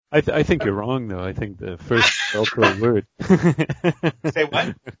I think you're wrong, though. I think the first is also a word. Say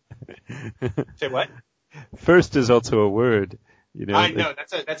what? Say what? First is also a word. I know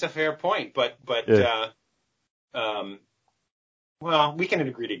that's a fair point, but Yeah. well, we can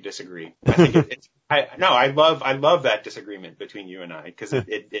agree to disagree. I think I love that disagreement between you and I because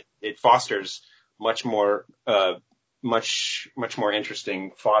it fosters much more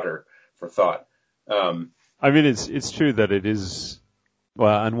interesting fodder for thought. I mean, it's true that it is.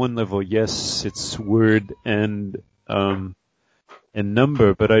 Well, on one level, yes, it's word and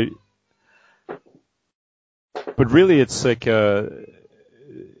number, but really, it's like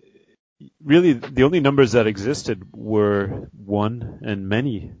really the only numbers that existed were one and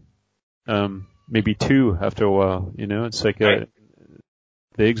many, maybe two after a while. It's like right.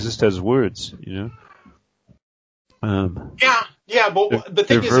 They exist as words. Yeah. But the they're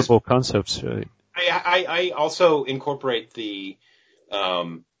thing is verbal concepts, right? I also incorporate the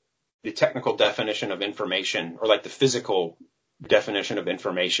technical definition of information, or like the physical definition of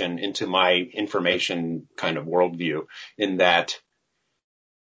information, into my information kind of worldview, in that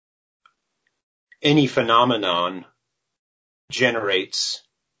any phenomenon generates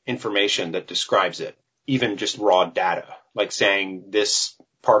information that describes it, even just raw data, like saying this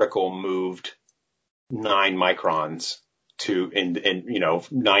particle moved 9 microns in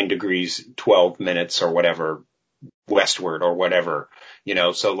 9 degrees, 12 minutes or whatever, westward or whatever,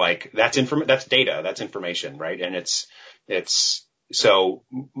 so like that's data, that's information, right? And it's so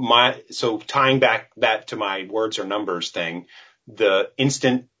tying back that to my words or numbers thing, the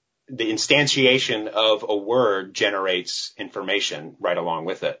instantiation of a word generates information right along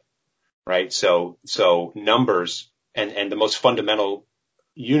with it, right? So numbers, and the most fundamental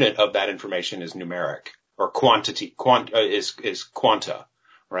unit of that information is numeric, or quantity, is quanta,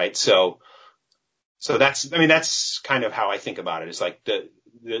 right? So that's kind of how I think about it. It's like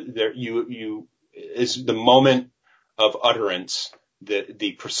is the moment of utterance,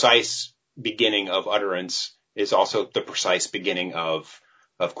 the precise beginning of utterance is also the precise beginning of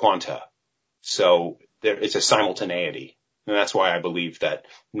quanta. So it's a simultaneity. And that's why I believe that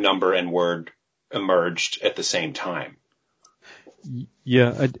number and word emerged at the same time.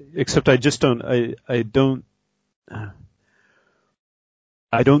 Yeah, except I just don't. I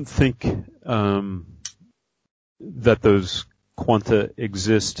don't think that those quanta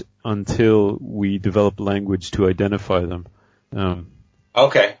exist until we develop language to identify them.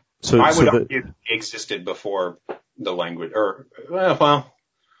 Okay. So I would argue it existed before the language, or yeah,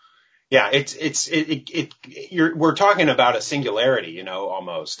 we're talking about a singularity,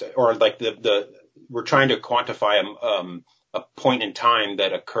 almost, or like we're trying to quantify a point in time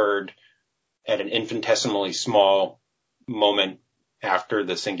that occurred at an infinitesimally small moment after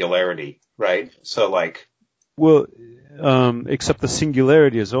the singularity, right? So like, well, except the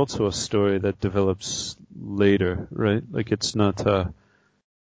singularity is also a story that develops later, right? Like it's not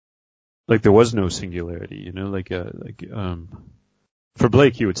like there was no singularity, for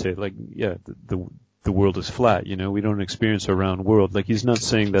Blake, he would say, like, yeah, the world is flat, we don't experience a round world. Like, he's not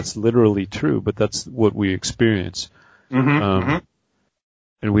saying that's literally true, but that's what we experience. And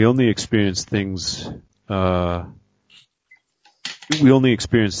we only experience things,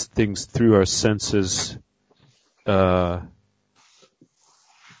 through our senses, as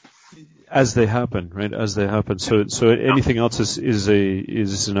they happen, right? As they happen. So anything else is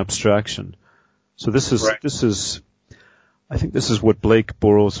an abstraction. So this is, right. I think this is what Blake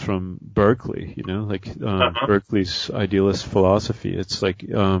borrows from Berkeley, Berkeley's idealist philosophy. It's like,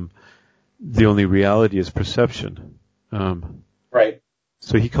 the only reality is perception. Right.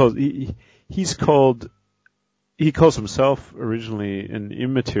 So he calls himself originally an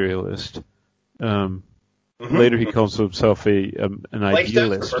immaterialist. Later he calls himself an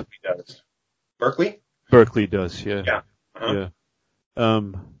idealist. Berkeley does. Berkeley? Berkeley does, yeah. Yeah. Uh-huh.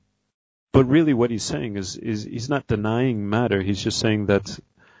 Yeah. But really what he's saying is he's not denying matter. He's just saying that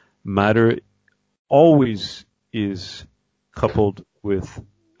matter always is coupled with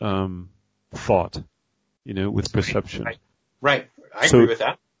thought, with perception. Right. I agree with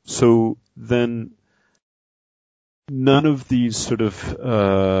that. So then none of these sort of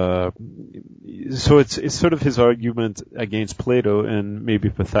so it's sort of his argument against Plato and maybe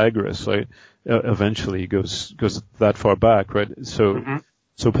Pythagoras, right? Eventually he goes that far back, right? So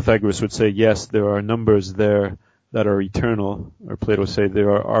Pythagoras would say, yes, there are numbers there that are eternal, or Plato would say there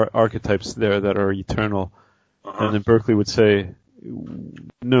are archetypes there that are eternal. And then Berkeley would say,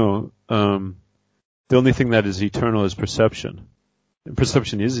 no, the only thing that is eternal is perception. And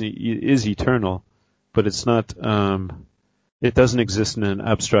perception is eternal, but it's not, it doesn't exist in an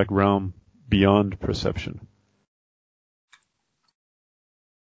abstract realm beyond perception.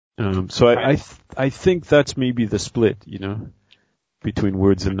 So I think that's maybe the split, between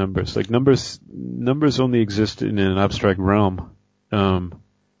words and numbers. Like numbers only exist in an abstract realm,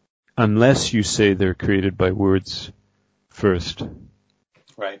 unless you say they're created by words first.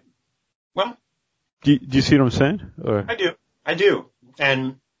 Right. Well, do you see what I'm saying? Or? I do.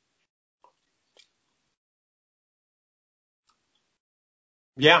 And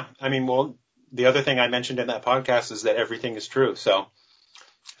yeah, I mean, well, the other thing I mentioned in that podcast is that everything is true. So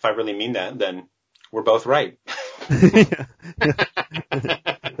if I really mean that, then we're both right. Yeah.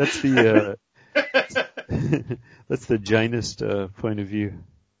 That's the that's the Jainist point of view.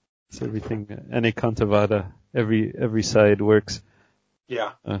 It's everything anekantavada. Every side works.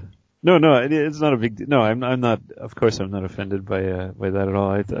 Yeah. No, it's not a big. No, I'm not. Of course, I'm not offended by that at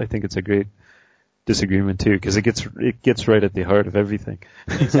all. I think it's a great disagreement too, because it gets right at the heart of everything.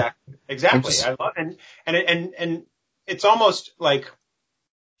 Exactly. I love and it's almost like,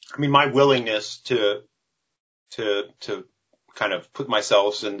 I mean, my willingness to kind of put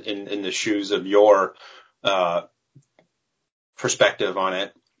myself in the shoes of your perspective on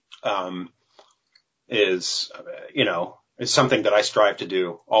it is something that I strive to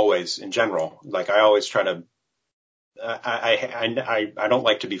do always in general. Like I always try to. I don't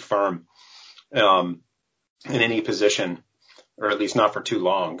like to be firm in any position, or at least not for too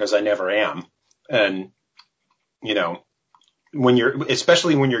long, because I never am. And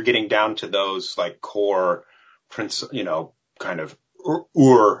especially when you're getting down to those like core kind of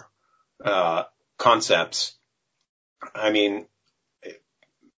concepts. I mean,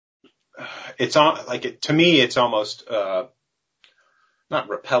 it's to me, it's almost, not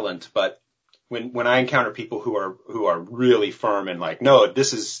repellent, but when I encounter people who are really firm and like, no,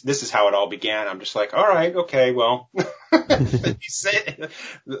 this is how it all began. I'm just like, all right, okay, well, I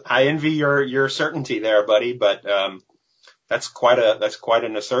envy your certainty there, buddy, but, that's quite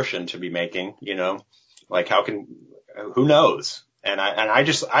an assertion to be making, like who knows? And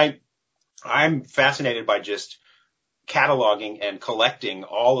I'm fascinated by just cataloging and collecting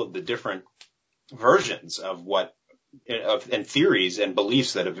all of the different versions and theories and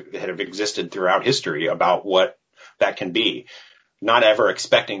beliefs that have existed throughout history about what that can be. Not ever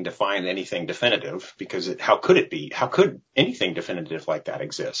expecting to find anything definitive, because how could it be? How could anything definitive like that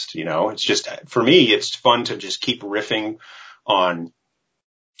exist? It's just, for me, it's fun to just keep riffing on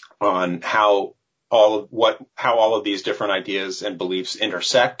how all of these different ideas and beliefs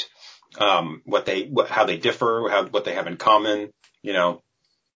intersect, how they differ, what they have in common,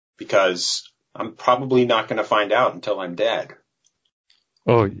 because I'm probably not going to find out until I'm dead.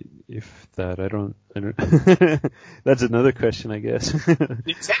 Oh, if that, I don't. That's another question, I guess.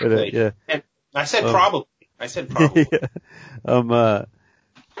 Exactly. But, yeah. And I said probably.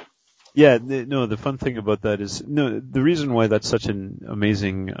 Yeah. The fun thing about that is, the reason why that's such an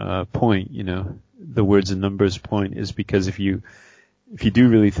amazing point, the words and numbers point, is because if you do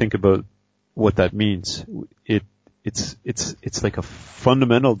really think about what that means, it's like a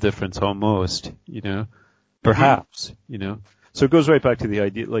fundamental difference almost, perhaps, So it goes right back to the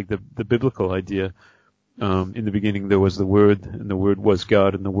idea, like the biblical idea. In the beginning there was the Word, and the Word was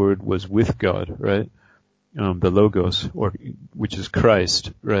God, and the Word was with God, right? The Logos, which is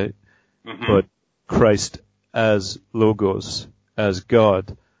Christ, right? Mm-hmm. But Christ as Logos, as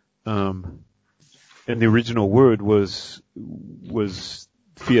God, and the original Word was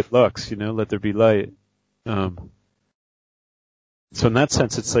fiat lux, let there be light. So in that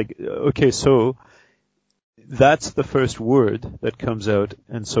sense, it's like, okay, so that's the first word that comes out,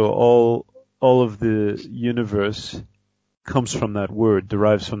 and so all of the universe comes from that word,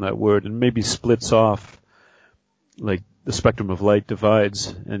 derives from that word, and maybe splits off, like the spectrum of light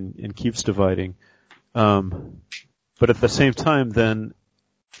divides and keeps dividing. But at the same time, then,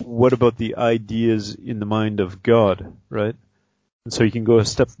 what about the ideas in the mind of God, right? And so you can go a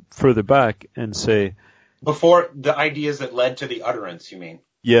step further back and say, before the ideas that led to the utterance, you mean?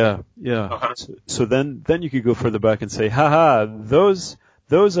 Yeah. Uh-huh. So then you could go further back and say, those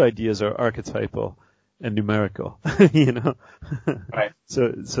ideas are archetypal and numerical, Right.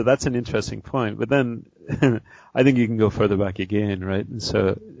 So that's an interesting point. But then I think you can go further back again, right? And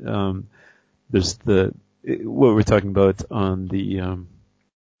so there's what we're talking about on the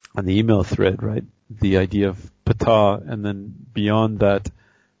email thread, right? The idea of Ptah, and then beyond that,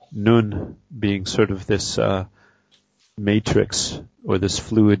 Nun being sort of this matrix, or this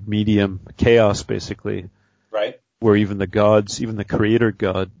fluid medium, chaos basically, right? Where even the gods, even the creator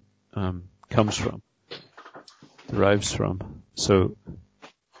God, comes from, derives from. So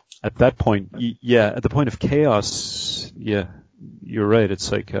at that point, at the point of chaos, you're right.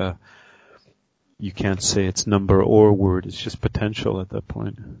 It's like you can't say it's number or word. It's just potential at that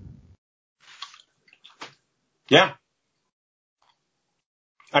point. Yeah.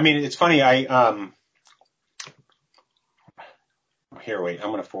 I mean, it's funny. Here, wait. I'm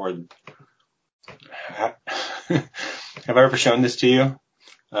going to forward. Have I ever shown this to you?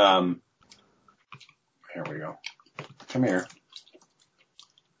 Here we go. Come here.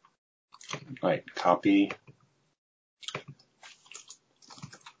 Right. Copy.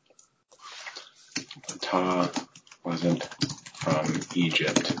 Ptah wasn't from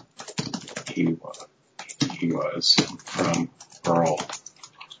Egypt. He was from Earl.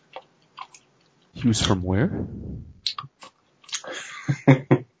 He was from where?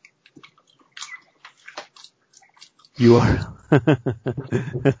 You are.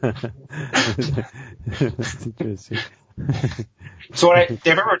 That's interesting. So have I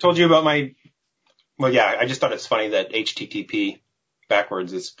ever told you about my, well, yeah, I just thought it's funny that HTTP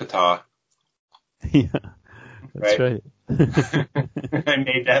backwards is Ptah. Yeah, that's right. I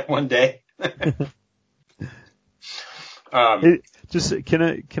made that one day. Can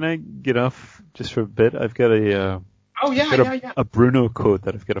I get off just for a bit? I've got a a Bruno quote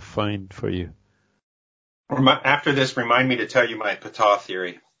that I've got to find for you. After this, remind me to tell you my Ptah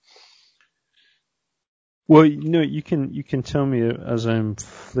theory. Well, you can tell me as I'm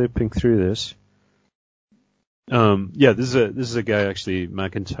flipping through this. This is a guy actually,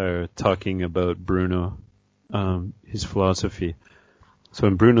 McIntyre, talking about Bruno, his philosophy. So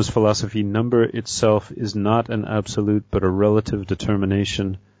in Bruno's philosophy, number itself is not an absolute but a relative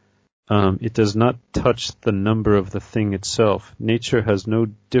determination. It does not touch the number of the thing itself. Nature has no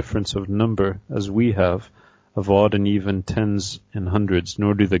difference of number as we have, of odd and even tens and hundreds,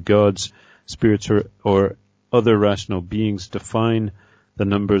 nor do the gods, spirits, or other rational beings define the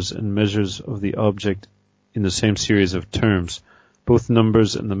numbers and measures of the object in the same series of terms. Both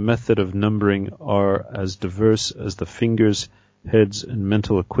numbers and the method of numbering are as diverse as the fingers, heads, and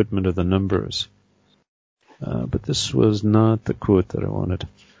mental equipment of the numberers. But this was not the quote that I wanted.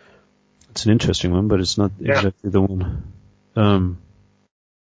 It's an interesting one, but it's not exactly the one.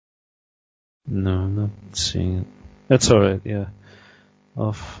 No, I'm not seeing it. That's alright, yeah.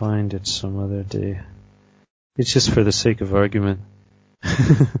 I'll find it some other day. It's just for the sake of argument.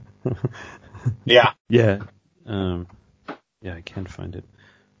 Yeah. Yeah. I can't find it.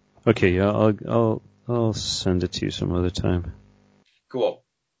 Okay, yeah, I'll send it to you some other time. Cool.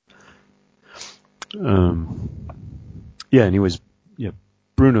 Anyways,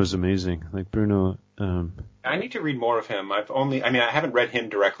 Bruno's amazing. Like Bruno, I need to read more of him. I haven't read him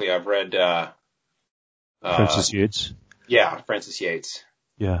directly. I've read, Frances Yates. Yeah, Frances Yates.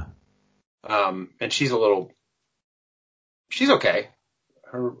 Yeah. And she's okay.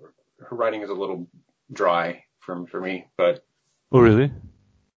 Her writing is a little dry for me, but. Oh, really?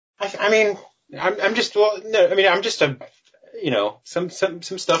 I'm just a, some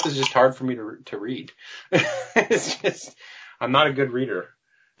stuff is just hard for me to read. It's just, I'm not a good reader.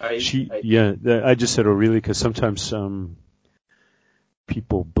 I just said, oh, really? Because sometimes,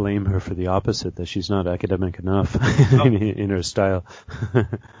 people blame her for the opposite, that she's not academic enough in her style.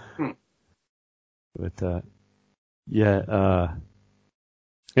 But,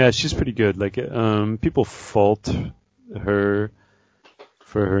 she's pretty good. Like, people fault her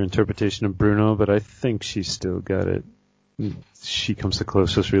for her interpretation of Bruno, but I think she's still got it. She comes the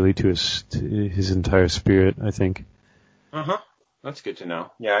closest really to his entire spirit, I think. Uh-huh. That's good to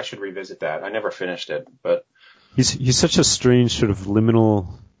know. Yeah, I should revisit that. I never finished it, but he's such a strange sort of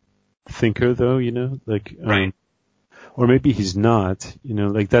liminal thinker, though, like, right. Or maybe he's not,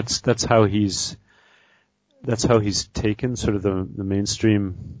 like that's how he's taken sort of the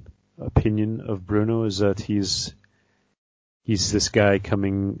mainstream opinion of Bruno, is that he's this guy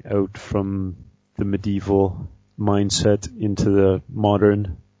coming out from the medieval mindset into the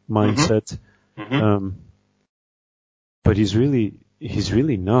modern mindset. Mm-hmm. But he's really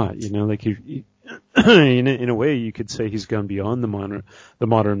not, like in a way you could say he's gone beyond the modern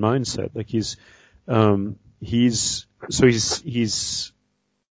mindset. Like he's of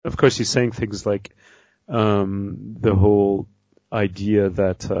course he's saying things like, the whole idea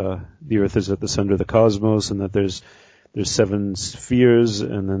that, the earth is at the center of the cosmos and that there's 7 spheres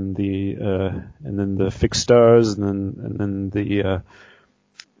and then the fixed stars and then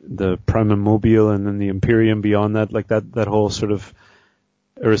the primordial and then the Imperium beyond that, like that whole sort of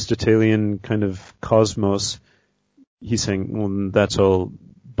Aristotelian kind of cosmos. He's saying, well, that's all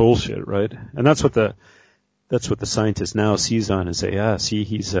bullshit, right? And that's what the scientist now sees on and say, see,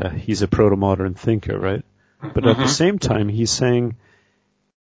 he's a proto-modern thinker, right? But at the same time, he's saying,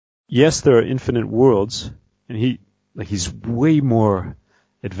 yes, there are infinite worlds, and he's way more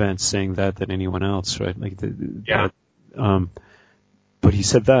advanced saying that than anyone else, right? Like Yeah. but he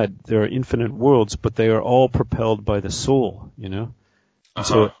said that there are infinite worlds, but they are all propelled by the soul, you know? And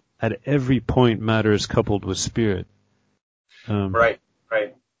so at every point, matter is coupled with spirit. Right.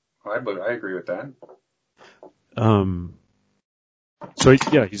 Well, I agree with that. So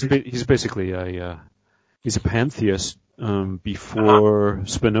yeah, he's basically he's a pantheist, before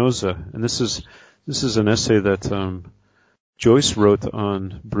Spinoza. And this is an essay that, Joyce wrote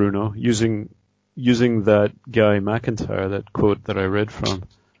on Bruno using that guy McIntyre, that quote that I read from.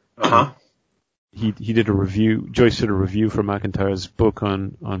 He did a review. Joyce did a review for McIntyre's book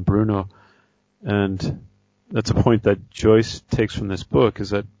on Bruno, and that's a point that Joyce takes from this book, is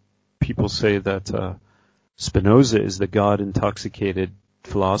that people say that Spinoza is the God-intoxicated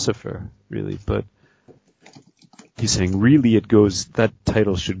philosopher, really, but he's saying really that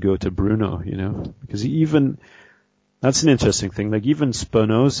title should go to Bruno, you know, because that's an interesting thing. Like even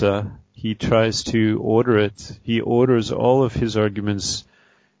Spinoza, he tries to order it. He orders all of his arguments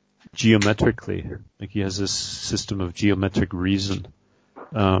geometrically. Like he has this system of geometric reason.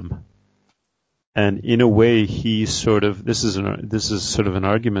 And in a way, this is sort of an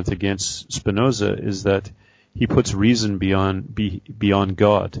argument against Spinoza, is that he puts reason beyond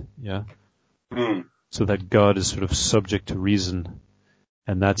God. Yeah. So that God is sort of subject to reason.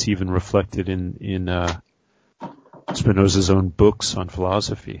 And that's even reflected in Spinoza's own books on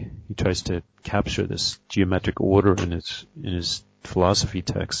philosophy. He tries to capture this geometric order in his philosophy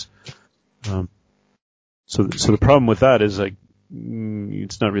texts. So the problem with that is like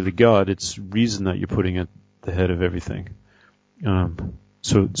it's not really God; it's reason that you're putting at the head of everything.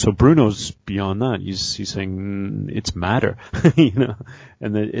 So Bruno's beyond that. He's saying it's matter, you know,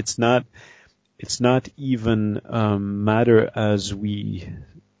 and that it's not even matter as we.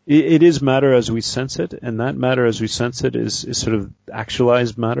 It is matter as we sense it, and that matter as we sense it is sort of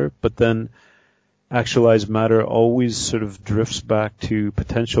actualized matter, but then actualized matter always sort of drifts back to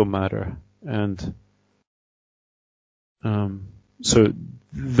potential matter. And so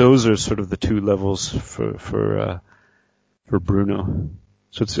those are sort of the two levels for Bruno.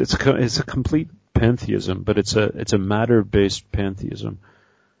 So it's a complete pantheism, but it's a matter-based pantheism.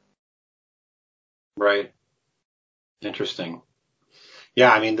 Right. Interesting. Yeah,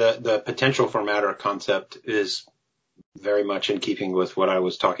 I mean, the potential for matter concept is very much in keeping with what I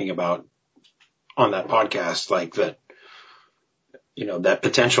was talking about on that podcast, like that, you know, that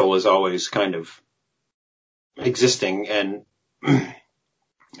potential is always kind of existing, and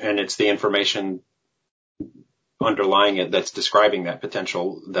it's the information underlying it that's describing that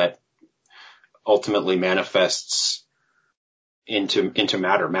potential that ultimately manifests into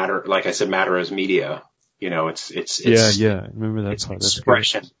matter. Matter, like I said, matter as media. You know, it's yeah. Remember that's how that's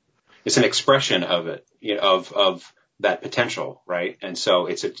expression. Good. It's an expression of it, you know, of that potential, right? And so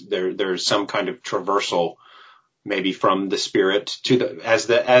there's some kind of traversal, maybe from the spirit to as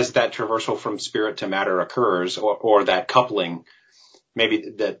that traversal from spirit to matter occurs, or that coupling,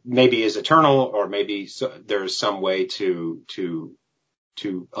 maybe is eternal, or maybe there's some way to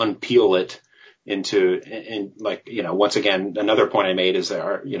unpeel it into like, you know, once again, another point I made is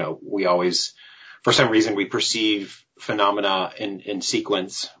that you know, we always, for some reason, we perceive phenomena in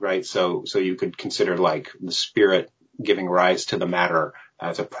sequence, right? So you could consider like the spirit giving rise to the matter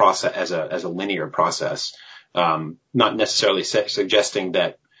as a process, as a linear process. Not necessarily suggesting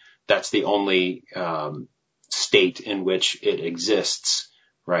that that's the only state in which it exists,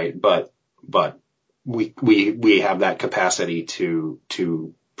 right? But we have that capacity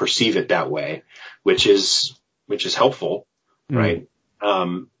to perceive it that way, which is helpful, right?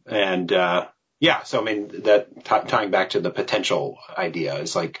 Yeah, so I mean that tying back to the potential idea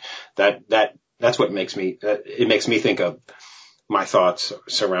is like that's what makes me think of my thoughts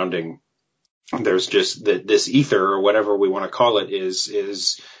surrounding. There's just this ether, or whatever we want to call it,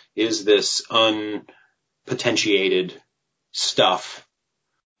 is this unpotentiated stuff,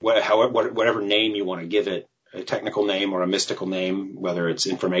 whatever name you want to give it, a technical name or a mystical name, whether it's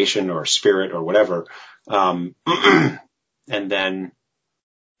information or spirit or whatever, and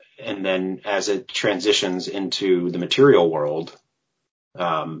then as it transitions into the material world,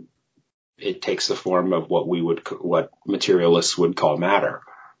 it takes the form of what materialists would call matter,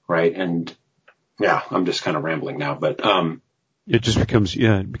 right? And yeah, I'm just kind of rambling now, but it just becomes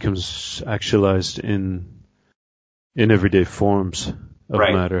actualized in everyday forms of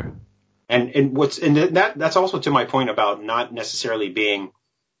matter. And that's also to my point about not necessarily being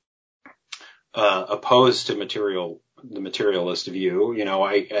opposed to the materialist view. You know,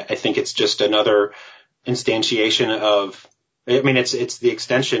 I think it's just another instantiation of, I mean, it's the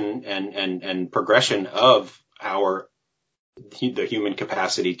extension and progression of our the human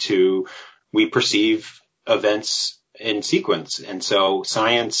capacity we perceive events in sequence. And so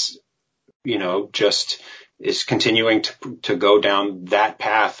science, just is continuing to go down that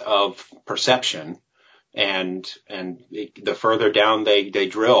path of perception. And the further down they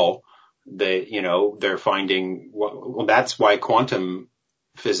drill, they're finding, well, that's why quantum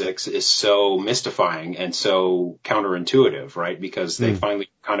physics is so mystifying and so counterintuitive, right? Because they finally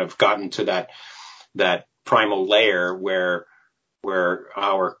kind of gotten to that primal layer where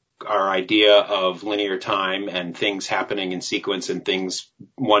our idea of linear time and things happening in sequence and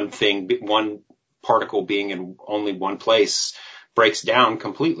one particle being in only one place breaks down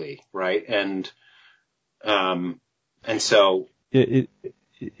completely, right? And so it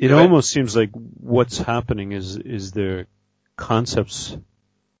almost seems like what's happening is their concepts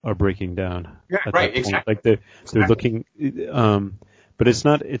are breaking down. Yeah, right, exactly. Like they're looking, but it's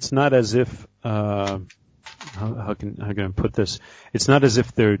not as if, how can I put this? It's not as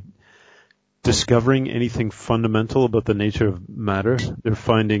if they're discovering anything fundamental about the nature of matter. They're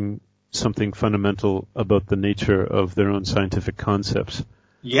finding something fundamental about the nature of their own scientific concepts.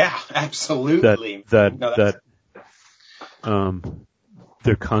 Yeah, absolutely. Their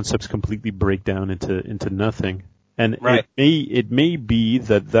concepts completely break down into nothing. And right. it may be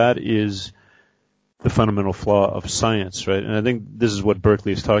that is the fundamental flaw of science, right? And I think this is what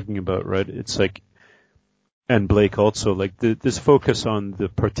Berkeley is talking about, right? It's like, and Blake also, like this focus on the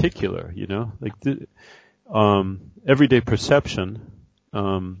particular, like everyday perception,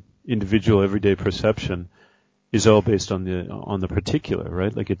 individual everyday perception is all based on the particular,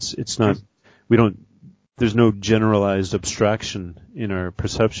 right? Like it's not, there's no generalized abstraction in our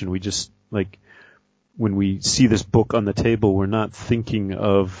perception. We just, like, when we see this book on the table, we're not thinking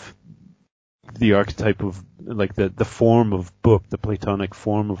of the archetype of, like, the form of book, the Platonic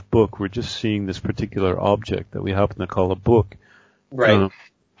form of book. We're just seeing this particular object that we happen to call a book. Right.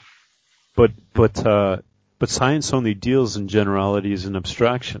 But science only deals in generalities and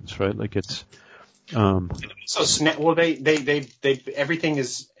abstractions, right? Like it's, well, they everything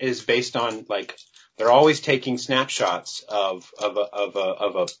is based on, like, they're always taking snapshots of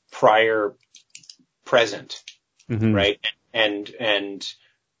a prior present, right? And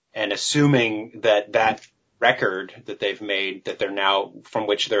assuming that record that they've made, that they're now, from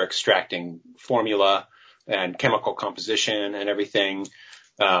which they're extracting formula and chemical composition and everything,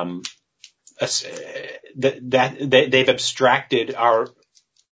 that they've abstracted our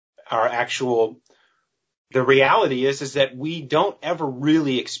actual. The reality is that we don't ever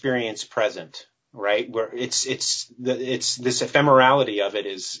really experience present, right? Where it's this ephemerality of it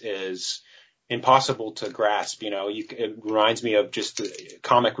is impossible to grasp. It reminds me of just the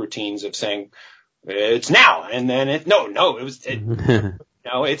comic routines of saying it's now, and then it's now, it's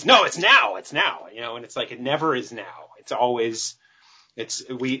now, and it's like, it never is now. It's always, it's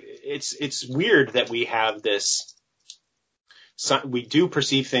weird that we have this, we do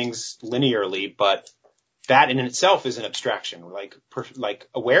perceive things linearly, but that in itself is an abstraction. Like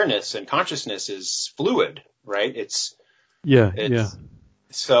awareness and consciousness is fluid, right? Yeah.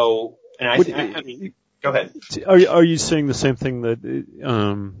 So, and I mean, go ahead. Are you saying the same thing, that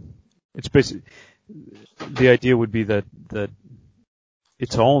it's basically, the idea would be that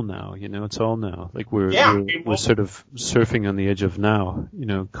it's all now, it's all now. Like we're sort of surfing on the edge of now,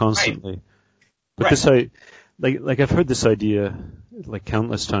 constantly. Right. But this, like I've heard this idea like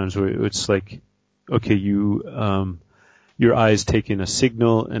countless times, where it's like, okay, your eyes take in a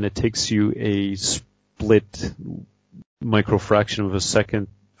signal and it takes you a split microfraction of a second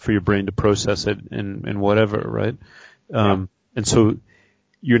for your brain to process it and whatever, right? And so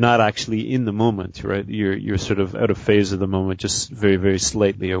you're not actually in the moment, right? You're sort of out of phase of the moment, just very, very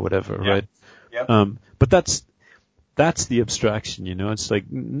slightly or whatever, right? Yep. But that's the abstraction, It's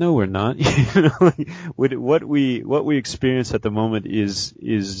like, no, we're not. What we experience at the moment is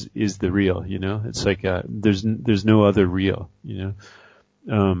the real, It's like there's no other real,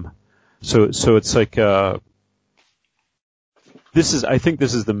 So it's like I think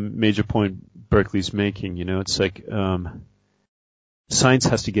this is the major point Berkeley's making, It's like science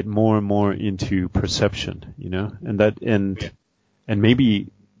has to get more and more into perception, and maybe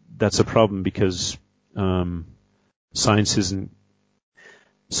that's a problem, because science isn't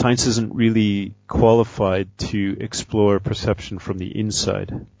really qualified to explore perception from the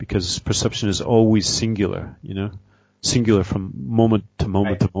inside, because perception is always singular, singular from moment to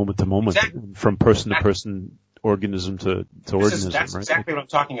moment to moment to moment, exactly. From person to person, organism to organism. That's right? Exactly what I'm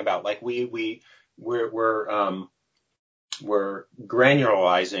talking about. Like we're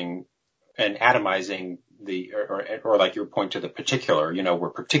granularizing and atomizing or like your point to the particular,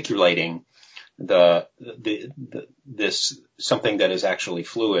 we're particulating this something that is actually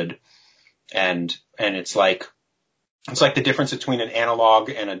fluid, and it's like the difference between an analog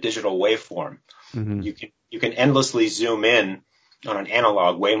and a digital waveform. Mm-hmm. You can endlessly zoom in on an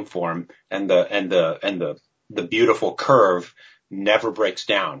analog waveform, and the beautiful curve never breaks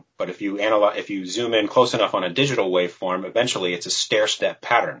down. But if you zoom in close enough on a digital waveform, eventually it's a stair-step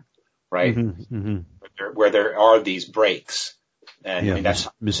pattern, right? Mm-hmm. Mm-hmm. Where there are these breaks. And yeah, I mean, that's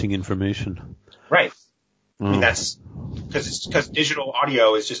missing information. right. I mean, that's because digital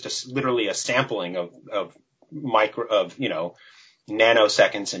audio is just literally a sampling of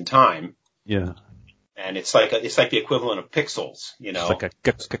nanoseconds in time. Yeah. And it's like the equivalent of pixels, you know. It's like a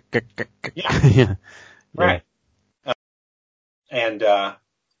yeah. yeah. Right.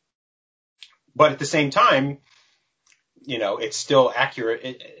 But at the same time, you know, it's still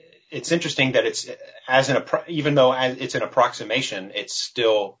accurate. It's interesting that it's even though it's an approximation, it's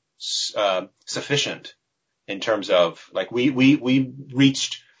still sufficient in terms of like we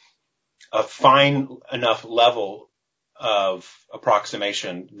reached a fine enough level of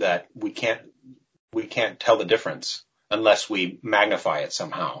approximation that we can't tell the difference unless we magnify it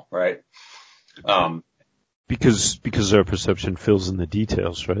somehow, right? Because our perception fills in the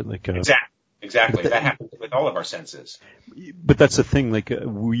details, right? Like exactly. That happens with all of our senses. But that's the thing. Like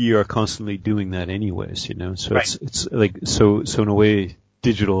we are constantly doing that, anyways. You know. So right. it's like so in a way,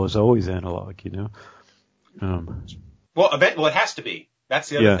 digital is always analog. You know. Well, it has to be. That's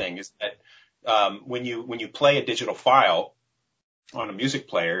the other thing is that when you play a digital file on a music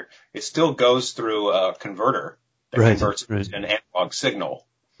player, it still goes through a converter that converts it to an analog signal.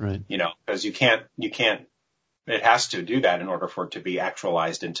 Right. You know, because you can't. It has to do that in order for it to be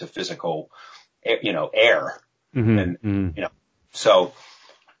actualized into physical, you know, air. Mm-hmm. And you know, so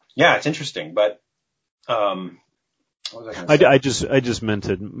yeah, it's interesting. But what was I gonna say? I just meant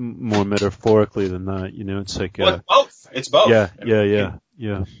it more metaphorically than that. You know, it's like it's both. It's both. Yeah.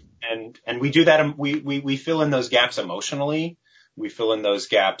 And we do that. We fill in those gaps emotionally. We fill in those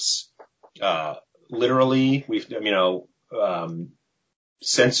gaps literally.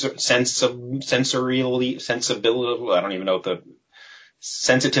 Sensibility. I don't even know what the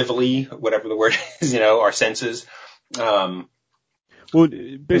sensitively, whatever the word is. You know, our senses. Well,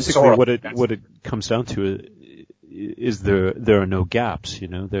 basically, what it comes down to is there are no gaps. You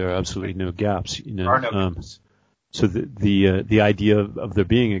know, there are absolutely no gaps. You know, there are no gaps. So the idea of there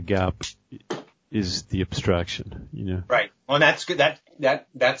being a gap is the abstraction. You know, right. Well, and that's good.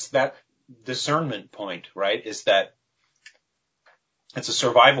 That's that discernment point, right? Is that it's a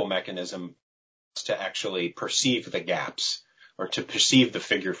survival mechanism to actually perceive the gaps or to perceive the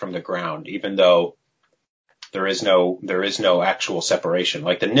figure from the ground, even though there is no actual separation.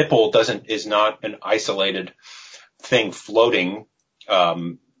 Like the nipple is not an isolated thing floating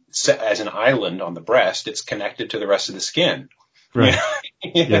as an island on the breast. It's connected to the rest of the skin. Right.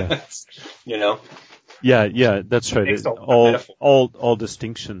 Yeah. You know. Yeah, that's right. All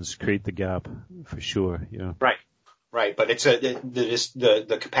distinctions create the gap for sure. Yeah. Right. But it's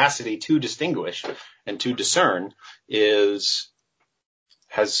the capacity to distinguish and to discern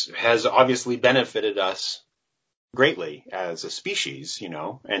has obviously benefited us greatly as a species, you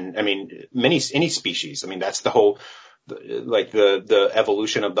know, and I mean, any species. I mean, that's the whole, the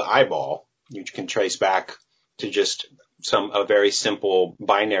evolution of the eyeball. You can trace back to just a very simple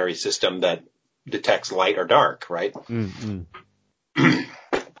binary system that detects light or dark, right? Mm-hmm.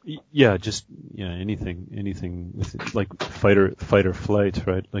 Anything with like fight or flight,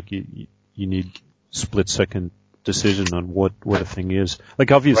 right? Like you need split second decision on what a thing is.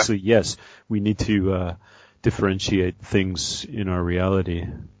 Like obviously, yes, we need to differentiate things in our reality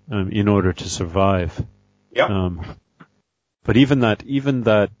in order to survive. Yeah. But even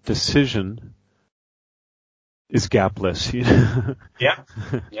that decision is gapless. You know? Yeah.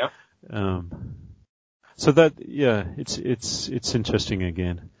 So that it's interesting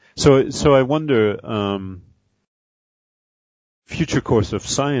again. So I wonder, future course of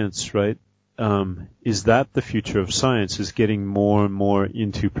science, right? Is that the future of science? Is getting more and more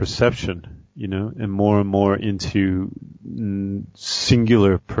into perception, you know, and more into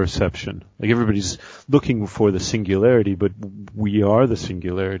singular perception. Like everybody's looking for the singularity, but we are the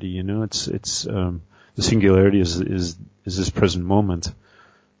singularity, you know. It's the singularity is this present moment.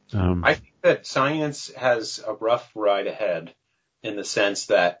 I think that science has a rough ride ahead in the sense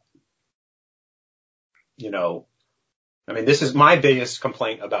that, you know, I mean, this is my biggest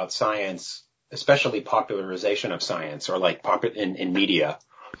complaint about science, especially popularization of science or like in media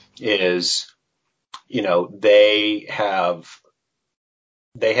is, you know, they have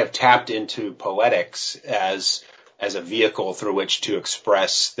tapped into poetics as as a vehicle through which to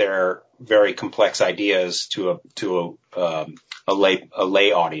express their very complex ideas to a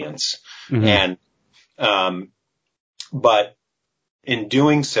lay audience. Mm-hmm. And, but in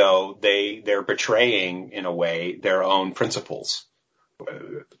doing so, they're betraying, in a way, their own principles.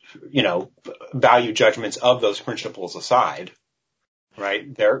 Value judgments of those principles aside, right?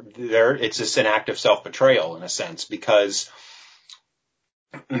 It's just an act of self-betrayal in a sense, because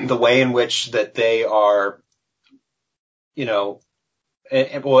the way in which that they are,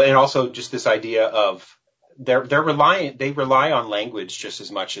 and also just this idea of they rely on language just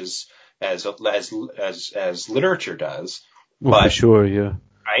as much as literature does. Well, but, for sure, yeah.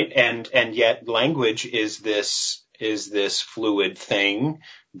 Right. And yet language is this fluid thing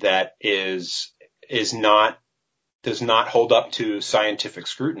that does not hold up to scientific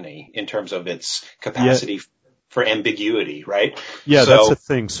scrutiny in terms of its capacity for ambiguity, right? Yeah, that's the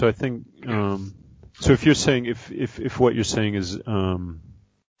thing. So I think, so if you're saying, if what you're saying is, by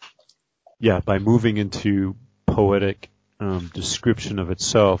moving into poetic, description of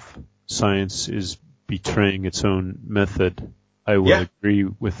itself, science is betraying its own method, I will agree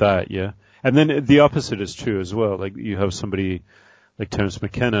with that, yeah. And then the opposite is true as well. Like you have somebody like Terence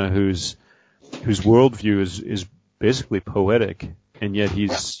McKenna whose worldview is basically poetic, and yet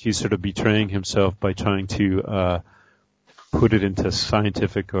he's sort of betraying himself by trying to put it into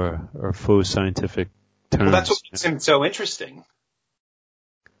scientific or faux scientific terms. Well, that's what makes him so interesting.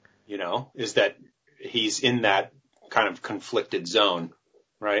 Is that he's in that kind of conflicted zone,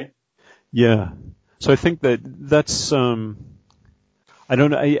 right? Yeah. So I think that's I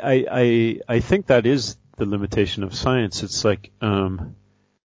don't know. I think that is the limitation of science. It's like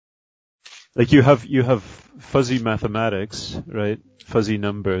you have fuzzy mathematics, right? Fuzzy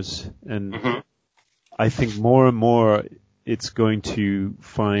numbers, and mm-hmm. I think more and more it's going to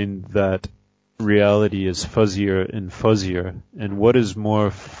find that reality is fuzzier and fuzzier. And what is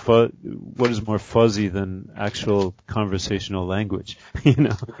more fuzzy than actual conversational language?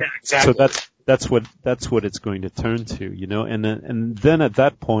 Yeah, exactly. So that's what it's going to turn to, and then at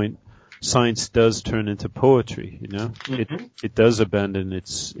that point, science does turn into poetry, Mm-hmm. It does abandon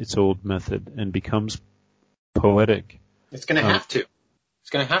its old method and becomes poetic. It's going to have to. It's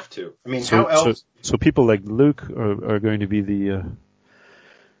going to have to. I mean, how else? So people like Luke are going to be the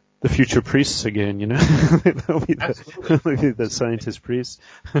future priests again, they'll be the scientist priests.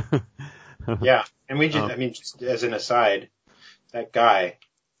 Yeah, and just as an aside, that guy,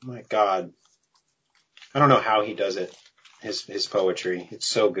 my God, I don't know how he does it. His poetry, it's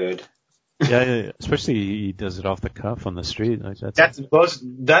so good. Yeah, especially he does it off the cuff on the street. Like that's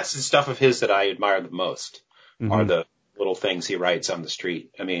the stuff of his that I admire the most. Mm-hmm. Are the little things he writes on the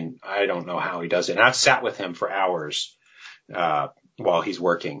street. I mean, I don't know how he does it. And I've sat with him for hours while he's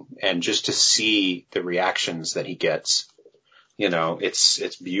working, and just to see the reactions that he gets,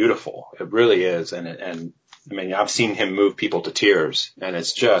 it's beautiful. It really is. And I mean, I've seen him move people to tears, and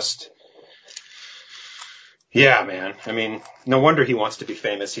it's just, yeah, man. I mean, no wonder he wants to be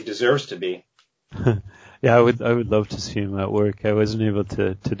famous. He deserves to be. Yeah, I would love to see him at work. I wasn't able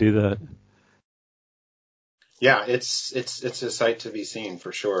to do that. Yeah, it's a sight to be seen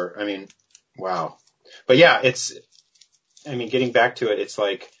for sure. I mean, wow. But yeah, getting back to it, it's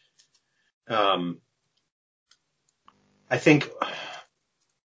like, I think,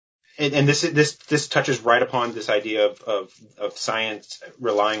 and this touches right upon this idea of science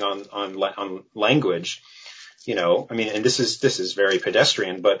relying on language, and this is very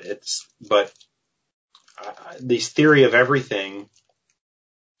pedestrian, but these theory of everything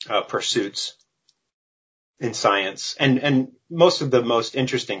pursuits in science, and most of the most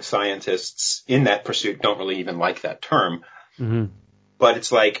interesting scientists in that pursuit don't really even like that term. Mm-hmm. But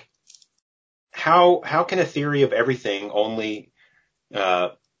it's like, how can a theory of everything only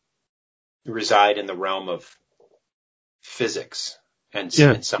reside in the realm of physics and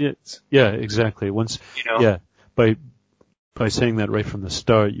science? Yeah, exactly. By saying that right from the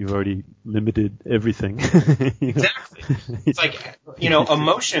start, you've already limited everything. Exactly. It's like,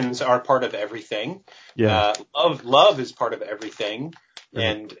 emotions are part of everything. Yeah. Love is part of everything.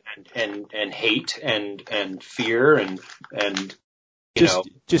 Right. And hate and fear and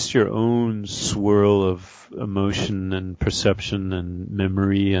just your own swirl of emotion and perception and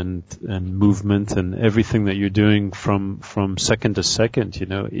memory and movement and everything that you're doing from second to second,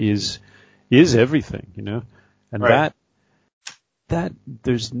 is everything, and right. that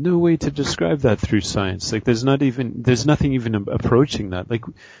there's no way to describe that through science. Like there's nothing even approaching that. Like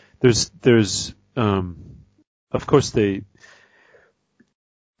there's of course they're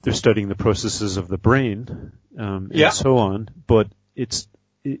studying the processes of the brain, and so on, but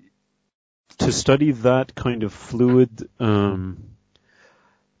to study that kind of fluid, I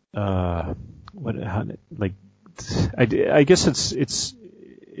guess it's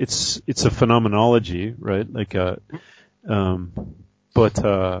a phenomenology, right? But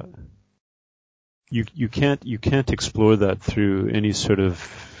you can't explore that through any sort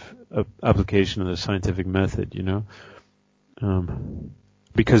of application of the scientific method,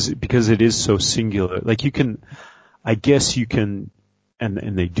 because it is so singular. Like I guess you can,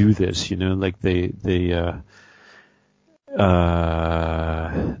 and they do this, they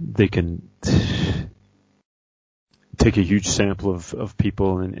can take a huge sample of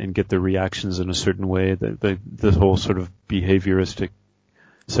people and get their reactions in a certain way. The whole sort of behavioristic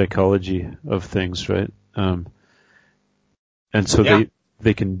psychology of things, right? And so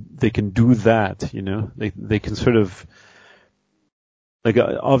they can do that, they can sort of, like,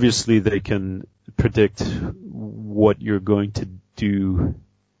 obviously they can predict what you're going to do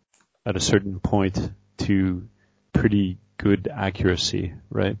at a certain point to pretty good accuracy,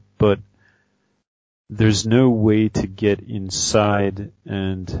 right? But there's no way to get inside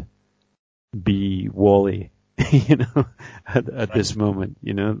and be Wall-E, at this moment,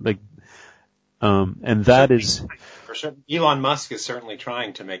 and that is for sure. Elon Musk is certainly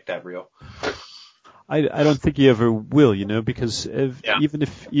trying to make that real. I don't think he ever will, because even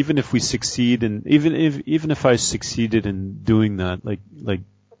if we succeed, and even if I succeeded in doing that, like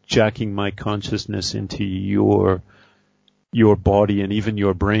jacking my consciousness into your body and even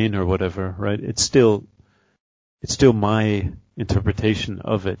your brain or whatever, right? It's still my interpretation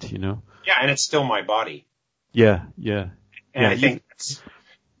of it, Yeah, and it's still my body. Yeah. And I think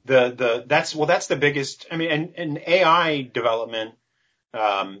that's the biggest. I mean, and AI development,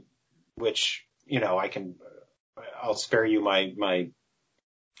 which I'll spare you my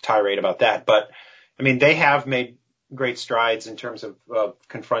tirade about that, but I mean, they have made great strides in terms of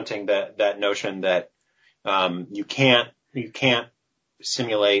confronting that notion that you can't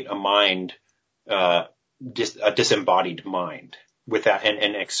simulate a mind, a disembodied mind, with that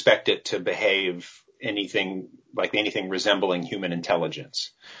and expect it to behave anything resembling human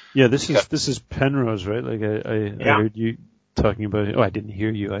intelligence. Yeah, this is Penrose, right? Like I heard you talking about it. Oh, I didn't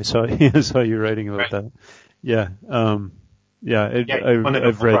hear you. I saw you writing about that. Yeah.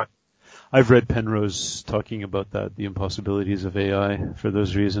 I've read Penrose talking about that, the impossibilities of AI for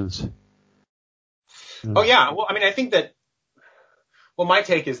those reasons. Oh yeah. Well, I mean, I think that, my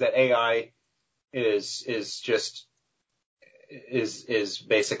take is that AI is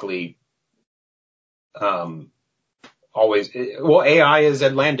basically, always, AI is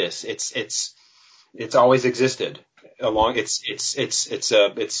Atlantis. It's always existed along, it's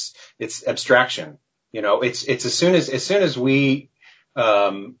abstraction. It's as soon as we,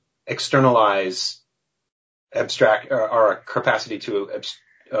 externalize our capacity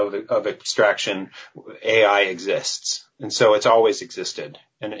of abstraction, AI exists. And so it's always existed.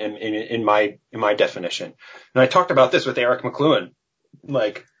 And in my definition. And I talked about this with Eric McLuhan.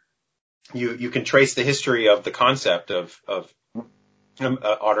 Like, you can trace the history of the concept of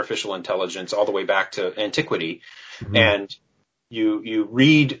artificial intelligence all the way back to antiquity. Mm-hmm. And you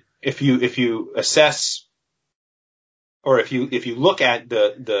read, if you assess, or if you look at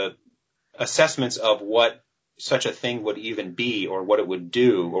the assessments of what such a thing would even be, or what it would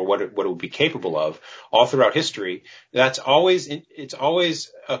do, or what it would be capable of, all throughout history, it's always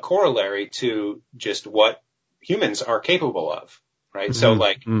a corollary to just what humans are capable of, right? Mm-hmm. So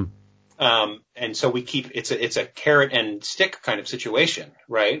and so we keep, it's a carrot and stick kind of situation,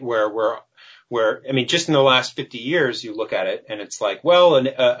 right? Where I mean, just in the last 50 years, you look at it and it's like, well,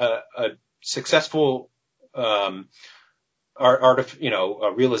 a successful, a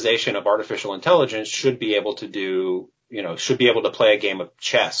realization of artificial intelligence should be able to play a game of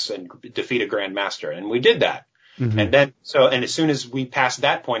chess and defeat a grandmaster. And we did that. Mm-hmm. And then, and as soon as we passed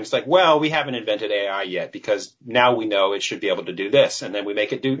that point, it's like, well, we haven't invented AI yet, because now we know it should be able to do this. And then we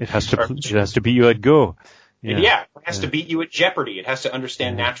make it do. It has to beat you at Go. Yeah. It has to beat you at Jeopardy. It has to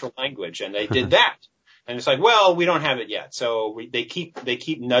understand natural language. And they did that. And it's like, well, we don't have it yet. So they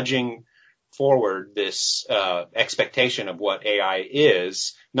keep nudging forward this expectation of what AI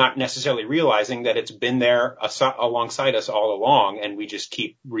is, not necessarily realizing that it's been there alongside us all along, and we just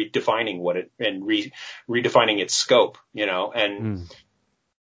keep redefining redefining its scope, and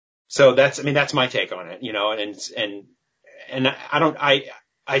so that's my take on it, and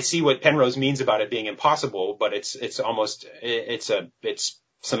I see what Penrose means about it being impossible, but it's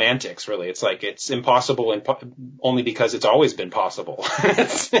semantics, really. It's like, it's impossible only because it's always been possible.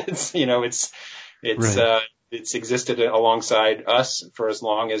 Right. it's existed alongside us for as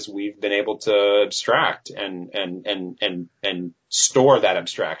long as we've been able to abstract and store that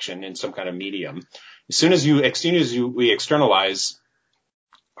abstraction in some kind of medium. As soon as we externalize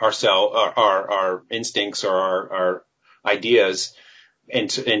our instincts or our ideas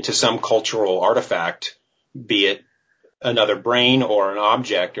into some cultural artifact, be it another brain or an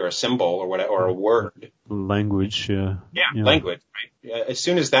object or a symbol or whatever, or a word. Language, yeah. Yeah, language, right? As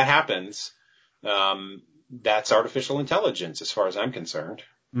soon as that happens, that's artificial intelligence as far as I'm concerned.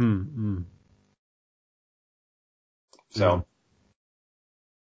 So,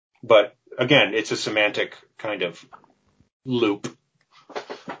 but again, it's a semantic kind of loop.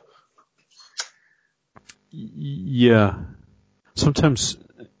 Yeah. Sometimes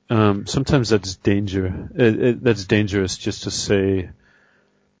that's that's dangerous just to say,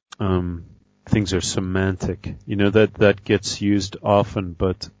 things are semantic. You know, that gets used often,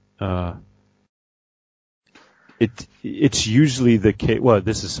 but, it's usually the case. Well,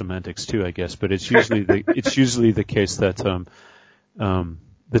 this is semantics too, I guess, but it's usually the case that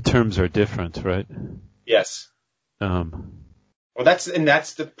the terms are different, right? Yes. Well, that's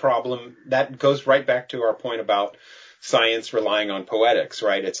the problem. That goes right back to our point about science relying on poetics,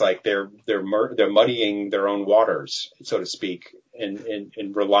 right? It's like they're muddying their own waters, so to speak,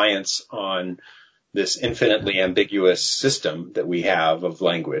 in reliance on this infinitely ambiguous system that we have of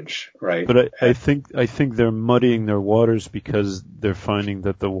language, right? But I think they're muddying their waters because they're finding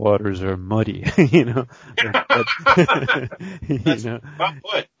that the waters are muddy. You know,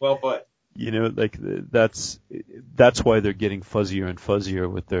 Well put. You know, like that's why they're getting fuzzier and fuzzier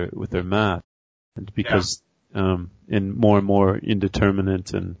with their math, and because and more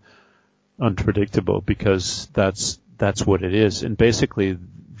indeterminate and unpredictable, because that's what it is. And basically,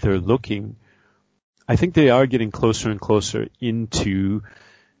 they're looking. I think they are getting closer and closer into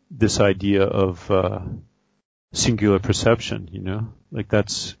this idea of singular perception, you know? Like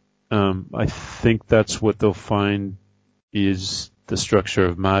that's, I think that's what they'll find is the structure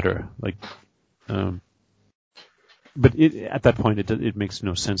of matter. Like, but at that point, it makes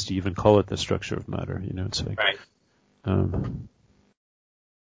no sense to even call it the structure of matter, you know? It's like, right.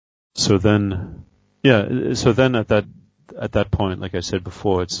 So then at that point, like I said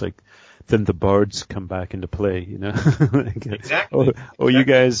before, it's like, then the bards come back into play, you know. Like, exactly. You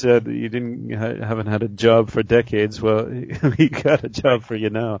guys, you haven't had a job for decades. Well, we got a job for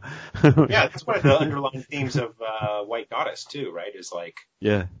you now. Yeah, that's one of the underlying themes of White Goddess too, right? Is like,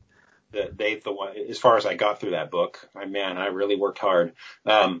 the one. As far as I got through that book, I really worked hard.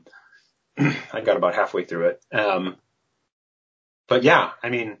 I got about halfway through it. But yeah, I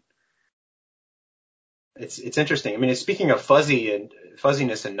mean, it's interesting. I mean, speaking of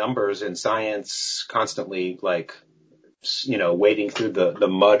fuzziness and numbers in science, constantly like, you know, wading through the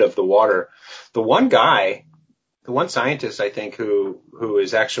mud of the water. The one scientist I think who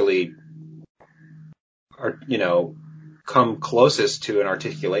is actually, you know, come closest to an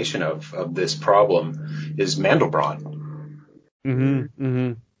articulation of this problem is Mandelbrot.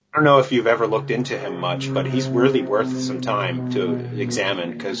 I don't know if you've ever looked into him much, but he's really worth some time to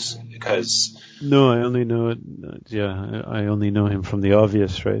examine because. No, I only know it. Yeah, I only know him from the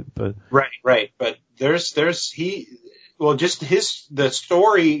obvious, right? But right. But the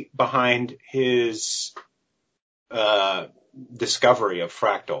story behind his discovery of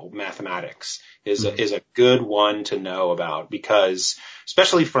fractal mathematics is a good one to know about, because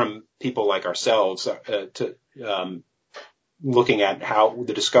especially from people like ourselves, looking at how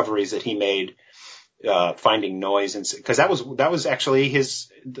the discoveries that he made, finding noise, and because that was actually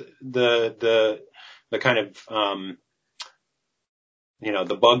the kind of, you know,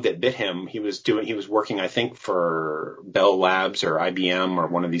 the bug that bit him. He was working, I think, for Bell Labs or IBM or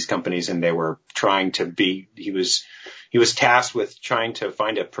one of these companies, and they were trying to he was tasked with trying to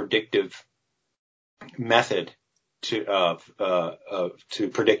find a predictive method to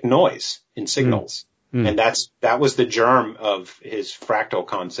predict noise in signals. And that was the germ of his fractal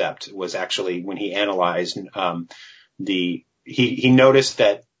concept, was actually when he analyzed, he noticed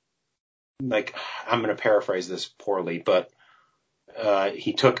that, like, I'm going to paraphrase this poorly, but,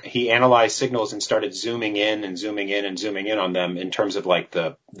 he analyzed signals and started zooming in on them in terms of like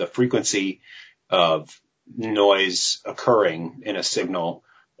the frequency of noise occurring in a signal,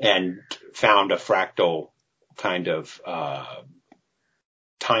 and found a fractal kind of,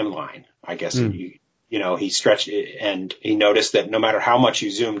 timeline, I guess. You know, he stretched it, and he noticed that no matter how much you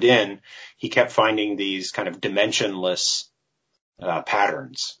zoomed in, he kept finding these kind of dimensionless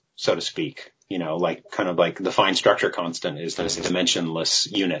patterns, so to speak. You know, like kind of like the fine structure constant is this dimensionless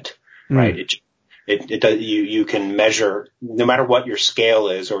unit, right? You can measure, no matter what your scale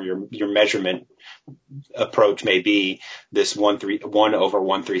is or your measurement approach may be, this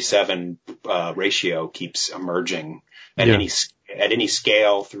 1/137 ratio keeps emerging at any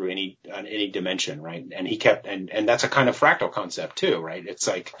scale through any dimension, right? And he kept, and that's a kind of fractal concept too, right? It's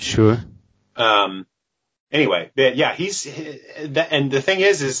like, sure. Anyway, but yeah, and the thing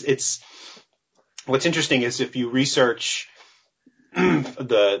is it's, what's interesting is if you research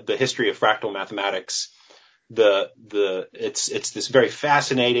the history of fractal mathematics, it's this very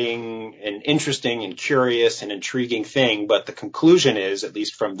fascinating and interesting and curious and intriguing thing, but the conclusion is, at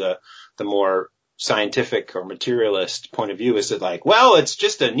least from the more scientific or materialist point of view, is that like, well, it's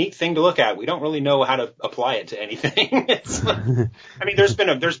just a neat thing to look at. We don't really know how to apply it to anything. I mean, there's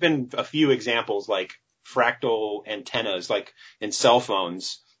been a few examples like fractal antennas, like in cell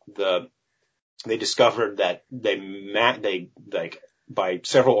phones, they discovered that they like by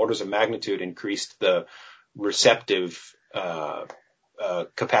several orders of magnitude increased the receptive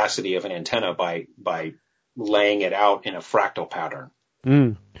capacity of an antenna by laying it out in a fractal pattern.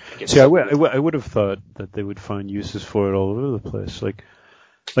 See, I would have thought that they would find uses for it all over the place. Like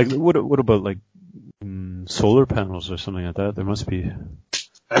what about like solar panels or something like that? There must be.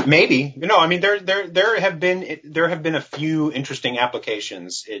 Maybe, I mean, there have been a few interesting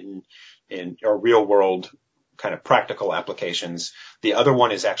applications in or real world kind of practical applications. The other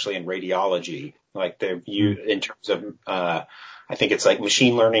one is actually in radiology, like they've used in terms of, I think it's like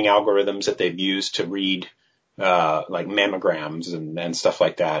machine learning algorithms that they've used to read, like mammograms and stuff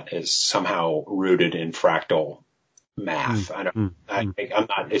like that is somehow rooted in fractal math. I'm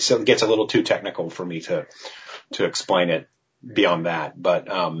not, it gets a little too technical for me to explain it beyond that. But,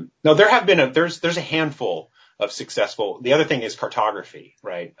 no, there have been there's a handful of successful. The other thing is cartography,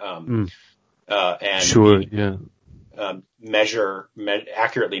 right? And sure, yeah.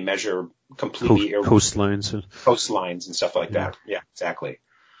 Accurately measure completely coastlines and stuff like that. Yeah, exactly.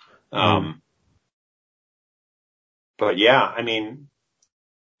 But yeah, I mean.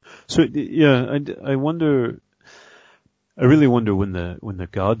 So yeah, I wonder. I really wonder when the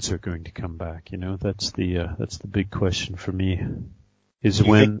gods are going to come back. That's the big question for me.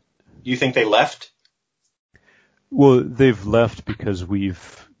 Do you think they left? Well, they've left because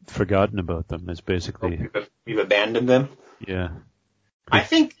we've forgotten about them. Is basically we've abandoned them. Yeah, I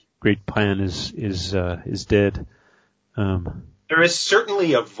think Great Plan is dead. There is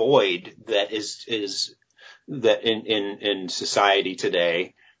certainly a void that is that in society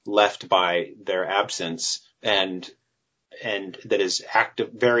today left by their absence, and that is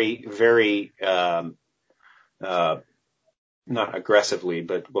active, very, very, not aggressively,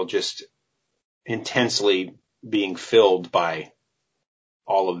 but will just intensely being filled by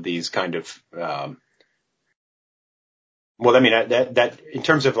all of these kind of, well, I mean, that in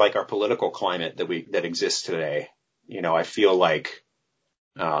terms of like our political climate that exists today, I feel like,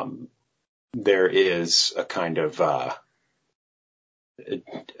 there is a kind of,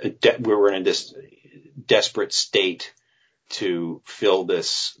 we're in this desperate state to fill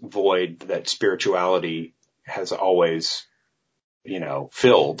this void that spirituality has always,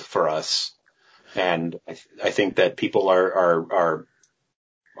 filled for us. And I think that people are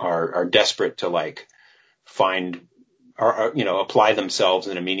desperate to like find or, apply themselves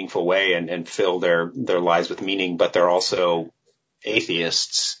in a meaningful way and fill their lives with meaning, but they're also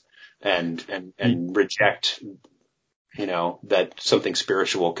atheists and reject, that something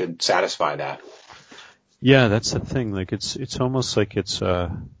spiritual could satisfy that. Yeah, that's the thing. Like it's almost like it's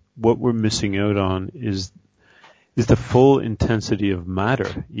what we're missing out on is the full intensity of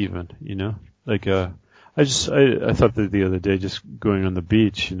matter, even, Like I thought that the other day, just going on the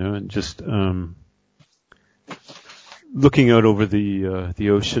beach, and just looking out over the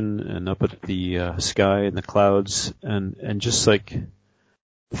ocean and up at the sky and the clouds, and just like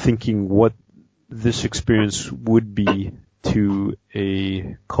thinking what this experience would be to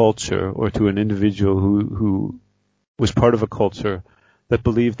a culture or to an individual who was part of a culture that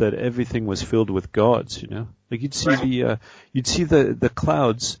believed that everything was filled with gods, Like you'd see the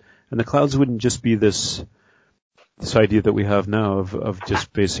clouds, and the clouds wouldn't just be this idea that we have now of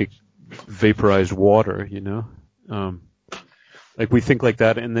just basic vaporized water, Like we think like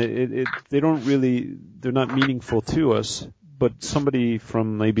that, and they're not meaningful to us. But somebody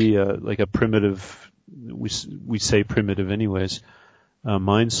from maybe like a primitive, we say primitive anyways,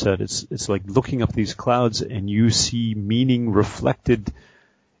 mindset, it's like looking up these clouds and you see meaning reflected.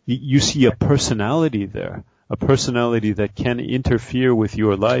 You see a personality there, a personality that can interfere with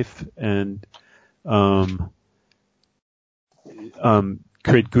your life and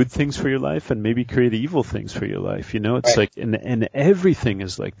create good things for your life and maybe create evil things for your life. It's Right. like, and everything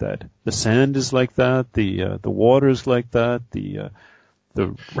is like that. The sand is like that. The water is like that. The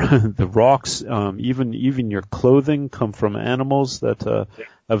the rocks, even your clothing come from animals that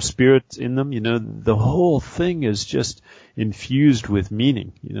have spirits in them. The whole thing is just infused with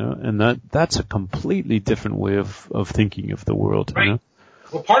meaning. And that's a completely different way of thinking of the world. Right.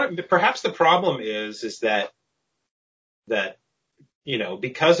 Well, perhaps the problem is that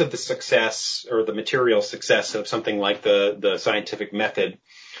because of the success or the material success of something like the scientific method,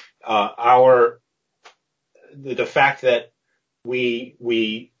 the fact that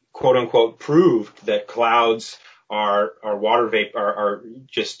we quote unquote proved that clouds are water vapor, are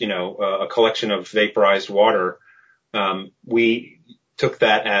just a collection of vaporized water. We took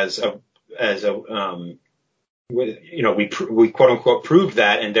that as we quote unquote proved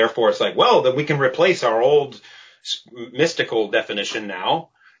that, and therefore it's like, well, then we can replace our old mystical definition now,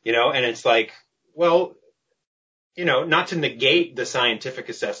 and it's like, well, not to negate the scientific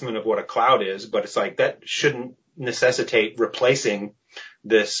assessment of what a cloud is, but it's like that shouldn't necessitate replacing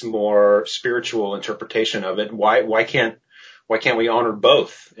this more spiritual interpretation of it. Why can't we honor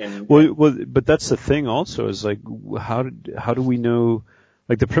both? But that's the thing also, is like, how do we know?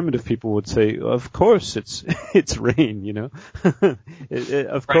 Like the primitive people would say, of course it's rain,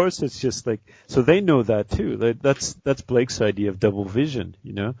 of course it's just like, so they know that too. That's Blake's idea of double vision,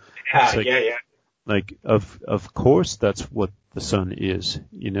 Yeah, like, yeah. Like of course that's what the sun is,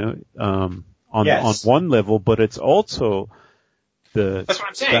 on one level, but it's also that's what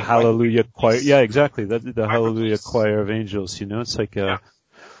I'm saying. the Hallelujah choir. Yeah, exactly. The Hallelujah choir of angels, it's like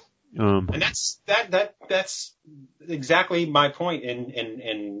and that's exactly my point,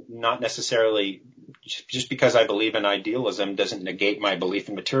 and not necessarily just because I believe in idealism doesn't negate my belief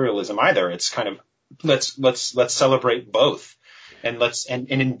in materialism either. It's kind of let's celebrate both, and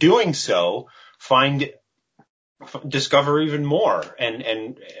in doing so discover even more,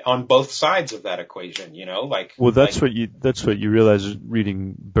 and on both sides of that equation, Well, that's what you realize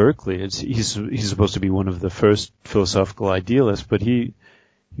reading Berkeley. He's supposed to be one of the first philosophical idealists, but he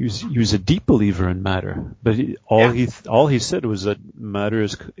was a deep believer in matter, but all he said was that matter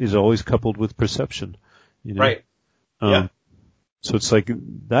is always coupled with perception, Right. So it's like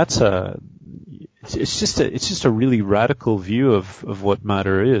it's just a really radical view of what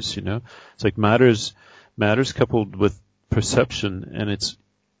matter is, It's like matter's coupled with perception, and it's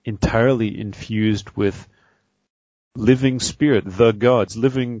entirely infused with living spirit, the gods,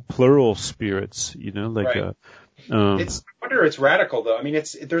 living plural spirits, Right. I wonder it's radical though. I mean,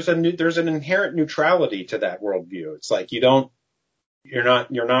 there's an inherent neutrality to that worldview. It's like you're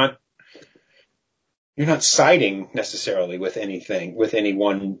not siding necessarily with anything, with any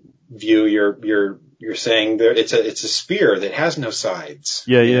one view. You're saying that it's a sphere that has no sides.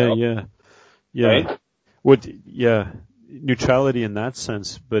 Yeah. Right? Neutrality in that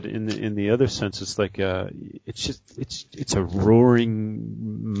sense, but in the other sense, it's like it's a roaring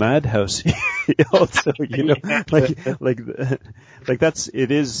madhouse. Also, like that's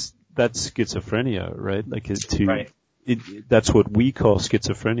schizophrenia, right? Like that's what we call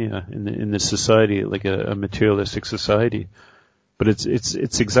schizophrenia in this society, like a materialistic society. But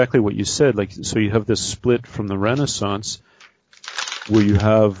it's exactly what you said. Like, so you have this split from the Renaissance, where you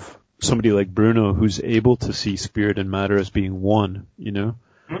have somebody like Bruno who's able to see spirit and matter as being one,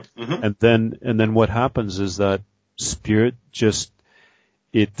 Mm-hmm. and then what happens is that spirit just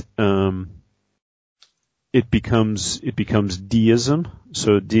it becomes deism.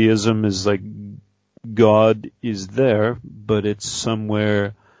 So deism is like God is there, but it's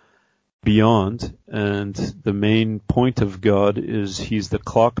somewhere beyond, and the main point of God is he's the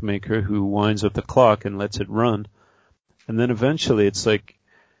clockmaker who winds up the clock and lets it run. And then eventually it's like,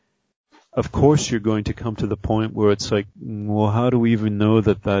 of course you're going to come to the point where it's like, well, how do we even know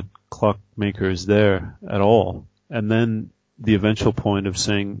that clockmaker is there at all? And then the eventual point of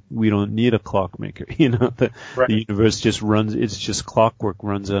saying we don't need a clockmaker, the universe just runs, it's just clockwork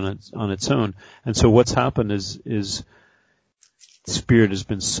runs on its own. And so what's happened is spirit has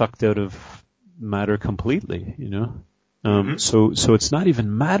been sucked out of matter completely, So it's not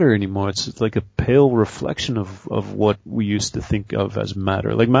even matter anymore. It's like a pale reflection of what we used to think of as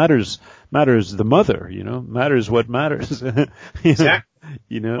matter. Like matter's the mother, Matter is what matters. Exactly.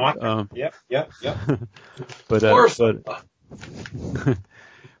 Yep.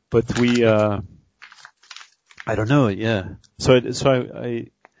 But we, I don't know. Yeah. So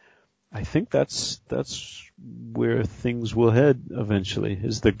I think that's where things will head eventually,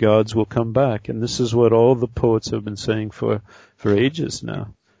 is the gods will come back. And this is what all the poets have been saying for ages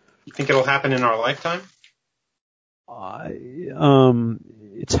now. You think it'll happen in our lifetime?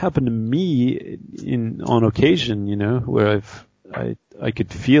 it's happened to me on occasion, where I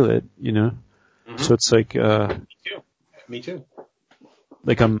could feel it, Mm-hmm. So it's like, Me too.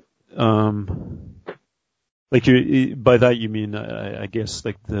 Like like by that you mean, I guess,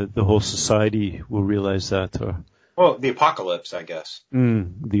 like the whole society will realize that, or? Well, the apocalypse, I guess.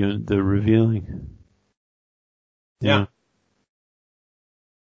 The revealing. Yeah.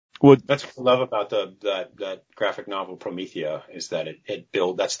 That's what I love about that graphic novel Promethea, is that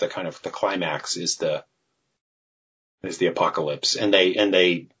that's the kind of the climax is the apocalypse, and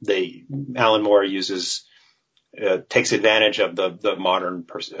Alan Moore takes advantage of the modern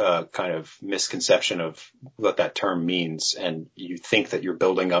kind of misconception of what that term means, and you think that you're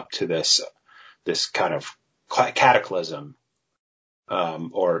building up to this kind of cataclysm,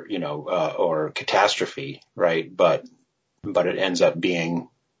 or catastrophe, right? But it ends up being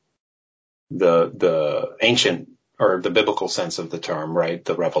the ancient or the biblical sense of the term, right?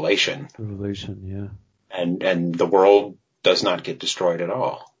 The revelation. Revelation, yeah. And the world does not get destroyed at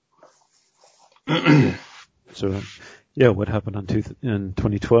all. So, yeah, what happened in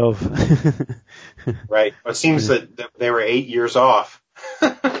 2012? Right. It seems that they were 8 years off.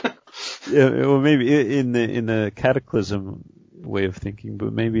 Yeah, well, maybe in the cataclysm way of thinking,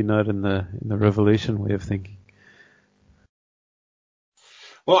 but maybe not in the revelation way of thinking.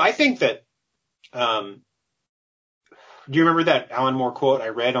 Well, I think that. Do you remember that Alan Moore quote I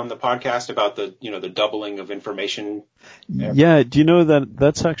read on the podcast about the doubling of information? Yeah. Do you know that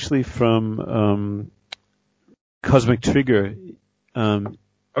that's actually from Cosmic Trigger?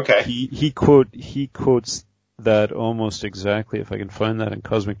 Okay. He quotes that almost exactly, if I can find that in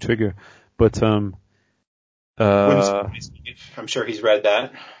Cosmic Trigger. But I'm sure he's read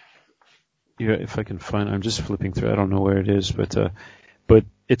that. Yeah, if I can find, I'm just flipping through. I don't know where it is, but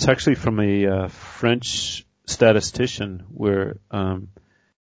it's actually from a French statistician where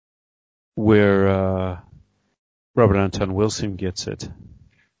Robert Anton Wilson gets it.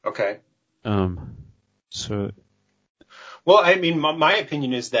 Okay. So. Well, I mean, my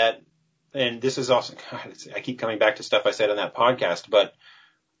opinion is that, and this is also, I keep coming back to stuff I said on that podcast, but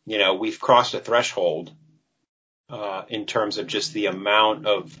we've crossed a threshold in terms of just the amount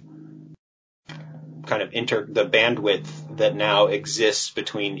of kind of the bandwidth that now exists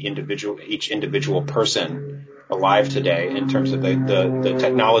between each individual person alive today, in terms of the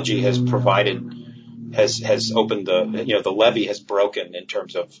technology has opened the levee has broken in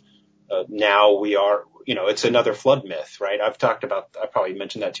terms of now we are, it's another flood myth, right? I probably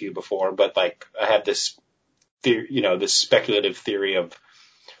mentioned that to you before, but like I have this this speculative theory of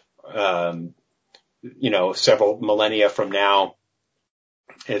several millennia from now,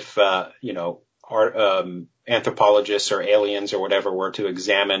 if anthropologists or aliens or whatever were to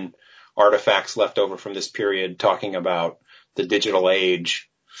examine artifacts left over from this period talking about the digital age,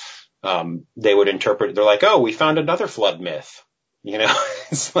 they would interpret, they're like, oh, we found another flood myth.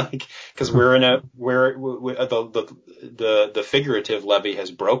 It's like, because the figurative levee has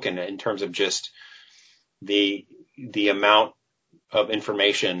broken in terms of just the amount of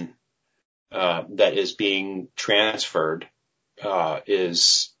information that is being transferred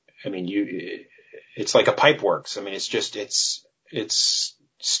it's like a pipe works. I mean, it's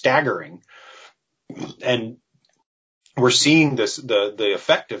staggering, and we're seeing the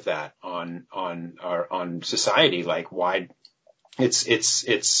effect of that on society, like why it's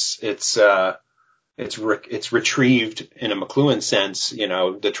retrieved in a McLuhan sense,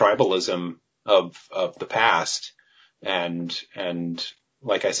 the tribalism of the past, and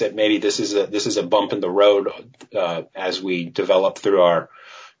like I said, maybe this is a bump in the road as we develop through our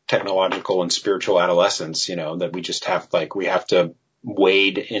technological and spiritual adolescence, that we just have to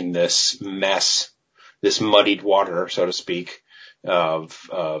wade in this mess, this muddied water, so to speak, of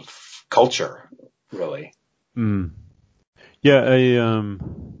culture, really. Yeah,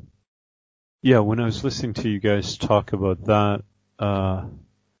 when I was listening to you guys talk about that, I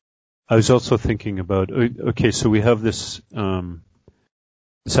was also thinking about, okay, so we have this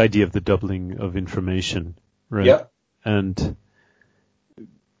idea of the doubling of information, right? Yeah. And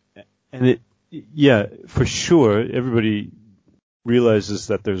it, yeah, for sure, everybody realizes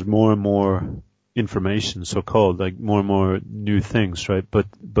that there's more and more information, so-called, like more and more new things, right? But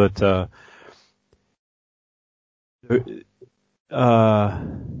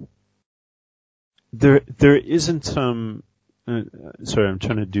there isn't sorry, I'm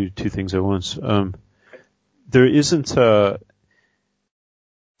trying to do two things at once. There isn't the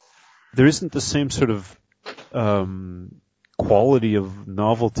same sort of quality of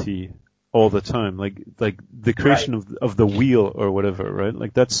novelty all the time, like the creation of the wheel or whatever, right?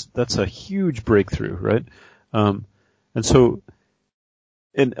 Like that's a huge breakthrough, right? And so,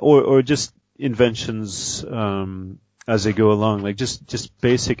 or just inventions, as they go along, like just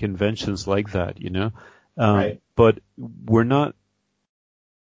basic inventions like that, you know? Right. But we're not,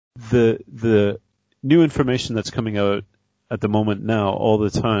 the new information that's coming out at the moment now all the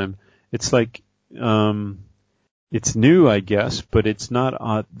time, it's like, it's new, I guess, but it's not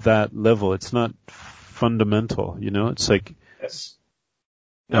at that level. It's not fundamental, you know? It's like, Yes.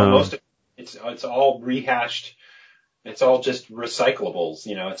 No, most of it's all rehashed. It's all just recyclables,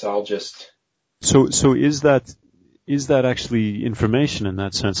 you know, it's all just. So is that actually information in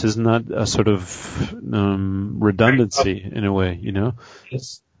that sense? Isn't that a sort of, redundancy in a way, you know? It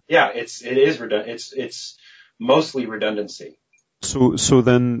is redundant. It's mostly redundancy. So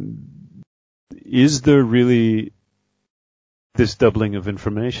then, is there really this doubling of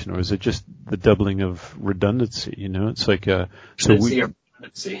information, or is it just the doubling of redundancy? You know, it's like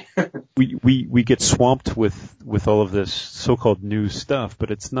redundancy. we get swamped with all of this so-called new stuff,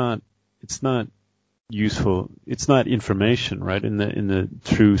 but it's not useful. It's not information, right? In the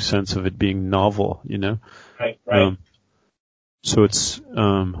true sense of it being novel, you know. Right. So it's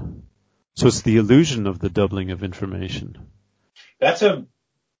the illusion of the doubling of information. That's a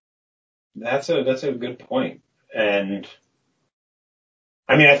good point. And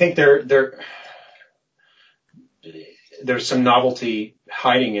I mean, I think there's some novelty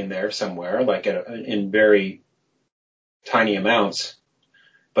hiding in there somewhere, like in very tiny amounts.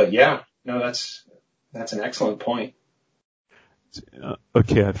 But yeah, no, that's an excellent point.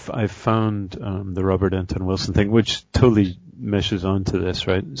 Okay, I've found the Robert Anton Wilson thing, which totally meshes onto this,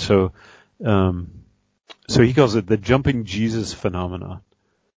 right? So he calls it the jumping Jesus phenomenon.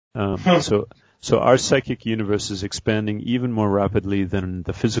 So our psychic universe is expanding even more rapidly than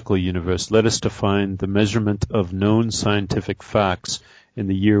the physical universe. Let us define the measurement of known scientific facts in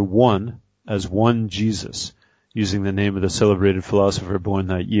the year 1 as one Jesus, using the name of the celebrated philosopher born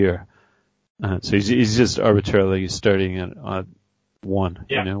that year. So he's just arbitrarily starting at 1,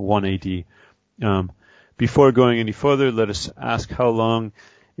 yeah. 1 AD. Before going any further, let us ask how long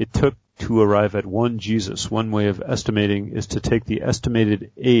it took to arrive at one Jesus. One way of estimating is to take the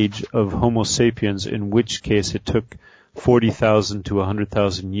estimated age of Homo sapiens, in which case it took 40,000 to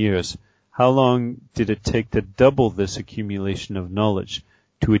 100,000 years. How long did it take to double this accumulation of knowledge?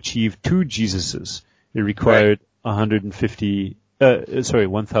 To achieve two Jesuses, it required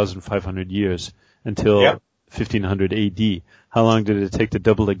 1,500 years until 1500 AD. How long did it take to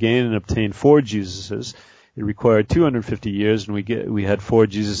double again and obtain four Jesuses? It required 250 years, and we had four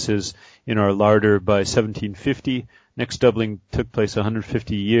Jesuses in our larder by 1750. Next doubling took place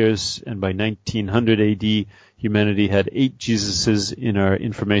 150 years, and by 1900 AD, humanity had 8 Jesuses in our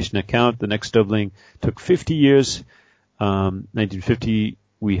information account. The next doubling took 50 years. 1950,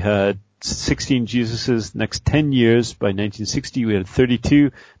 we had 16 Jesuses. Next 10 years, by 1960, we had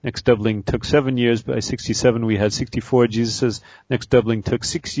 32. Next doubling took 7 years. By 67, we had 64 Jesuses. Next doubling took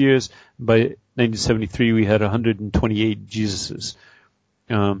 6 years. By 1973, we had 128 Jesuses.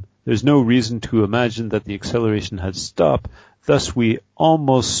 There's no reason to imagine that the acceleration had stopped. Thus, we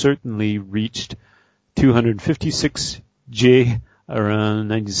almost certainly reached 256 J around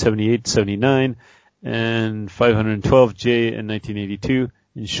 1978-79 and 512 J in 1982.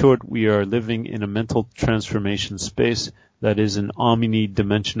 In short, we are living in a mental transformation space that is an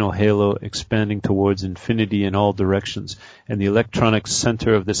omni-dimensional halo expanding towards infinity in all directions, and the electronic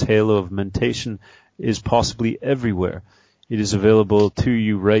center of this halo of mentation is possibly everywhere. It is available to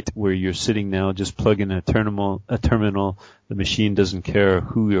you right where you're sitting now. Just plug in a terminal. The machine doesn't care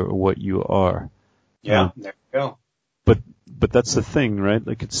who or what you are. Yeah, there you go. But that's the thing, right?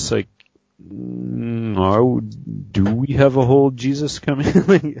 Like, it's like, do we have a whole Jesus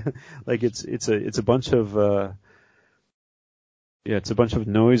coming? Like it's a bunch of it's a bunch of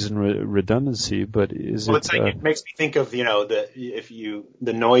noise and redundancy. But it's like, it makes me think of the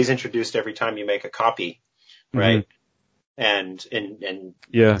noise introduced every time you make a copy, right? Mm-hmm. And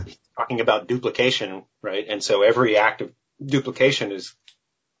talking about duplication, right? And so every act of duplication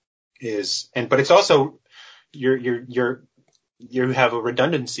but it's also you have a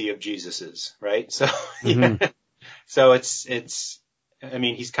redundancy of Jesuses, right? So, so it's, I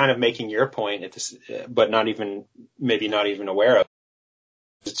mean, he's kind of making your point at this, but maybe not even aware of.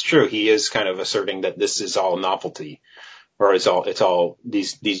 It's true. He is kind of asserting that this is all novelty, or it's all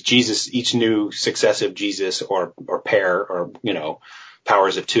these Jesus, each new successive Jesus or pair or,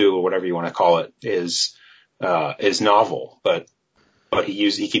 powers of two or whatever you want to call it is novel, but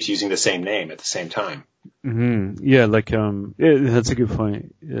he keeps using the same name at the same time. Mm-hmm. Yeah, that's a good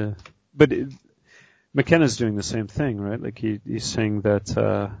point. Yeah, but McKenna's doing the same thing, right? Like he's saying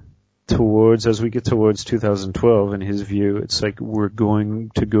that as we get towards 2012, in his view, it's like we're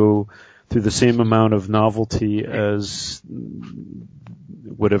going to go through the same amount of novelty as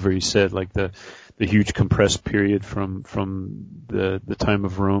whatever he said, like the huge compressed period from the time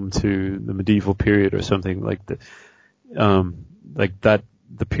of Rome to the medieval period or something like that.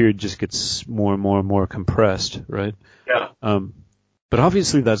 The period just gets more and more and more compressed, right? Yeah. But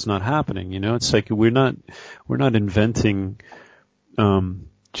obviously that's not happening, you know. It's like we're not inventing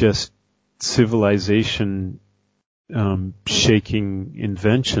just civilization shaking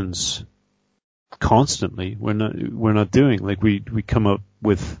inventions constantly. We're not doing, like, we come up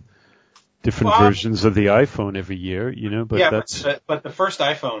with different versions of the iPhone every year, you know, but but the first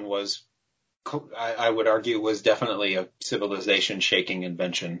iPhone was, I would argue, was definitely a civilization shaking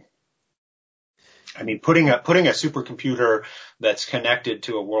invention. I mean, putting a supercomputer that's connected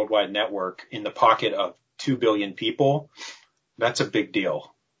to a worldwide network in the pocket of 2 billion people, that's a big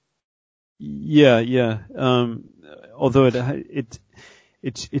deal. Yeah. Although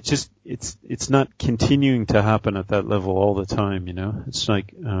it's not continuing to happen at that level all the time, you know. It's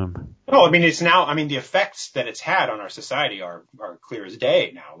like no, I mean, it's now. I mean, the effects that it's had on our society are clear as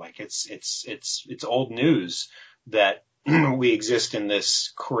day now. Like it's old news that we exist in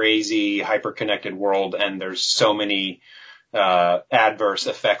this crazy hyper-connected world, and there's so many adverse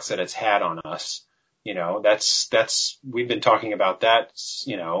effects that it's had on us. You know, that's we've been talking about that,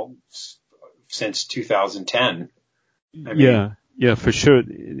 you know, since 2010. I mean, yeah, for sure.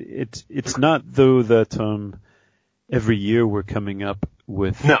 It's not though that every year we're coming up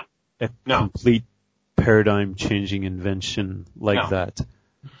with a complete paradigm changing invention like that.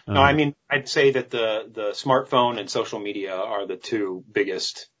 No, I mean, I'd say that the smartphone and social media are the two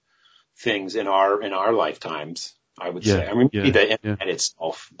biggest things in our lifetimes, I would say. I mean, maybe the internet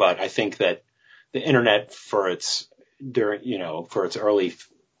itself, but I think that the internet for its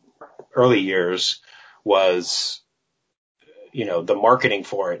early years was, you know, the marketing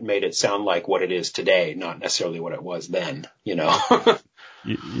for it made it sound like what it is today, not necessarily what it was then, you know.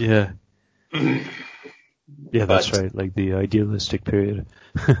 Yeah. Yeah, that's right. Like the idealistic period.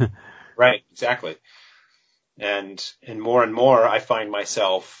 Right, exactly. And more, I find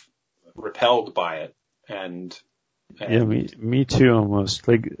myself repelled by it. And yeah, me too, almost.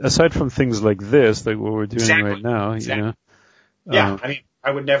 Like, aside from things like this, like what we're doing right now, you know. Yeah, I mean,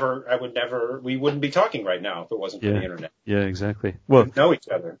 we wouldn't be talking right now if it wasn't for the internet. Yeah, exactly. Well, we know each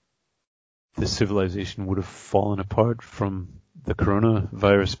other. The civilization would have fallen apart from the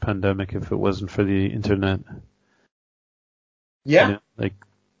coronavirus pandemic if it wasn't for the internet. Yeah. You know, like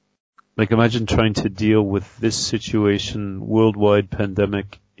imagine trying to deal with this situation, worldwide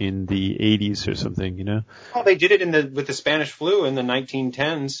pandemic in the 80s or something, you know? Well, they did it with the Spanish flu in the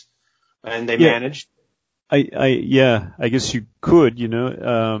 1910s, and they managed. I guess you could, you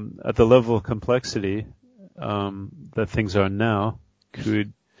know, at the level of complexity that things are now,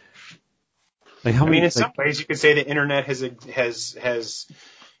 could. Like in some ways, you could say the internet has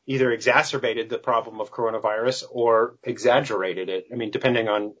either exacerbated the problem of coronavirus or exaggerated it. I mean, depending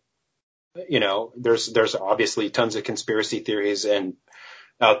on, you know, there's obviously tons of conspiracy theories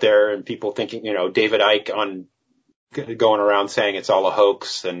out there, and people thinking, you know, David Icke going around saying it's all a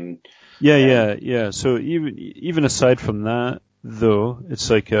hoax and. Yeah. So even aside from that, though,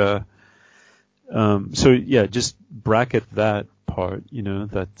 it's like just bracket that part, you know,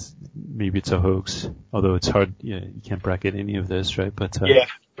 that maybe it's a hoax, although it's hard, you can't bracket any of this, right? But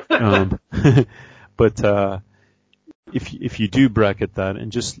but if you do bracket that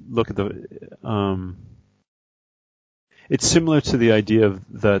and just look at it's similar to the idea of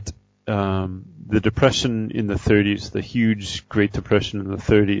that the Depression in the 30s, the huge Great Depression in the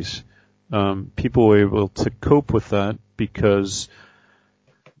 30s, people were able to cope with that because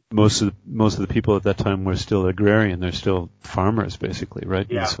most of the people at that time were still agrarian. They're still farmers, basically, right?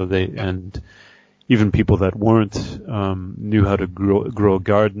 Yeah. And so and even people that weren't knew how to grow a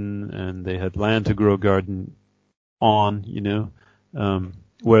garden, and they had land to grow a garden on, you know.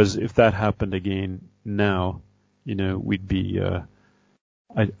 Whereas if that happened again now, you know, we'd be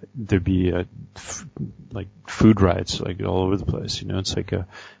there'd be like food riots like all over the place, you know. It's like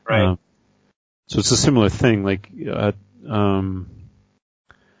right. So it's a similar thing, like at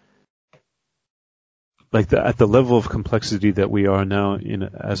the level of complexity that we are now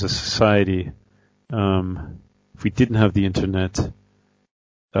as a society. If we didn't have the internet,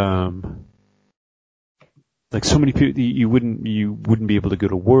 like so many people, you wouldn't be able to go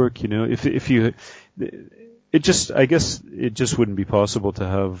to work, you know. I guess it just wouldn't be possible to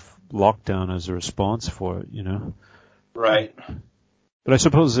have lockdown as a response for it, you know. Right. But I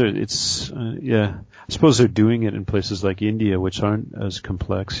suppose I suppose they're doing it in places like India, which aren't as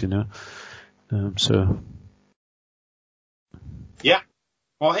complex, so. Yeah.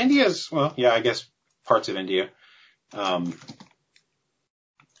 Well, I guess parts of India.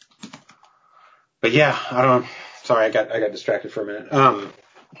 But yeah, sorry, I got distracted for a minute.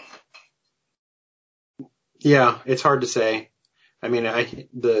 Yeah, it's hard to say. I mean,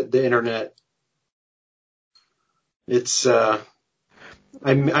 the internet, it's, I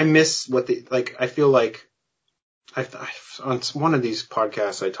miss I feel like on one of these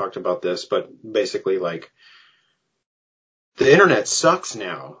podcasts I talked about this, but basically like the internet sucks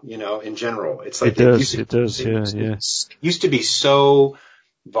now, in general. It's like it does, yeah. It used to be so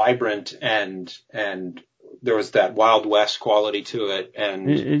vibrant and there was that Wild West quality to it, and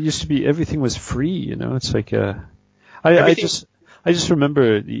it used to be everything was free, It's like I just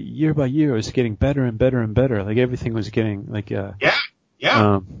remember year by year it was getting better and better and better. Like everything was getting like yeah.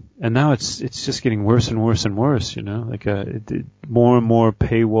 And now it's just getting worse and worse and worse, Like more and more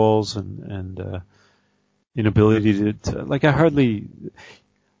paywalls and inability to like I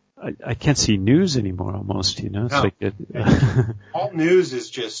can't see news anymore almost, It's No. like all news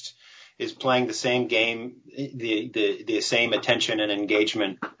is playing the same game, the same attention and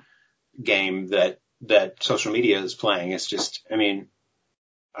engagement game that social media is playing. It's just, I mean,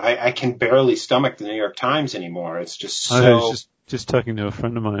 I can barely stomach the New York Times anymore. It's just so. I was just talking to a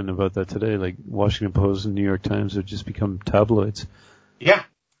friend of mine about that today. Like Washington Post and New York Times have just become tabloids. Yeah.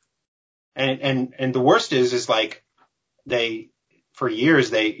 And the worst is like for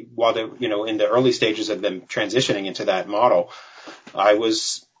years, while they, in the early stages of them transitioning into that model, I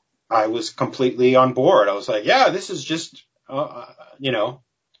was completely on board. I was like, yeah, this is just,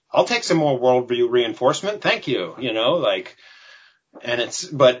 I'll take some more worldview reinforcement. Thank you.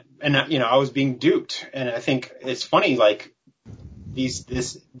 I was being duped. And I think it's funny, like these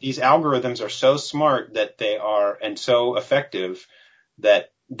algorithms are so smart that they are, and so effective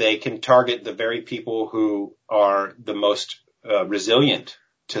that they can target the very people who are the most resilient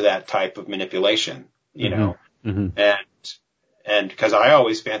to that type of manipulation, Mm-hmm. and because I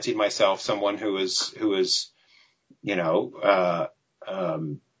always fancied myself someone who is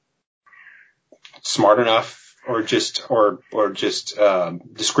smart enough or just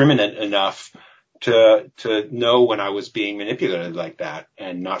discriminant enough to know when I was being manipulated like that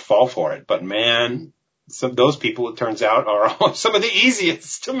and not fall for it. But man, those people, it turns out, are some of the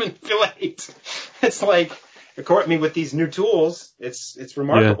easiest to manipulate. It's like, with these new tools, it's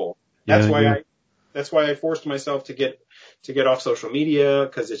remarkable. Yeah. That's why I forced myself to get off social media,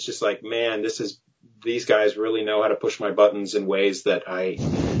 because it's just like, man, these guys really know how to push my buttons in ways that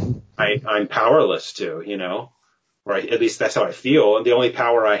I'm powerless to, right? At least that's how I feel. And the only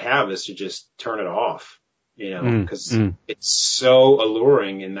power I have is to just turn it off, because it's so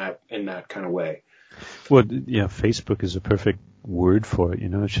alluring in that kind of way. Well, yeah, Facebook is a perfect word for it,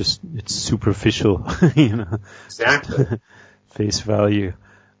 it's superficial, Exactly. Face value.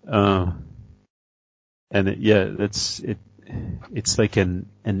 And it's like an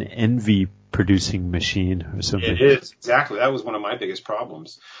envy producing machine or something. It is, exactly. That was one of my biggest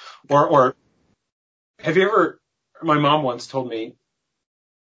problems. Or have you ever, my mom once told me,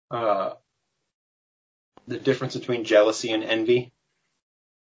 the difference between jealousy and envy.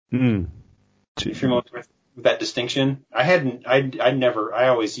 If you're familiar with that distinction, I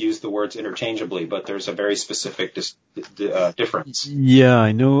always use the words interchangeably, but there's a very specific difference. Yeah,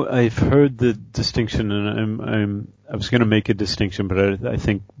 I know. I've heard the distinction, and I was going to make a distinction, but I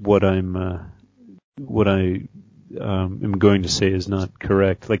think what I am going to say is not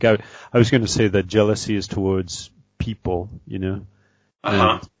correct. Like I was going to say that jealousy is towards people, and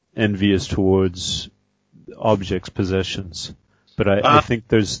envy is towards objects, possessions. But I think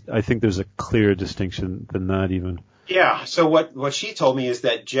there's a clearer distinction than that even. Yeah. So what she told me is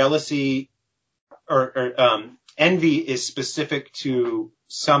that jealousy or envy is specific to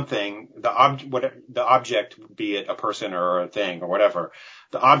something, the object, be it a person or a thing or whatever.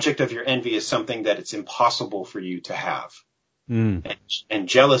 The object of your envy is something that it's impossible for you to have. And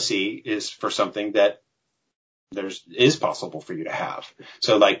jealousy is for something that is possible for you to have.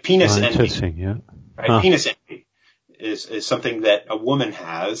 So like penis envy. Interesting, yeah. Right? Penis envy is something that a woman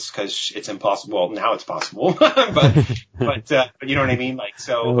has because it's impossible. Well, now it's possible, but you know what I mean? Like,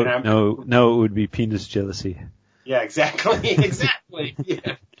 so. No, it would be penis jealousy. Yeah, exactly.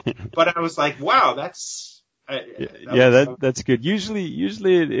 Yeah. But I was like, wow, that's. That's good.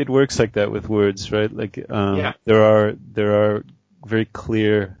 Usually it works like that with words, right? Like, there are very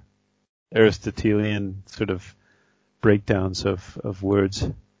clear Aristotelian sort of breakdowns of words.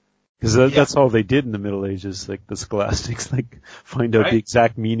 Because that's all they did in the Middle Ages, like the scholastics, like find out the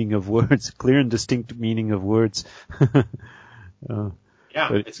exact meaning of words, clear and distinct meaning of words. Cool.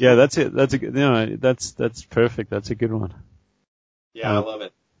 That's it. That's a good. That's perfect. That's a good one. Yeah, I love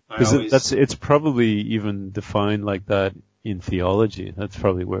it. Because it's probably even defined like that in theology. That's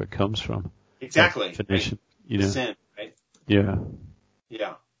probably where it comes from. Exactly. Definition, right. Sin, right? Yeah.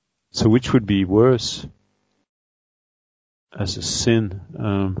 Yeah. So which would be worse as a sin?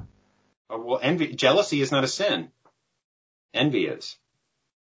 Jealousy is not a sin. Envy is.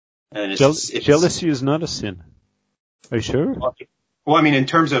 And jealousy is not a sin. Are you sure? Well, I mean, in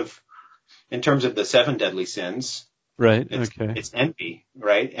terms of the 7 deadly sins, right? It's envy,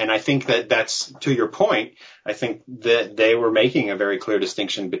 right? And I think that's to your point. I think that they were making a very clear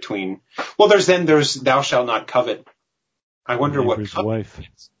distinction between. Well, there's thou shalt not covet. I wonder what covet wife.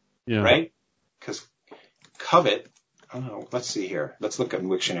 is, yeah, right? Because covet. Oh, let's see here. Let's look at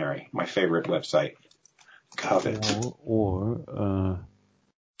Wiktionary, my favorite website. Covet.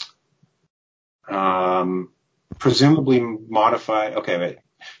 Presumably modified. Okay, wait.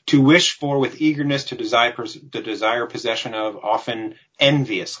 To wish for with eagerness, to desire possession of, often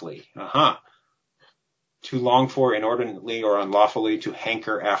enviously. To long for inordinately or unlawfully, to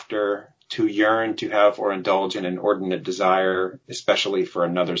hanker after, to yearn, to have or indulge in an inordinate desire, especially for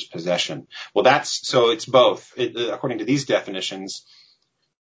another's possession. Well, it's both. According to these definitions,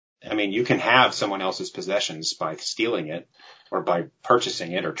 I mean, you can have someone else's possessions by stealing it or by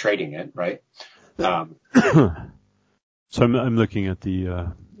purchasing it or trading it, right? So I'm looking at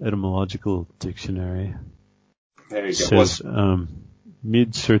the etymological dictionary. There you go. It says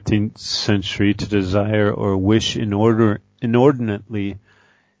mid-13th century, to desire or wish inordinately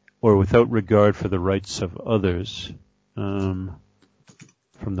or without regard for the rights of others. From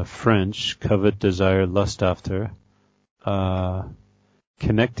the French, covet, desire, lust after.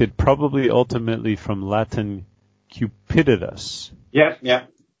 Connected probably ultimately from Latin cupiditous. Yeah.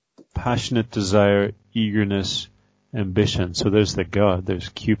 Passionate desire, eagerness, ambition. So there's the God. There's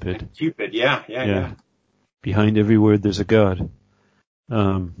Cupid. Cupid, yeah. Behind every word, there's a God.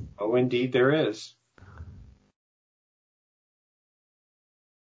 Indeed, there is.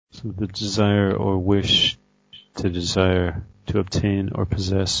 So the desire or wish to desire, to obtain or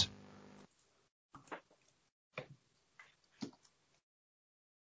possess.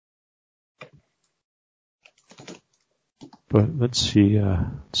 But let's see.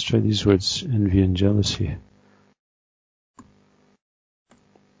 Let's try these words: envy and jealousy.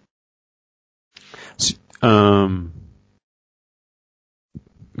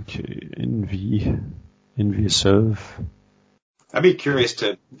 Okay, envious of. I'd be curious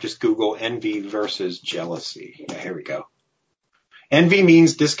to just Google envy versus jealousy. Yeah, here we go. Envy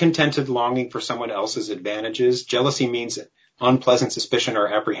means discontented longing for someone else's advantages. Jealousy means unpleasant suspicion or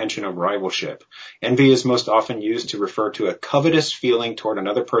apprehension of rivalship. Envy is most often used to refer to a covetous feeling toward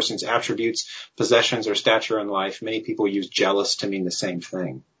another person's attributes, possessions, or stature in life. Many people use jealous to mean the same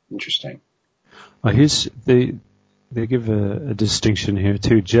thing. Interesting. They give a distinction here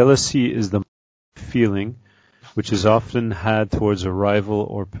too. Jealousy is the feeling which is often had towards a rival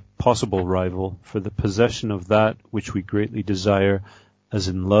or possible rival for the possession of that which we greatly desire, as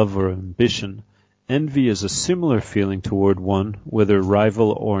in love or ambition. Envy is a similar feeling toward one, whether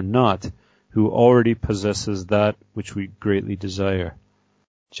rival or not, who already possesses that which we greatly desire.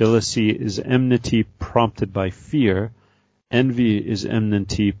 Jealousy is enmity prompted by fear. Envy is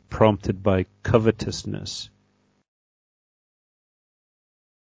enmity prompted by covetousness.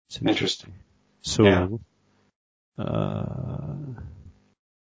 It's interesting. So, yeah.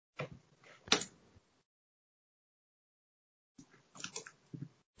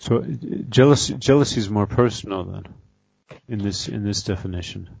 So jealousy is more personal then, in this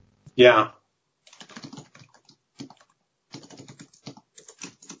definition. Yeah.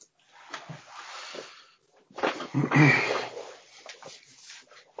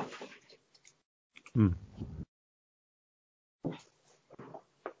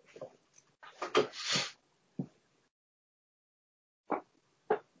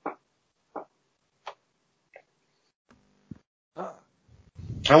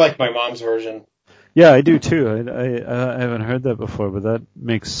 I like my mom's version. Yeah, I do too. I haven't heard that before, but that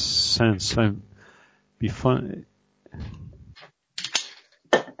makes sense. Be fun.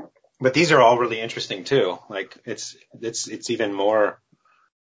 But these are all really interesting too. Like it's even more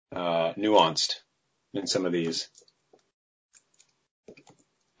nuanced in some of these.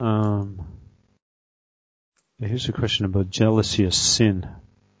 Here's a question about jealousy as sin.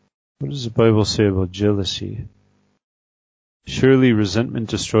 What does the Bible say about jealousy? Surely resentment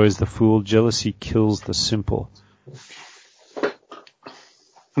destroys the fool, jealousy kills the simple.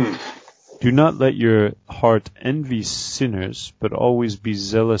 Do not let your heart envy sinners, but always be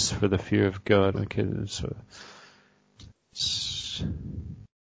zealous for the fear of God. Okay, so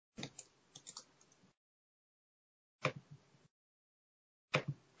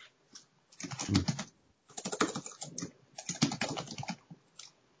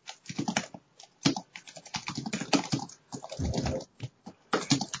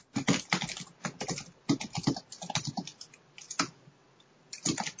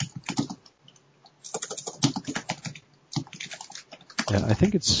yeah, I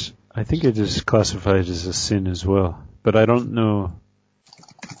think it is classified as a sin as well, but I don't know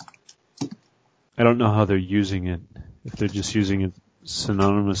how they're using it. If they're just using it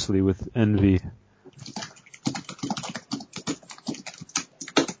synonymously with envy.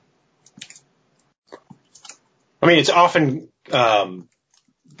 I mean, it's often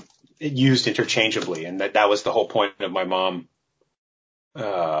used interchangeably, and that was the whole point of my mom.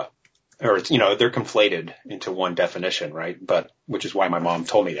 Or it's, they're conflated into one definition, right? But which is why my mom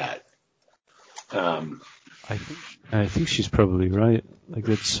told me that. I think she's probably right. Like,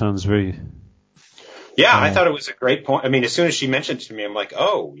 that sounds very. Yeah, I thought it was a great point. I mean, as soon as she mentioned it to me, I'm like,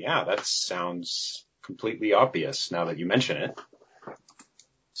 oh yeah, that sounds completely obvious now that you mention it.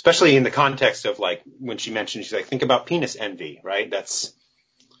 Especially in the context of, like, when she mentioned, she's like, think about penis envy, right? That's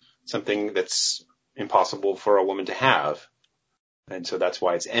something that's impossible for a woman to have. And so that's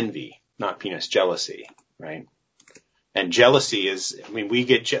why it's envy, not penis jealousy, right? And jealousy is, I mean, we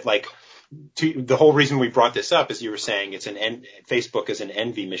get, the whole reason we brought this up is you were saying Facebook is an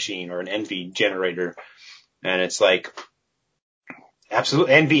envy machine or an envy generator. And it's like, absolute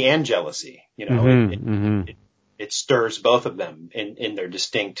envy and jealousy, it stirs both of them in their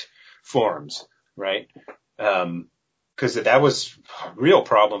distinct forms, right? Cause that was a real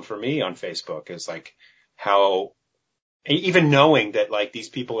problem for me on Facebook, is like how, even knowing that, like, these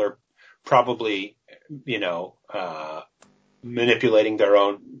people are probably, manipulating their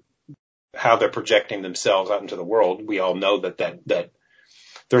own, how they're projecting themselves out into the world. We all know that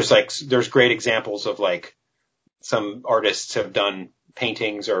there's great examples of, like, some artists have done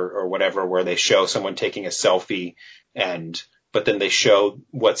paintings or whatever where they show someone taking a selfie but then they show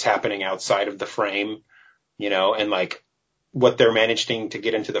what's happening outside of the frame, and, like, what they're managing to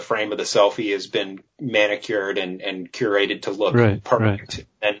get into the frame of the selfie has been manicured and curated to look perfect. Right.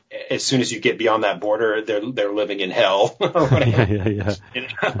 And as soon as you get beyond that border, they're living in hell or whatever.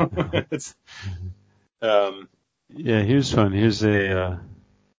 Yeah, here's one. Here's the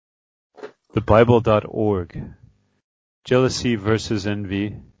Bible.org. Jealousy versus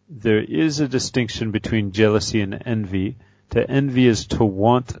envy. There is a distinction between jealousy and envy. To envy is to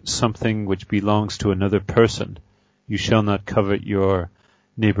want something which belongs to another person. You shall not covet your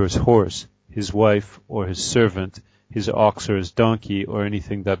neighbor's horse, his wife, or his servant, his ox or his donkey, or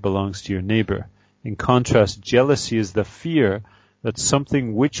anything that belongs to your neighbor. In contrast, jealousy is the fear that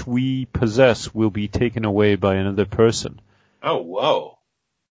something which we possess will be taken away by another person. Oh, whoa.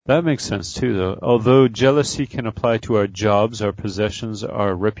 That makes sense too, though. Although jealousy can apply to our jobs, our possessions,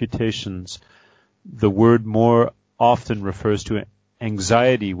 our reputations, the word more often refers to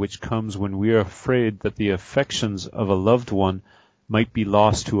anxiety, which comes when we are afraid that the affections of a loved one might be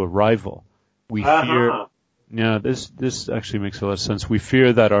lost to a rival. We fear. Yeah, this actually makes a lot of sense. We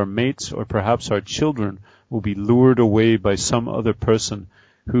fear that our mates or perhaps our children will be lured away by some other person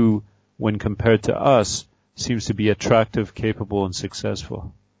who, when compared to us, seems to be attractive, capable, and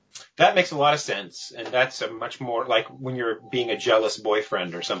successful. That makes a lot of sense. And that's a much more like when you're being a jealous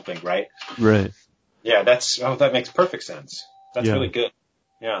boyfriend or something, right? Right. Yeah, that makes perfect sense. That's really good.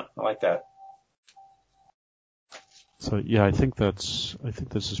 Yeah, I like that. So yeah, I think this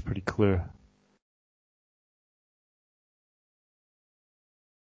is pretty clear.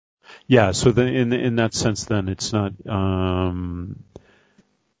 Yeah, so then in that sense, then it's not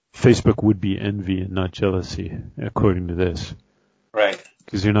Facebook would be envy and not jealousy, according to this. Right.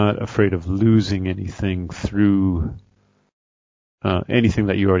 Because you're not afraid of losing anything through anything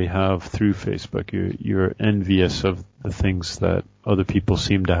that you already have through Facebook. You're envious of the things that other people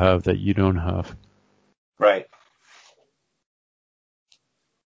seem to have that you don't have. Right.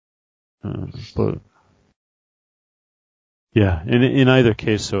 But yeah, in either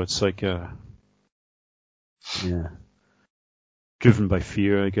case, so it's like driven by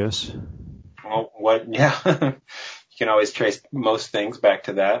fear, I guess. Well, yeah. You can always trace most things back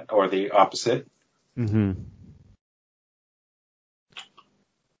to that, or the opposite. Mm-hmm.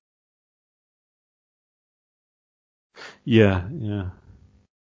 Yeah.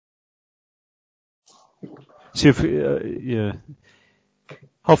 See,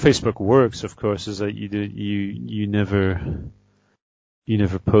 how Facebook works, of course, is that you never you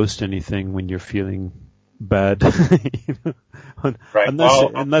never post anything when you're feeling bad, Right.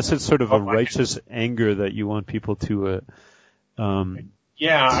 unless it's sort of a righteous anger that you want people to,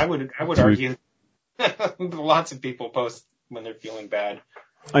 yeah, I would argue lots of people post when they're feeling bad.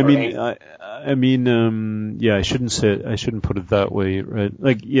 I mean, I shouldn't put it that way, right?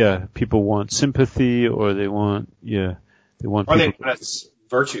 Like, yeah, people want sympathy, or they want people, that's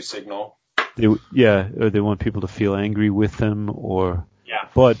virtue signal. or they want people to feel angry with them,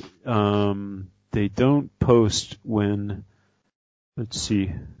 but, they don't post when, let's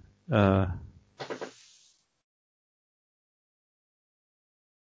see,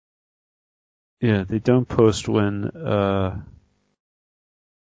 they don't post when,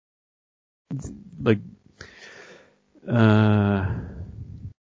 like,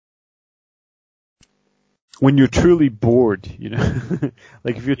 when you're truly bored,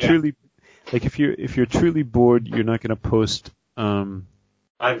 like if you're truly bored, you're not going to post, I'm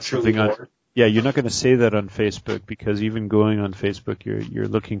truly bored. You're not going to say that on Facebook, because even going on Facebook, you're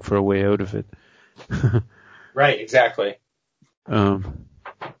looking for a way out of it. Right, exactly. But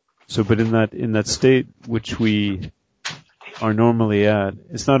in that state which we are normally at,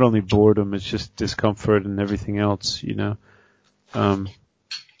 it's not only boredom, it's just discomfort and everything else,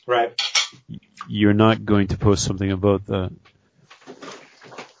 Right. You're not going to post something about that.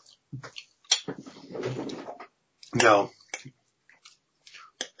 No.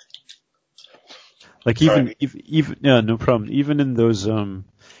 Like no problem. Even in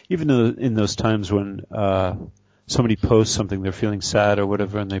those times when somebody posts something, they're feeling sad or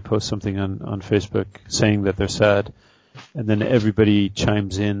whatever, and they post something on Facebook saying that they're sad, and then everybody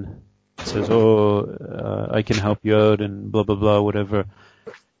chimes in, says, I can help you out, and blah blah blah, whatever.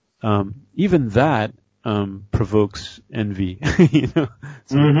 Even that provokes envy.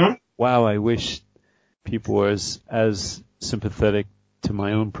 Mm-hmm. Wow, I wish people were as sympathetic to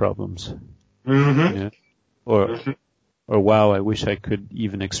my own problems. Mm-hmm. Or wow, I wish I could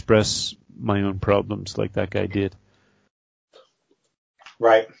even express my own problems like that guy did.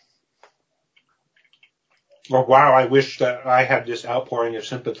 Right. Or wow, I wish that I had this outpouring of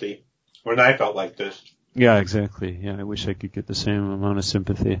sympathy when I felt like this. Yeah, exactly. Yeah, I wish I could get the same amount of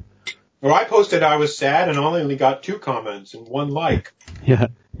sympathy. Well, I posted I was sad and only got 2 comments and 1 like. Yeah.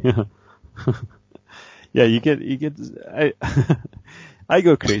 Yeah, you get, I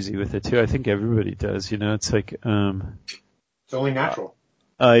go crazy with it too. I think everybody does, it's like, it's only natural.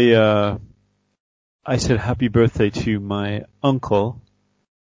 I said happy birthday to my uncle,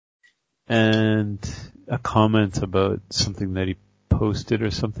 and a comment about something that he posted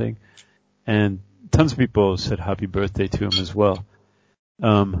or something, and tons of people said happy birthday to him as well.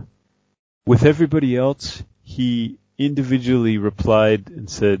 With everybody else, he individually replied and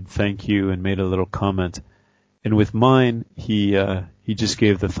said thank you and made a little comment. And with mine, he just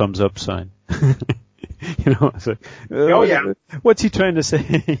gave the thumbs up sign. It's like, what's he trying to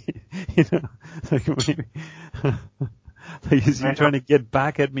say? Like maybe, like is he trying to get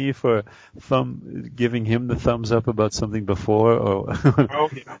back at me for giving him the thumbs up about something before, or?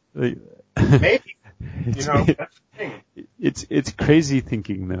 Maybe. That's the thing. It's crazy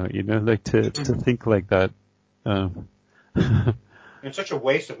thinking though, like to think like that. It's such a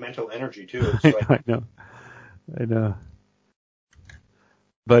waste of mental energy too. It's like, I know.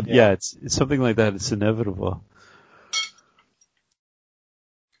 But yeah, it's something like that. It's inevitable.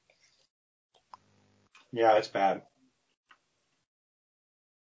 Yeah, it's bad.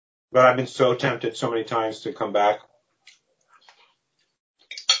 But I've been so tempted so many times to come back.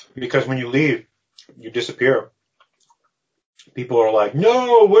 Because when you leave, you disappear. People are like,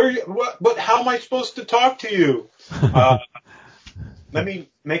 no, what, how am I supposed to talk to you? Let me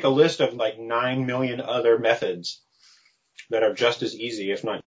make a list of like 9 million other methods that are just as easy, if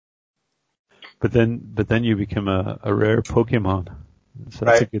not. But then you become a rare Pokemon. So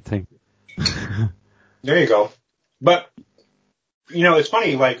that's a good thing. There you go. But, it's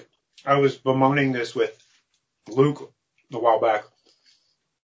funny, like, I was bemoaning this with Luke a while back.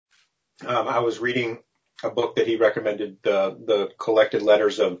 I was reading a book that he recommended, the collected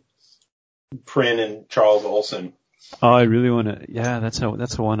letters of Prynne and Charles Olson. Oh, I really want to. Yeah, that's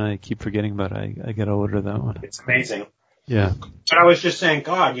the one I keep forgetting about. I got to order that one. It's amazing. Yeah. But I was just saying,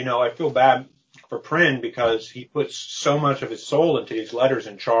 God, I feel bad for Prynne because he puts so much of his soul into these letters,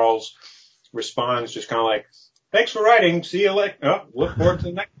 and Charles responds just kind of like, thanks for writing. See you later. Look forward to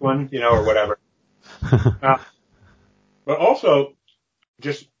the next one, or whatever. But also,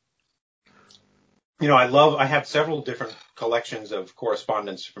 just, I have several different collections of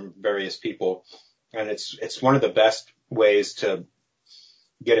correspondence from various people, and it's one of the best ways to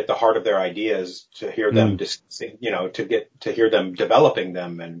get at the heart of their ideas, to hear them discussing, to hear them developing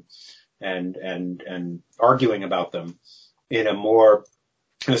them and arguing about them in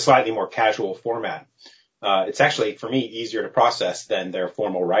a slightly more casual format. It's actually, for me, easier to process than their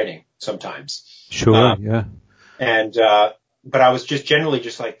formal writing sometimes. Sure, yeah. And, but I was just generally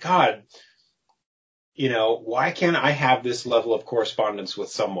just like, God, why can't I have this level of correspondence with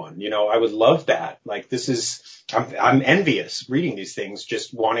someone? I would love that. Like, I'm envious reading these things,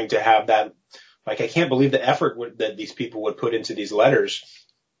 just wanting to have that. Like, I can't believe the effort that these people would put into these letters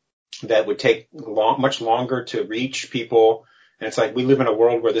that would take much longer to reach people. And it's like, we live in a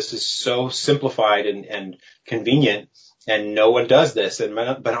world where this is so simplified and convenient, and no one does this.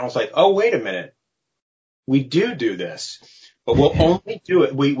 But I was like, oh, wait a minute. We do this. But we'll only do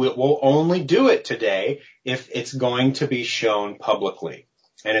it. We'll only do it today if it's going to be shown publicly.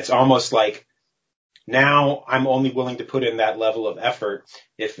 And it's almost like now I'm only willing to put in that level of effort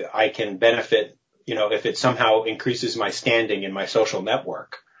if I can benefit, if it somehow increases my standing in my social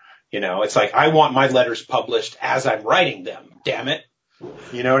network. It's like, I want my letters published as I'm writing them. Damn it.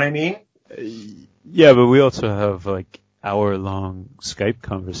 You know what I mean? Yeah, but we also have like hour-long Skype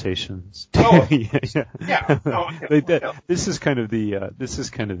conversations. Oh, yeah. No, like that. This is kind of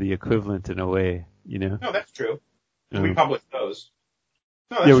the equivalent in a way, No, that's true. We publish those.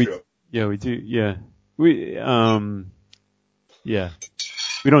 No, that's true. Yeah, we do. Yeah, we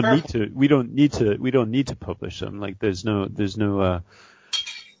We don't need to publish them. Like, there's no.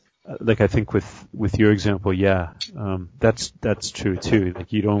 Like, I think with your example, that's true too.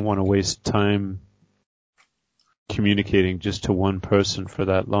 Like, you don't want to waste time communicating just to one person for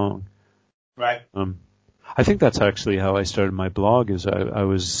that long. Right. I think that's actually how I started my blog. Is I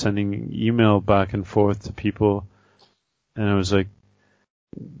was sending email back and forth to people, and I was like,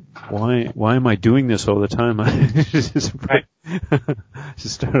 why am I doing this all the time?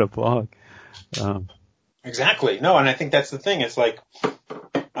 Just start a blog. Exactly. No, and I think that's the thing. It's like,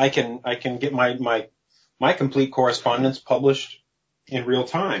 I can get my complete correspondence published in real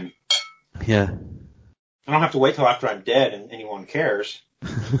time. Yeah. I don't have to wait till after I'm dead and anyone cares.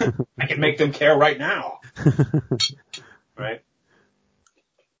 I can make them care right now. Right?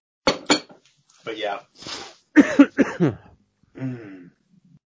 But yeah.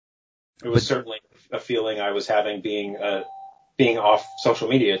 It was certainly a feeling I was having being off social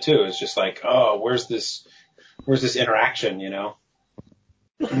media too. It's just like, oh, where's this interaction,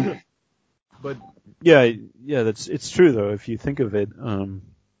 But it's true though. If you think of it,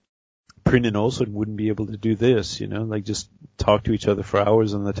 Pryn and Olson wouldn't be able to do this, like just talk to each other for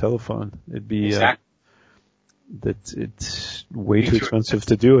hours on the telephone. It'd be exactly. That it's way too expensive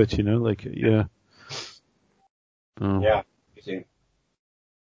to do it, like yeah. Yeah.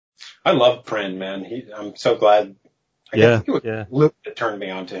 I love Pryn, man. I'm so glad. I think it was Luke that turned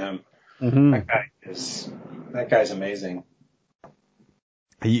me on to him. Mm-hmm. That guy's amazing.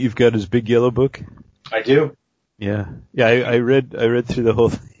 You've got his Big Yellow Book? I do. Yeah. Yeah, I read through the whole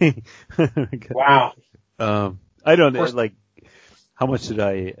thing. Wow. I don't like how much did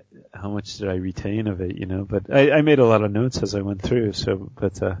I retain of it, but I made a lot of notes as I went through,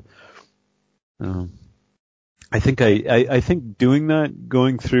 I think doing that,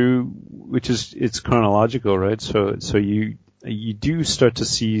 going through, which is, it's chronological, right? So you do start to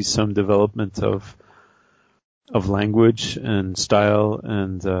see some development of language and style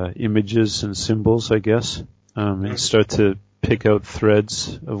and images and symbols, I guess. And start to pick out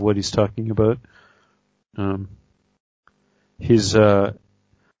threads of what he's talking about. I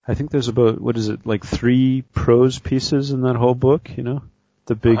think there's about, what is it, like 3 prose pieces in that whole book,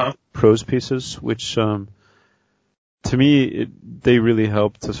 the big prose pieces, which, to me, they really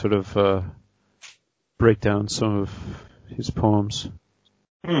help to sort of break down some of his poems.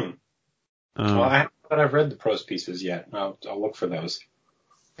 Well, I haven't but I've read the prose pieces yet. I'll look for those.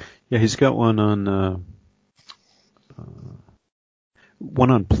 Yeah, he's got one on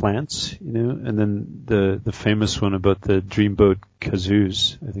plants, and then the famous one about the Dreamboat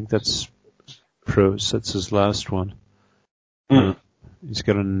kazoos. I think that's prose. That's his last one. He's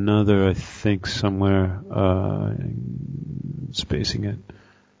got another, I think, somewhere, spacing it.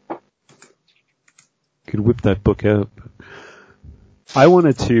 Could whip that book out. I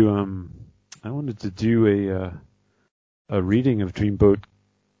wanted to do a reading of Dreamboat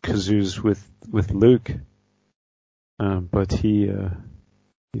kazoos with Luke, but he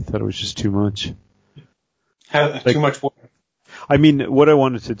thought it was just too much. Too much work. I mean, what I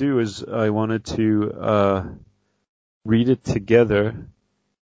wanted to do is I wanted to read it together,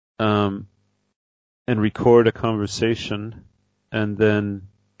 and record a conversation, and then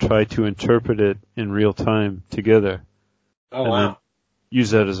try to interpret it in real time together. Oh, wow. use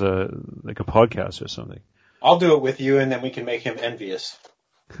that as a podcast or something. I'll do it with you, and then we can make him envious.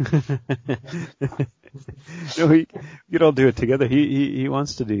 No, we could all do it together. He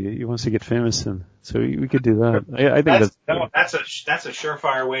wants to get famous, and so we could do that. I think that's a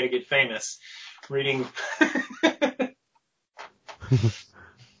surefire way to get famous. Reading.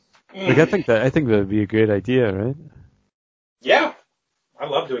 I think that would be a great idea, right? Yeah, I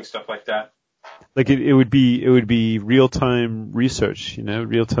love doing stuff like that. Like it would be real-time research,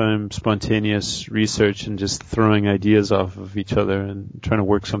 real-time spontaneous research, and just throwing ideas off of each other and trying to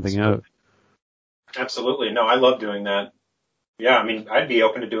work something out. Absolutely. No, I love doing that. Yeah, I mean, I'd be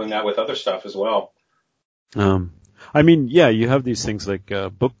open to doing that with other stuff as well. I mean, yeah, you have these things like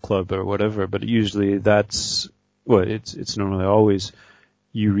book club or whatever, but usually it's normally always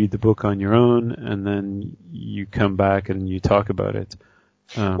you read the book on your own and then you come back and you talk about it.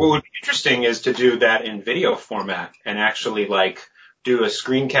 What would be interesting is to do that in video format and actually do a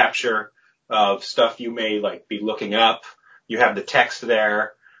screen capture of stuff you may be looking up. You have the text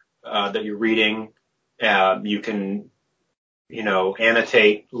there that you're reading. You can,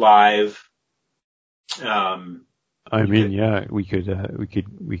 annotate live. We could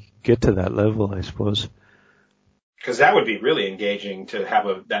get to that level, I suppose. Because that would be really engaging to have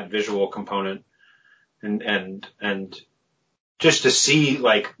that visual component and just to see,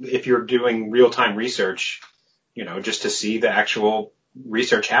 if you're doing real-time research, just to see the actual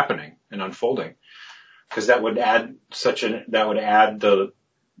research happening and unfolding. Because that would add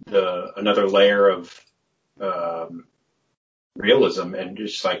another layer of realism, and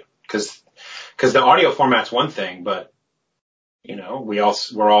just because the audio format's one thing, but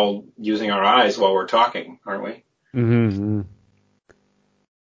we're all using our eyes while we're talking, aren't we? Mm-hmm.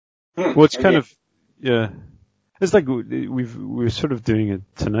 Well, it's kind of, yeah. It's like we're sort of doing it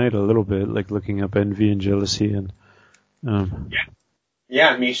tonight a little bit, like looking up envy and jealousy and.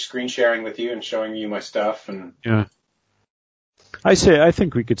 Yeah, me screen sharing with you and showing you my stuff and. Yeah. I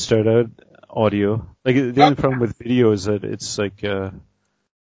think we could start out audio. The only problem with video is that it's I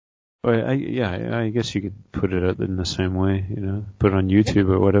guess you could put it in the same way, put it on YouTube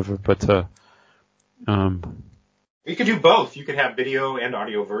or whatever, but you could do both. You could have video and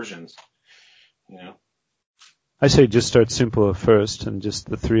audio versions, I say just start simple at first and just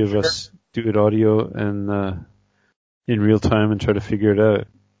the three of us do it audio and in real time and try to figure it out.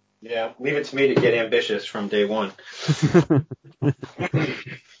 Yeah, leave it to me to get ambitious from day one.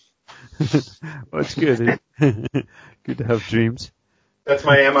 Well, it's good. Good to have dreams. That's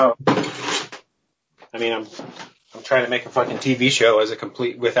my MO. I mean, I'm trying to make a fucking TV show as a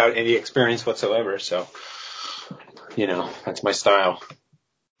complete without any experience whatsoever. So, that's my style.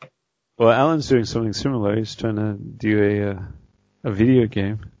 Well, Alan's doing something similar. He's trying to do a video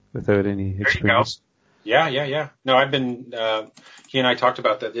game without any experience. Yeah. No, I've been. He and I talked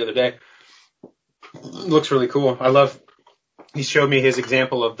about that the other day. It looks really cool. He showed me his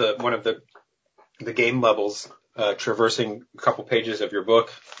example of one of the game levels traversing a couple pages of your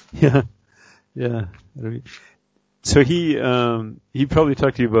book. Yeah. So he probably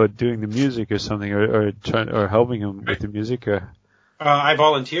talked to you about doing the music or something, or helping him with the music. I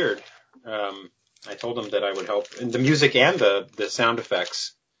volunteered. I told him that I would help in the music and the sound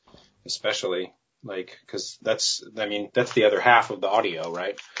effects, especially because that's the other half of the audio,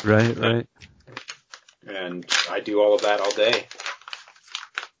 right? Right. And I do all of that all day.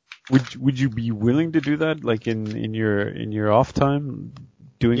 Would you be willing to do that, in your off time,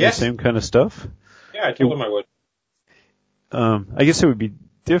 doing the same kind of stuff? Yeah, I told him I would. I guess it would be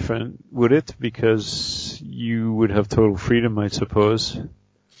different, would it? Because you would have total freedom, I suppose.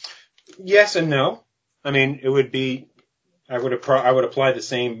 Yes and no. I mean, it would be. I would apply the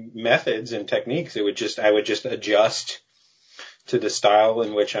same methods and techniques. I would just adjust to the style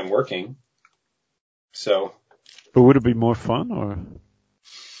in which I'm working. So. But would it be more fun or?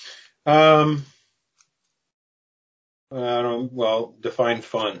 Define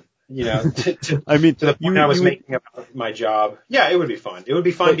fun. To the point I was making about my job. Yeah, it would be fun. It would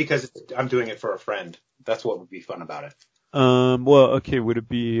be fun because I'm doing it for a friend. That's what would be fun about it. Well, okay. Would it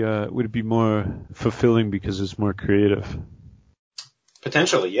be more fulfilling because it's more creative?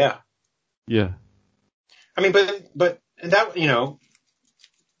 Potentially, yeah. Yeah. I mean, but that,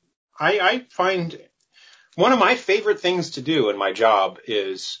 I find one of my favorite things to do in my job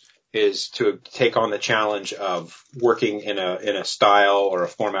is to take on the challenge of working in a style or a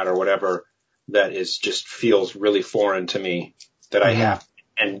format or whatever that feels really foreign to me, that I have,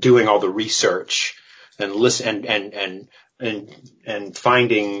 and doing all the research and listen and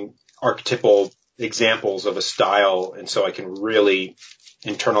finding archetypal examples of a style, and so I can really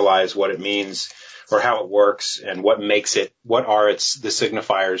internalize what it means or how it works and what makes it, what are the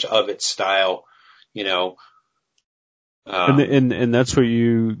signifiers of its style, you know. And that's what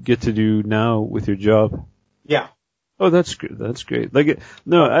you get to do now with your job. Yeah. Oh, that's good. That's great. Like,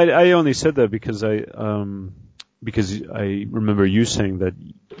 no, I only said that because I remember you saying that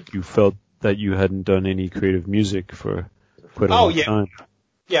you felt that you hadn't done any creative music for quite a long time.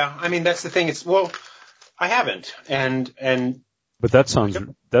 Yeah. I mean, that's the thing. I haven't. But that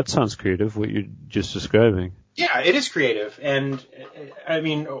sounds creative, what you're just describing. Yeah, it is creative. And I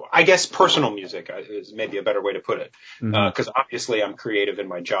mean, I guess personal music is maybe a better way to put it. Cause obviously I'm creative in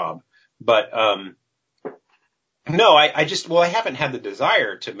my job, but, no, I haven't had the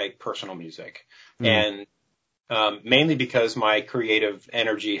desire to make personal music, and mainly because my creative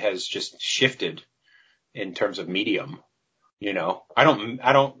energy has just shifted in terms of medium. You know, I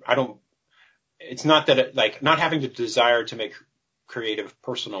don't. It's not that not having the desire to make creative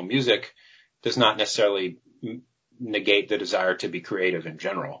personal music does not necessarily negate the desire to be creative in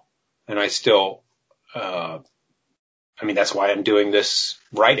general. And I still, I mean, that's why I'm doing this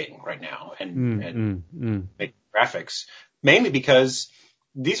writing right now and making graphics, mainly because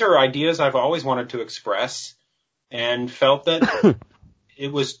these are ideas I've always wanted to express and felt that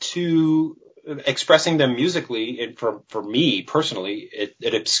it was expressing them musically. And for me personally,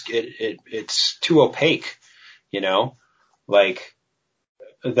 it's too opaque, you know, like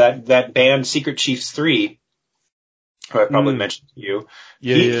that band Secret Chiefs 3, who I probably mentioned to you.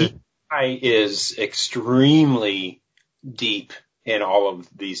 He is extremely deep in all of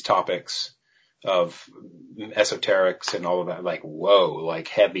these topics of esoterics and all of that, like, whoa, like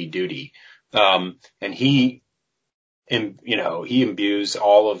heavy duty. And he imbues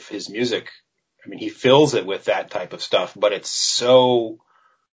all of his music. I mean, he fills it with that type of stuff, but it's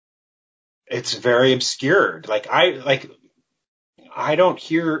very obscured. I don't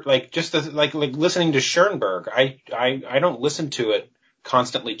hear, like listening to Schoenberg. I don't listen to it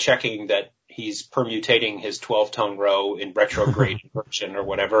constantly checking that he's permutating his 12-tone row in retrograde inversion or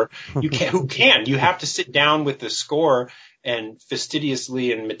whatever. Who can? You have to sit down with the score and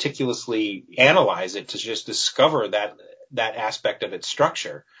fastidiously and meticulously analyze it to just discover that aspect of its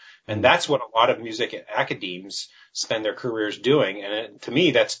structure. And that's what a lot of music academes spend their careers doing. And to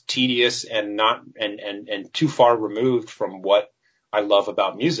me, that's tedious and and too far removed from what I love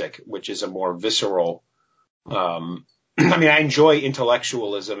about music, which is a more visceral, I mean, I enjoy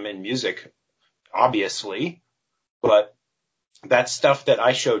intellectualism in music, obviously, but that stuff that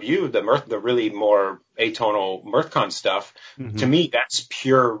I showed you, the really more atonal Mirthcon stuff, to me, that's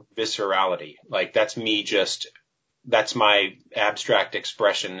pure viscerality. Like, that's my abstract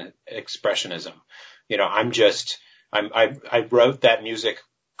expressionism. You know, I wrote that music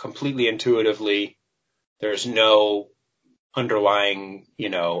completely intuitively. There's no underlying,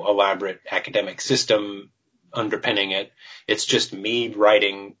 elaborate academic system underpinning it. It's just me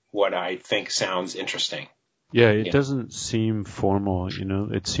writing what I think sounds interesting. Yeah, it doesn't seem formal,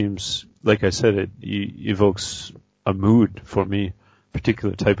 It seems, like I said, it evokes a mood for me, a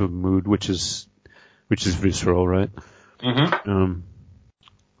particular type of mood, which is visceral, right?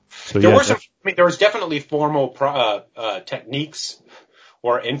 So there was definitely formal techniques,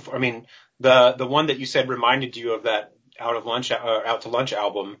 the one that you said reminded you of that Out to Lunch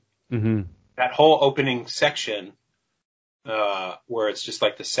album. That whole opening section, where it's just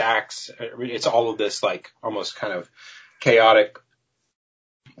like the sax, it's all of this like almost kind of chaotic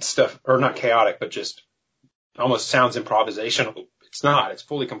stuff, or not chaotic, but just almost sounds improvisational. It's not, it's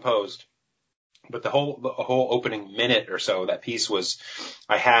fully composed. But the whole opening minute or so, that piece was,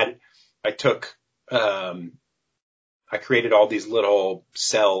 I created all these little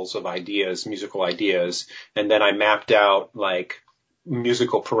cells of ideas, musical ideas, and then I mapped out like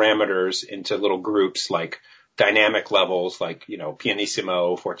musical parameters into little groups, like dynamic levels, like,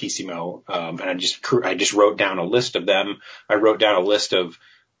 pianissimo, fortissimo, and I just wrote down a list of them. I wrote down a list of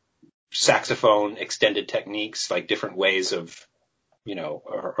saxophone extended techniques, like different ways of,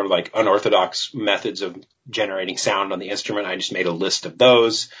 or like unorthodox methods of generating sound on the instrument. I just made a list of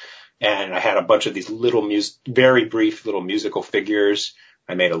those. And I had a bunch of these little very brief little musical figures.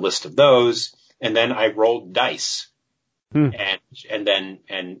 I made a list of those. And then I rolled dice. And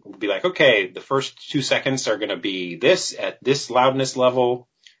be like, okay, the first 2 seconds are going to be this at this loudness level.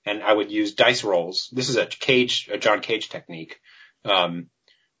 And I would use dice rolls. This is a John Cage technique. And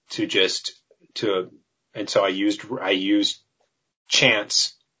so I used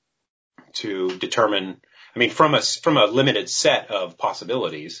chance to determine, from a limited set of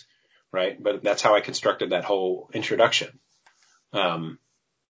possibilities, right? But that's how I constructed that whole introduction.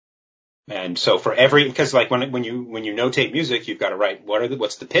 And so for every, because like when you notate music, you've got to write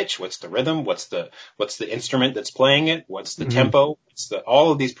what's the pitch, what's the rhythm, what's the instrument that's playing it, what's the tempo,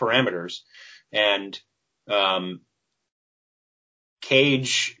 all of these parameters. And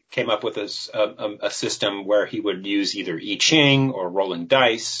Cage came up with a system where he would use either I Ching or rolling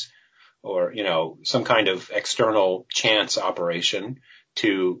dice or, some kind of external chance operation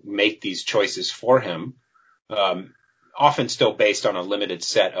to make these choices for him, often still based on a limited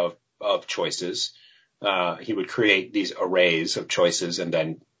set of choices. He would create these arrays of choices, and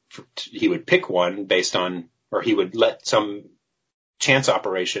then he would pick one based on, or he would let some chance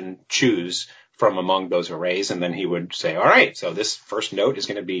operation choose from among those arrays, and then he would say, all right, so this first note is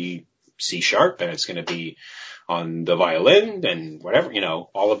going to be C sharp, and it's going to be on the violin, and whatever,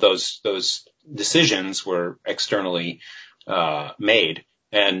 all of those decisions were externally made.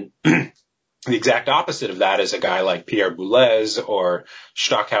 And the exact opposite of that is a guy like Pierre Boulez or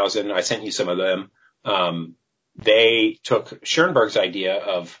Stockhausen. I sent you some of them. They took Schoenberg's idea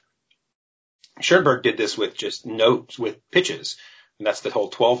of, Schoenberg did this with just notes, with pitches. And that's the whole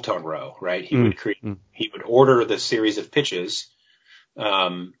 12-tone row, right? He would order the series of pitches,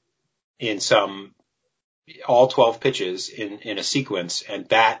 in all 12 pitches in a sequence. And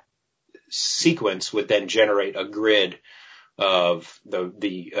that sequence would then generate a grid of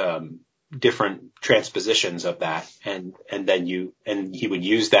the different transpositions of that. And then he would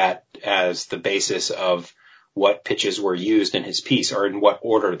use that as the basis of what pitches were used in his piece, or in what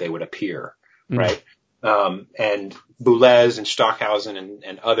order they would appear, right? And Boulez and Stockhausen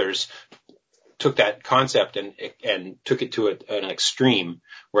and others took that concept and took it to an extreme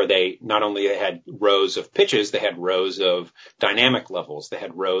where they not only had rows of pitches, they had rows of dynamic levels, they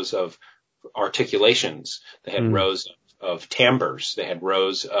had rows of articulations, they had rows of timbres, they had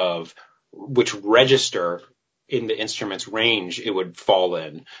rows of which register in the instrument's range it would fall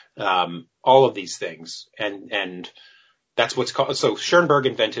in, all of these things. And that's what's called, so Schoenberg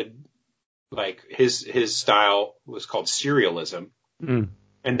invented, like his style was called serialism.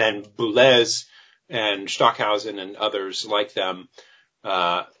 And then Boulez and Stockhausen and others like them,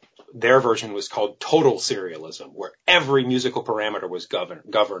 their version was called total serialism, where every musical parameter was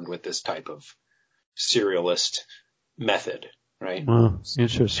governed with this type of serialist method, right? Wow,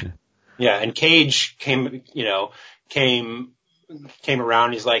 interesting. Yeah, and Cage came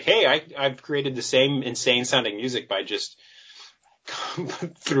around. He's like, hey, I've created the same insane sounding music by just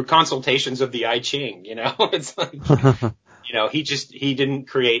through consultations of the I Ching, it's like, he didn't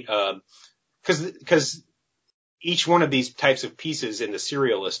create, cause each one of these types of pieces in the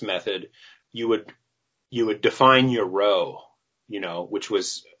serialist method, you would define your row, which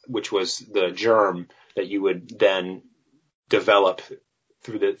was the germ that you would then develop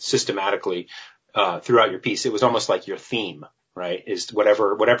systematically, throughout your piece. It was almost like your theme, right? Is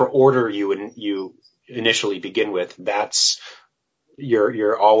whatever order you initially begin with, that's,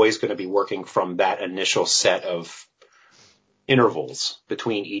 you're always going to be working from that initial set of intervals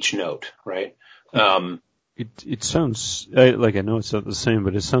between each note, right? It sounds like, I know it's not the same,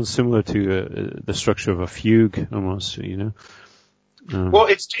 but it sounds similar to the structure of a fugue almost, Well,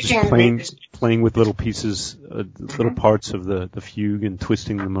 it's taking playing with little pieces, little parts of the fugue, and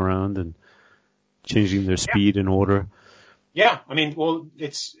twisting them around and changing their speed and order. Yeah, I mean, well,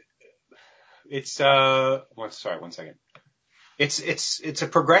 it's one second. It's a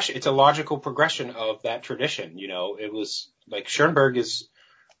progression. It's a logical progression of that tradition. It was like Schoenberg is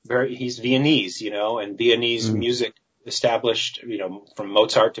he's Viennese, and Viennese music established, from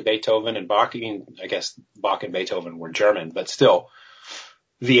Mozart to Beethoven and Bach. I mean, I guess Bach and Beethoven were German, but still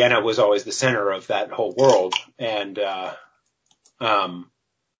Vienna was always the center of that whole world. And,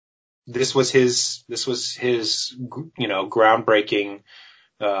 this was his, groundbreaking,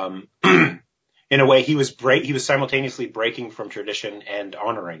 in a way, he was simultaneously breaking from tradition and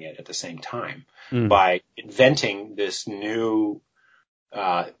honoring it at the same time by inventing this new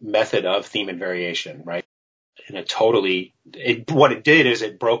method of theme and variation, right? In what it did is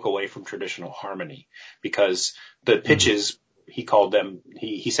it broke away from traditional harmony, because the pitches, he called them,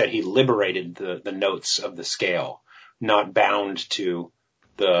 he said he liberated the notes of the scale, not bound to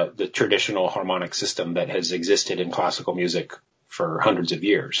the traditional harmonic system that has existed in classical music for hundreds of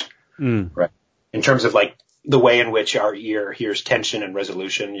years, right? In terms of like the way in which our ear hears tension and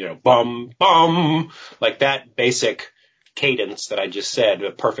resolution, bum, bum, like that basic cadence that I just said,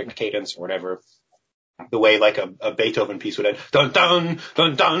 a perfect cadence or whatever, the way like a Beethoven piece would end, dun, dun,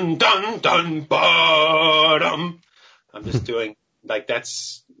 dun, dun, dun, dun, ba-dum. I'm just doing like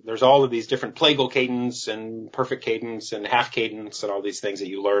there's all of these different plagal cadence and perfect cadence and half cadence and all these things that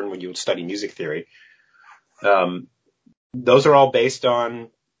you learn when you study music theory. Those are all based on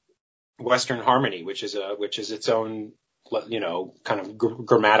Western harmony, which is its own, kind of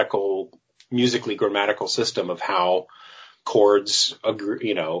musically grammatical system of how chords,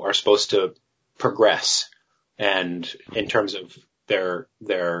 are supposed to progress, and in terms of their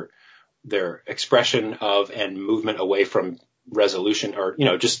expression of and movement away from resolution, or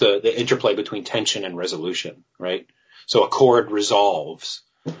just the interplay between tension and resolution, right? So a chord resolves.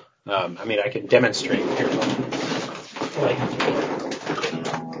 I can demonstrate here.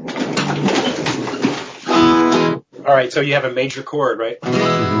 All right, so you have a major chord, right?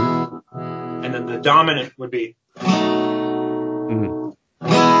 Mm-hmm. And then the dominant would be. Mm-hmm.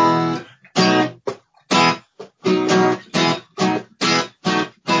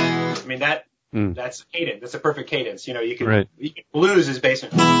 That's a cadence. That's a perfect cadence. Blues is based on.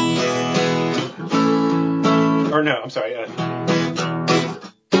 Or no, I'm sorry.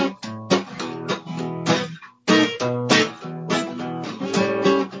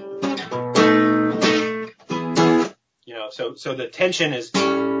 So the tension is,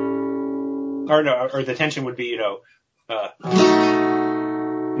 or the tension would be,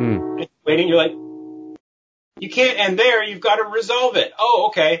 waiting. You're like, you can't end there. You've got to resolve it. Oh,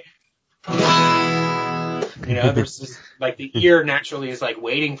 okay. There's this, like, the ear naturally is like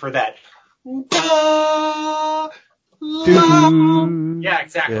waiting for that. Yeah,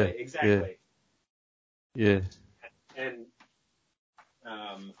 exactly. Yeah. And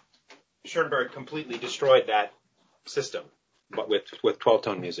Schoenberg completely destroyed that system, but with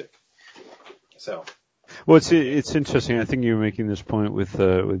 12-tone music. So. Well, it's interesting. I think you're making this point with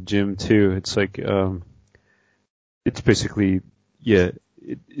Jim too. It's like it's basically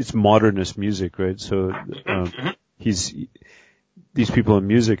it's modernist music, right? So these people in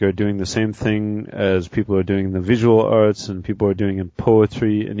music are doing the same thing as people are doing in the visual arts, and people are doing in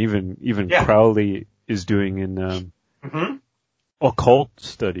poetry, and even Crowley is doing in occult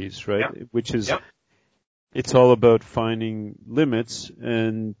studies, right? Yeah. Which is it's all about finding limits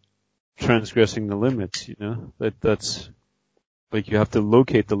and transgressing the limits. That's like you have to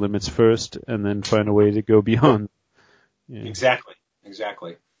locate the limits first, and then find a way to go beyond. Yeah. Exactly.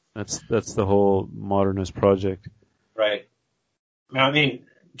 That's the whole modernist project. Right.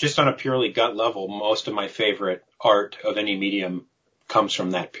 Just on a purely gut level, most of my favorite art of any medium comes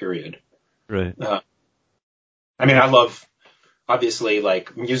from that period. Right. I love, obviously,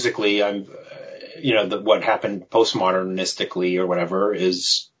 like musically, I'm, what happened postmodernistically or whatever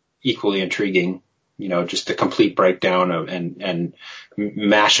is equally intriguing. Just the complete breakdown of and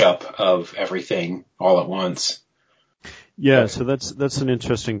mashup of everything all at once. Yeah, so that's an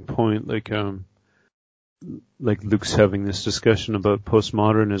interesting point. Like Luke's having this discussion about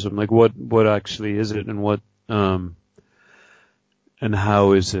postmodernism. Like, what actually is it, and what and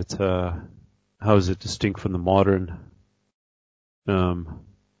how is it distinct from the modern? So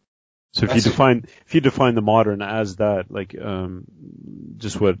if you define the modern as that, like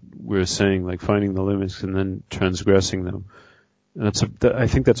just what we're saying, like finding the limits and then transgressing them, and I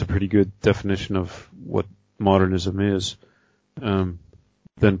think that's a pretty good definition of what modernism is. Then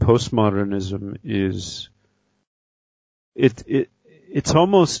postmodernism is it's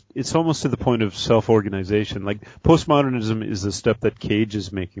almost to the point of self-organization. Like postmodernism is the step that Cage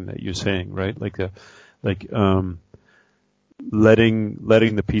is making, that you're saying, right?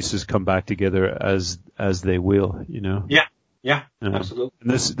 Letting the pieces come back together as they will, Yeah, absolutely.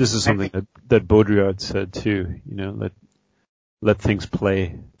 And this is something that Baudrillard said too, let things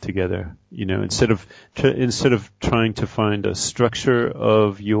play together, instead of trying to find a structure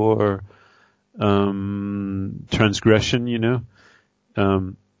of your transgression, you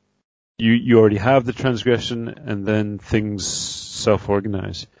already have the transgression, and then things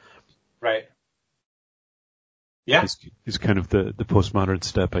self-organize. Right. Yeah. Is kind of the postmodern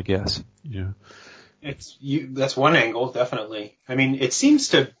step, I guess. That's one angle, definitely. It seems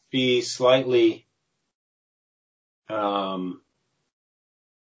to be slightly,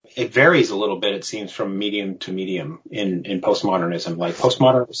 it varies a little bit, it seems, from medium to medium in postmodernism. Like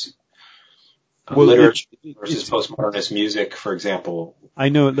postmodernist literature versus postmodernist music, for example. I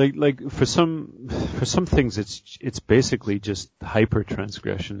know, like for some things, it's basically just hyper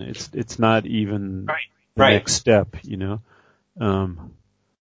transgression. It's not even the next step,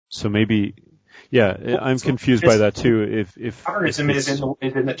 So maybe, I'm confused by that too. If modernism is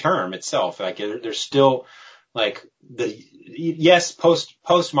in the term itself, like there's still like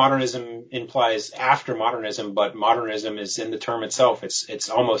postmodernism implies after modernism, but modernism is in the term itself. It's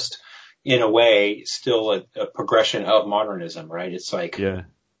almost in a way still a progression of modernism, right? It's like yeah.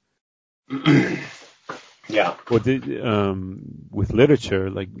 Well, with literature,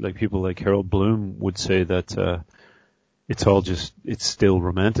 like people like Harold Bloom would say that it's still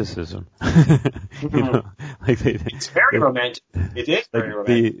romanticism. Like it's very romantic. It is very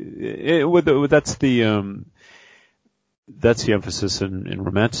romantic. That's the emphasis in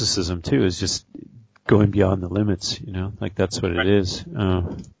romanticism too, is just going beyond the limits, like that's what it is.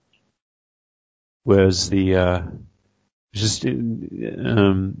 Whereas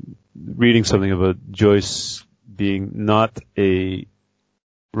reading something about Joyce being not a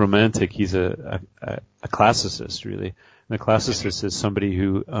romantic, he's a classicist, really. And a classicist is somebody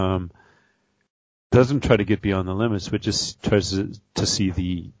who doesn't try to get beyond the limits, but just tries to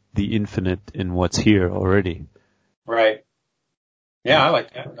see the infinite in what's here already. Right. Yeah, I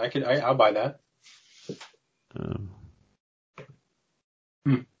like that. I'll buy that.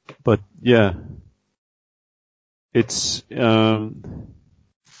 But yeah, it's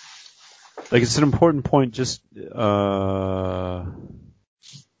it's an important point. Just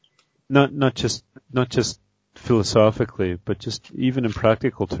not just philosophically, but just even in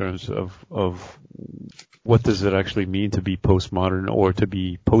practical terms of what does it actually mean to be postmodern or to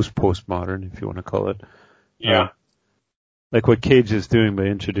be postmodern, if you want to call it. Yeah. Like what Cage is doing by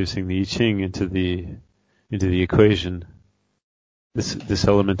introducing the I Ching into the equation. This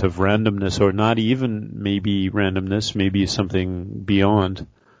element of randomness, or not even maybe randomness, maybe something beyond.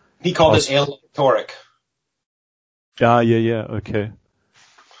 He called it aleatoric. Yeah, okay.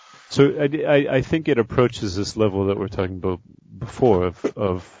 So I think it approaches this level that we're talking about before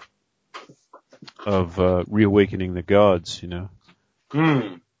of reawakening the gods, Yeah,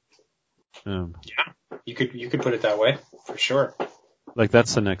 you could put it that way for sure. Like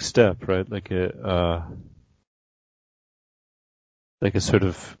that's the next step, right? Like a sort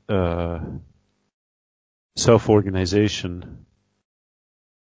of self-organization.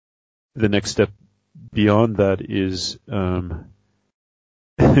 The next step beyond that is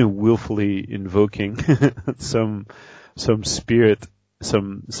willfully invoking some spirit,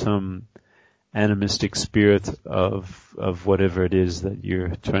 some animistic spirit of whatever it is that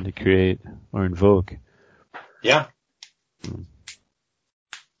you're trying to create or invoke. Yeah.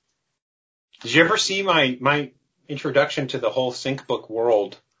 Did you ever see my introduction to the whole sync book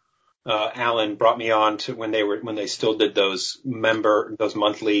world? Alan brought me on to when they still did those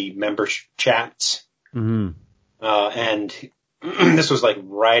monthly member chats. Mm-hmm. And this was like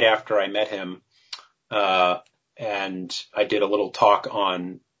right after I met him. And I did a little talk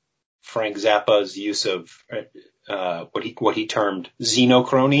on Frank Zappa's use of, what he termed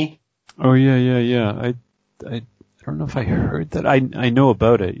xenochrony. Oh yeah. I don't know if I heard that. I know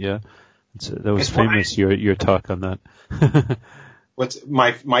about it. Yeah. That was famous. Your talk on that. What's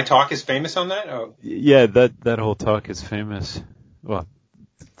my talk is famous on that? Oh. Yeah, that whole talk is famous. Well,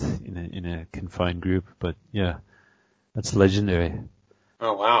 in a confined group, but yeah, that's legendary.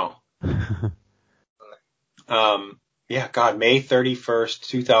 Oh wow. Yeah, God, May 31st,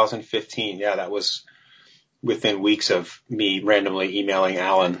 2015. Yeah, that was within weeks of me randomly emailing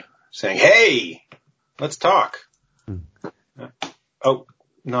Alan saying, "Hey, let's talk." Oh,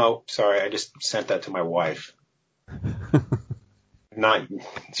 no, sorry. I just sent that to my wife.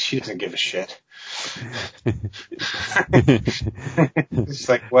 She doesn't give a shit. It's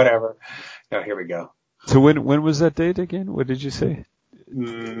like, whatever. No, here we go. So when was that date again? What did you say?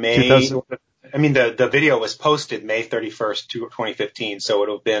 May, 2000? I mean, the video was posted May 31st, 2015, so it would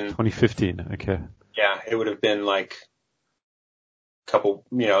have been 2015. Okay. Yeah, it would have been like a couple,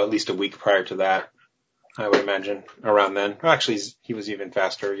 at least a week prior to that, I would imagine, around then. Well, actually, he was even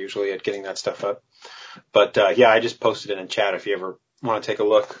faster usually at getting that stuff up. But, yeah, I just posted it in chat if you ever want to take a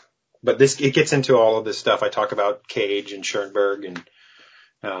look. But it gets into all of this stuff. I talk about Cage and Schoenberg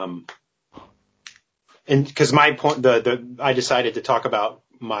and because my point, I decided to talk about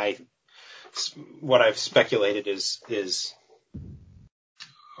what I've speculated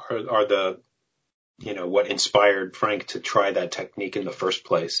are the, what inspired Frank to try that technique in the first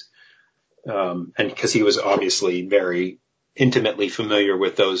place. And because he was obviously very intimately familiar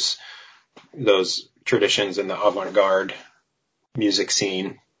with those traditions in the avant-garde music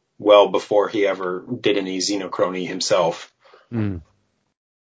scene well before he ever did any xenochrony himself. Mm.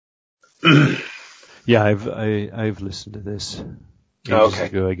 Yeah, I've listened to this ages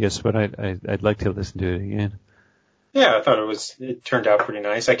ago, I guess, but I'd like to listen to it again. Yeah, I thought it turned out pretty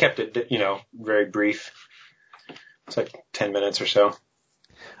nice. I kept it, very brief. It's like 10 minutes or so.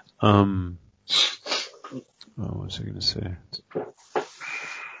 What was I going to say?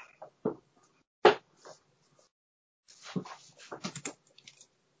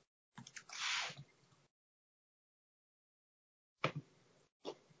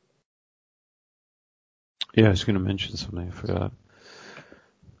 Yeah, I was going to mention something. I forgot.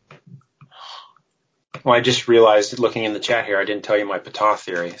 Well, I just realized looking in the chat here, I didn't tell you my Ptah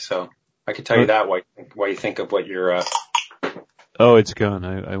theory, so I could tell you that why you think of what you're. Oh, it's gone.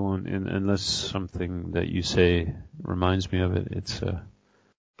 I won't unless something that you say reminds me of it. It's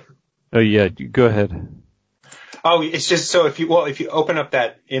Oh yeah, go ahead. Oh, it's just so if you open up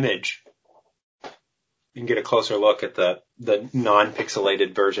that image, you can get a closer look at the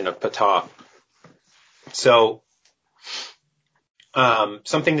non-pixelated version of Ptah. So,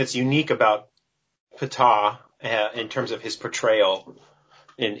 something that's unique about Ptah in terms of his portrayal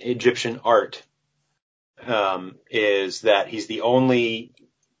in Egyptian art is that he's the only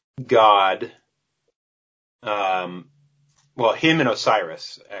god. Well, him and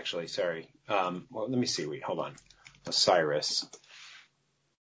Osiris, actually. Sorry. Well, let me see. Wait, hold on. Osiris.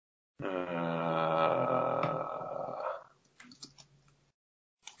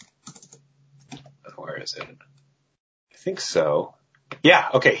 Where is it? I think so. Yeah.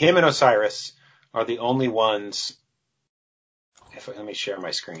 Okay. Him and Osiris are the only ones. Let me share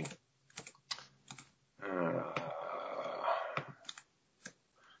my screen.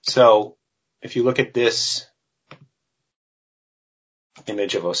 So if you look at this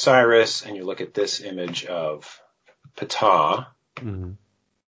image of Osiris and you look at this image of Ptah,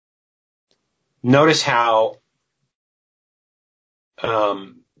 notice how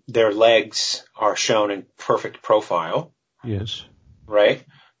their legs are shown in perfect profile. Yes. Right?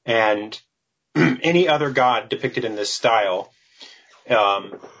 And any other god depicted in this style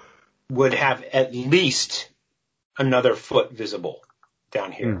would have at least another foot visible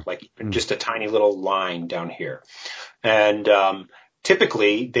down here, like just a tiny little line down here. And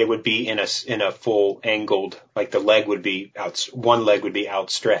typically they would be in a full angled, like the leg would be one leg would be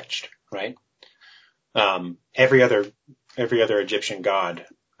outstretched, right? Every other Egyptian god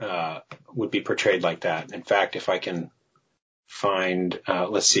would be portrayed like that. In fact, if I can find,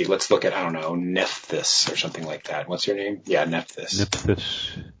 let's look at, I don't know, Nephthys or something like that. What's her name? Yeah, Nephthys.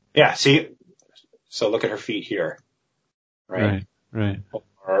 Nephthys. Yeah, see? So look at her feet here. Right.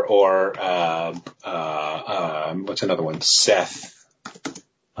 Or what's another one? Seth.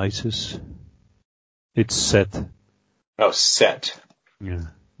 Isis. It's Set. Oh, Set. Yeah.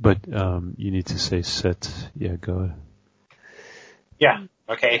 But, you need to say Set. Yeah, go ahead. Yeah.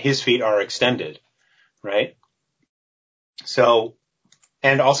 Okay. His feet are extended. Right? So,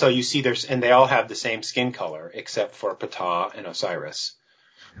 and also you see and they all have the same skin color except for Ptah and Osiris.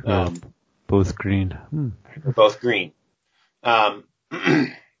 Both green. They're both green. And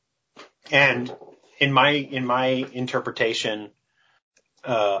in my interpretation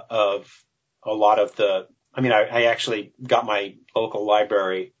of a lot of I actually got my local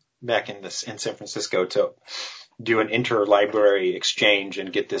library back in San Francisco to do an interlibrary exchange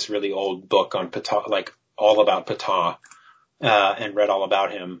and get this really old book on Ptah, like all about Ptah, and read all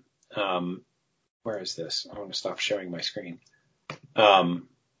about him. Where is this? I want to stop sharing my screen.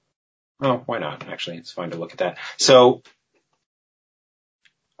 Oh, why not? Actually, it's fine to look at that. So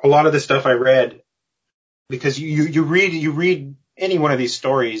a lot of the stuff I read, because you read any one of these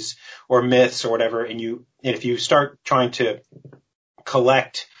stories or myths or whatever, and if you start trying to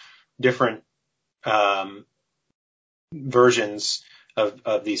collect different versions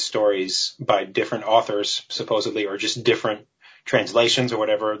of these stories by different authors, supposedly, or just different translations or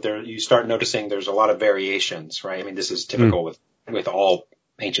whatever, you start noticing there's a lot of variations, right? I mean, this is typical with all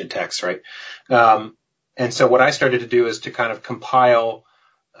ancient texts, right? And so what I started to do is to kind of compile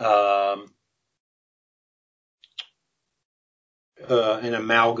an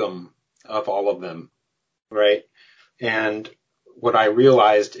amalgam of all of them, right? And what I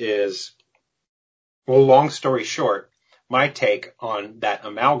realized is, well, long story short, my take on that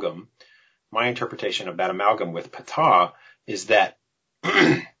amalgam, my interpretation of that amalgam with Ptah is that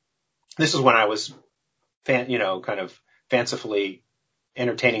this is when I was kind of fancifully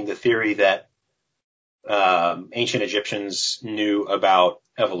entertaining the theory that ancient Egyptians knew about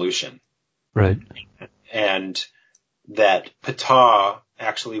evolution. Right. And that Ptah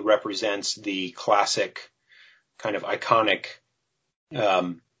actually represents the classic kind of iconic,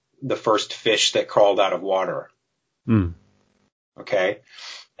 the first fish that crawled out of water. Okay.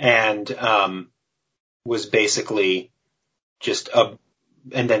 And, was basically just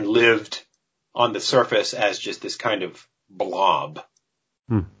and then lived on the surface as just this kind of blob.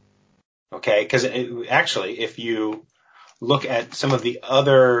 Okay. Cause actually, if you look at some of the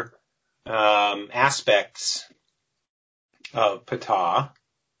other, aspects of Ptah,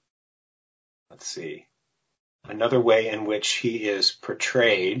 let's see, another way in which he is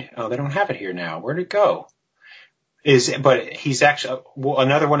portrayed. Oh, they don't have it here now. Where'd it go? But he's actually,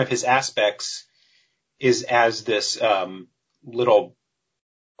 another one of his aspects is as this, little,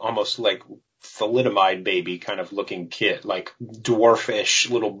 almost like thalidomide baby kind of looking kid, like dwarfish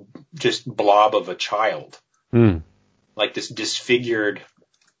little just blob of a child. Like this disfigured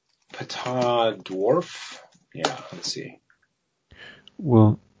Ptah dwarf. Yeah, let's see.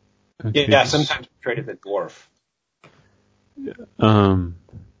 Well, okay, yeah, sometimes portrayed as a dwarf.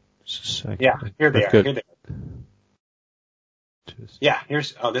 Just a second. Yeah, here they are. Here they are. Just... Yeah,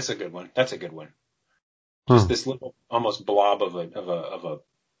 this is a good one. That's a good one. Just this little, almost blob of a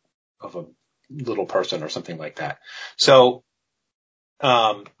little person or something like that. So,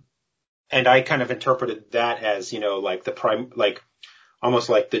 and I kind of interpreted that as, like almost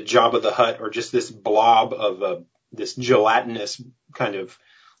like the Jabba the Hutt, or just this blob of this gelatinous kind of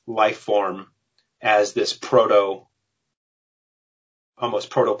life form as this almost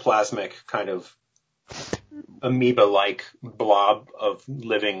protoplasmic kind of amoeba-like blob of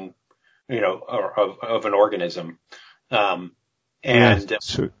living, or of an organism.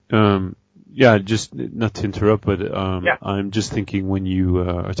 Just not to interrupt, but I'm just thinking when you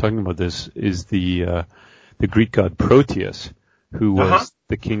are talking about this, is the Greek god Proteus, who was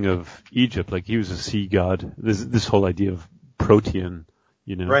the king of Egypt. Like, he was a sea god. This whole idea of protean,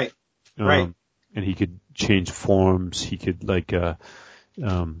 Right. Right. And he could change forms. He could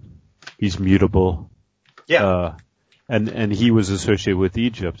he's mutable. Yeah. And he was associated with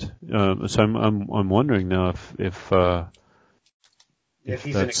Egypt. So I'm wondering now if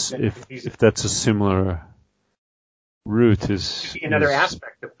that's a similar route. Is another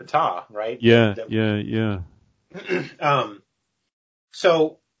aspect of Ptah, right? Yeah.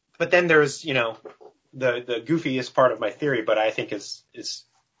 So, but then there's, the goofiest part of my theory, but I think is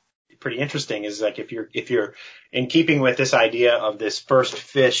pretty interesting, is like if you're in keeping with this idea of this first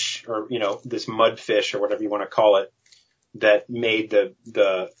fish, or, this mud fish, or whatever you want to call it, that made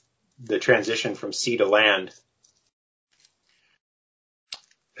the transition from sea to land.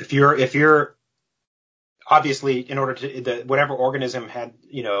 If you're obviously, in order to, whatever organism had,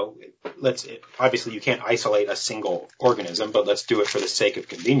 obviously you can't isolate a single organism, but let's do it for the sake of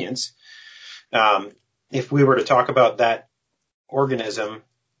convenience. If we were to talk about that organism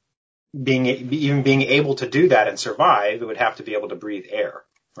being able to do that and survive, it would have to be able to breathe air,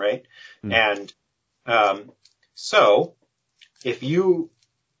 right? And so if you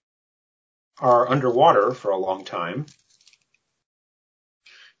are underwater for a long time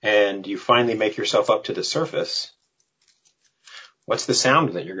and you finally make yourself up to the surface, what's the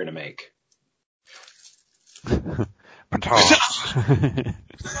sound that you're going to make?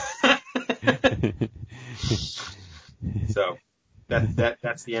 So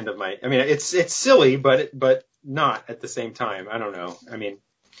that's the end of my, it's silly, but not at the same time. I don't know.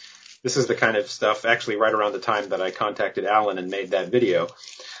 This is the kind of stuff, actually right around the time that I contacted Alan and made that video.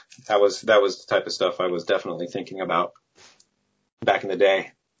 That was the type of stuff I was definitely thinking about back in the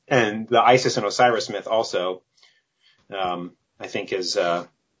day. And the Isis and Osiris myth also, I think is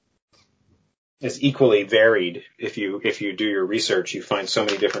equally varied. If you do your research, you find so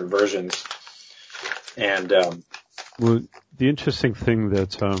many different versions. And, well, the interesting thing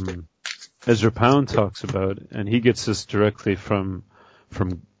that, Ezra Pound talks about, and he gets this directly from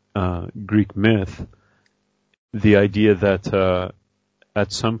Greek myth, the idea that,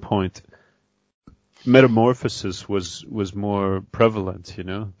 at some point, metamorphosis was more prevalent,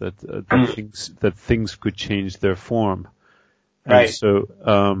 that things could change their form. Right. And so,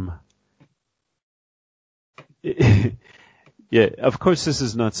 yeah, of course this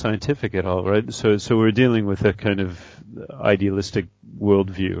is not scientific at all, right? So we're dealing with a kind of idealistic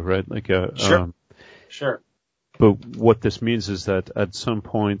worldview, right? Like Sure. But what this means is that at some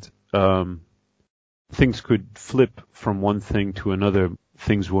point, things could flip from one thing to another.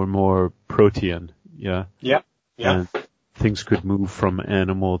 Things were more protean, yeah? Yeah. And things could move from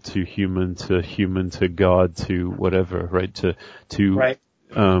animal to human to God to whatever, right? To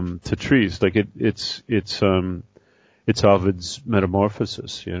trees. Like it's Ovid's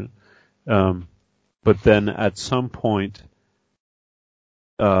metamorphosis, but then at some point,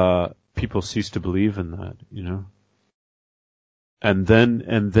 people cease to believe in that, and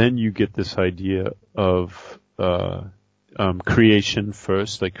then you get this idea of, creation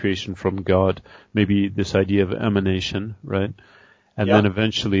first, like creation from God, maybe this idea of emanation, right? And then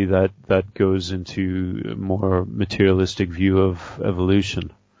eventually that goes into a more materialistic view of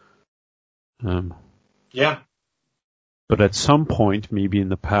evolution. But at some point, maybe in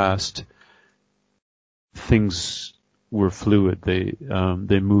the past, things were fluid.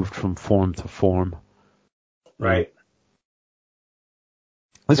 They moved from form to form. Right.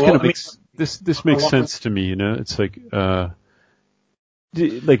 This makes sense to me. It's like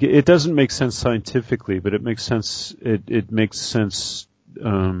it doesn't make sense scientifically, but it makes sense. It makes sense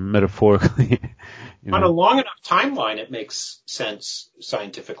metaphorically. On a long enough timeline, it makes sense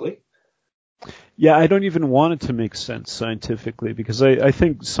scientifically. Yeah, I don't even want it to make sense scientifically, because I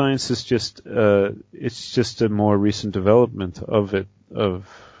think science is just it's just a more recent development of it, of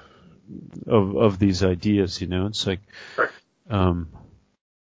these ideas. It's like,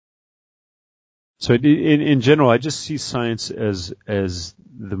 so in general, I just see science as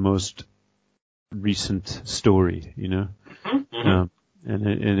the most recent story. Mm-hmm.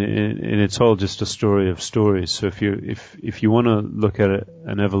 And it's all just a story of stories. So if you want to look at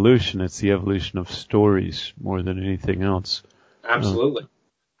an evolution, it's the evolution of stories more than anything else. Absolutely.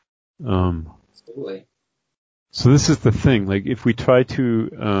 Absolutely. So this is the thing. Like, if we try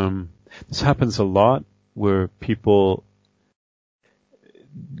to, this happens a lot, where people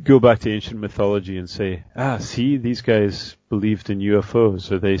go back to ancient mythology and say, see, these guys believed in UFOs,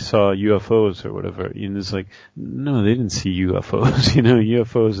 or they saw UFOs or whatever. And it's like, no, they didn't see UFOs.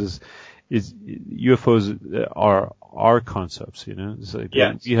 UFOs are our concepts. It's like,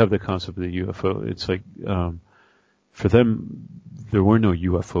 we have the concept of the UFO. It's like, for them, there were no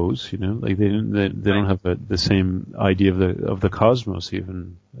UFOs. Like they don't have the same idea of the cosmos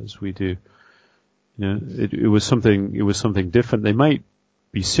even as we do. It was something different. They might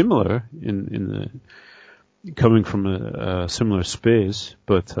be similar in the coming from a similar space,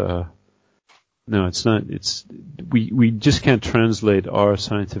 but no, it's not. We just can't translate our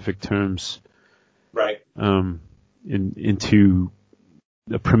scientific terms into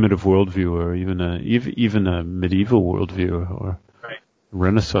a primitive worldview, or even a medieval worldview, or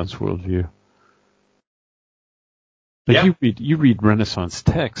Renaissance worldview. Like, you read Renaissance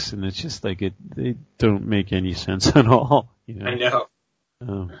texts, and it's just like they don't make any sense at all. I know.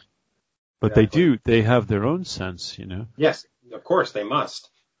 But exactly. They have their own sense, Yes, of course, they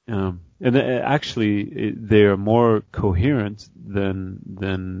must. And actually, they are more coherent than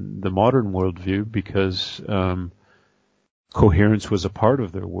the modern worldview, because coherence was a part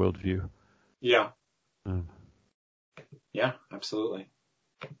of their worldview. Yeah. Yeah, absolutely.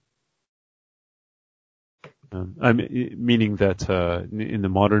 Meaning that in the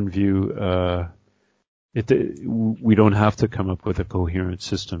modern view, we don't have to come up with a coherent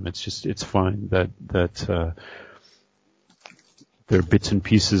system. It's fine that there are bits and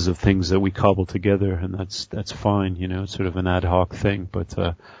pieces of things that we cobble together, and that's fine. It's sort of an ad hoc thing. But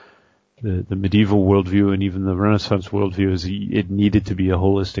the medieval worldview and even the Renaissance worldview it needed to be a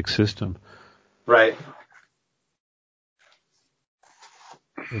holistic system. Right.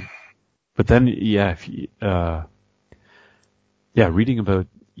 But then, reading about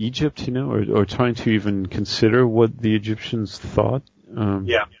Egypt, or trying to even consider what the Egyptians thought.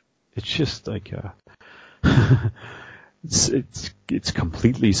 It's just like, it's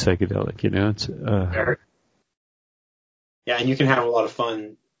completely psychedelic, It's, and you can have a lot of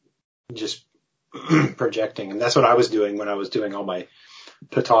fun just projecting. And that's what I was doing when I was doing all my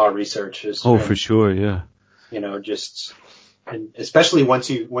Ptah research. For sure. Yeah. And especially once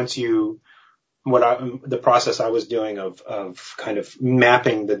you, the process I was doing of kind of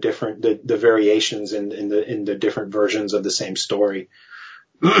mapping the variations in the different versions of the same story.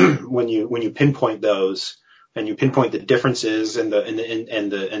 when you pinpoint those, and you pinpoint the differences and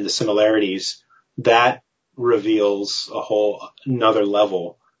the similarities, that reveals a whole another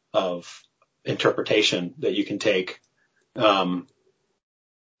level of interpretation that you can take.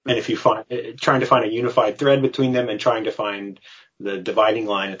 And if you trying to find a unified thread between them and trying to find the dividing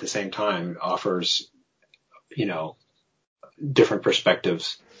line at the same time offers, different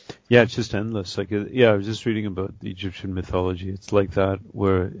perspectives. Yeah, it's just endless. Like, I was just reading about the Egyptian mythology. It's like that,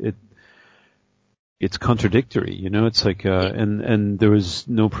 where it's contradictory, It's like, and there was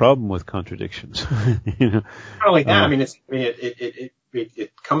no problem with contradictions. Not only that,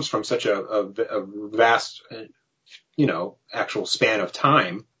 it comes from such a vast, actual span of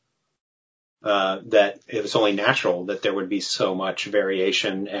time. That it was only natural that there would be so much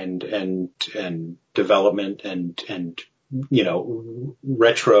variation and development and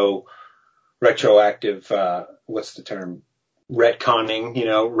retroactive, what's the term? Retconning,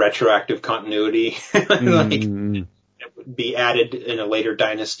 retroactive continuity, it would be added in a later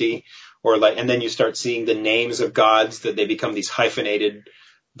dynasty, and then you start seeing the names of gods, that they become these hyphenated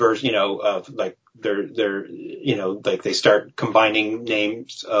version, of like they're like they start combining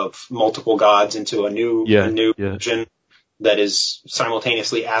names of multiple gods into a new version that is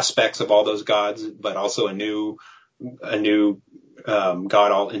simultaneously aspects of all those gods, but also a new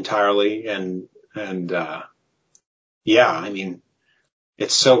god all entirely.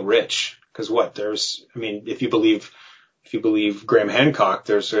 It's so rich, because if you believe Graham Hancock,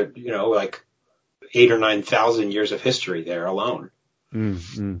 there's like 8,000 or 9,000 years of history there alone.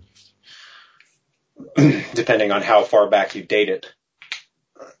 depending on how far back you date it.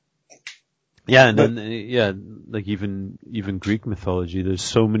 Yeah, and then like even Greek mythology, there's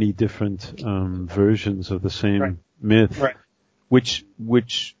so many different versions of the same myth, which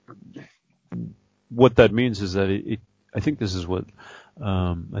what that means is that I think this is what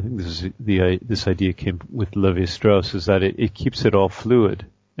this idea came with Levi-Strauss, is that it keeps it all fluid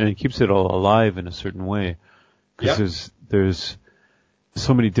and it keeps it all alive in a certain way, because there's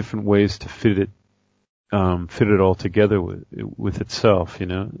so many different ways to fit it all together with itself,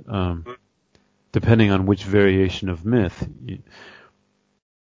 depending on which variation of myth.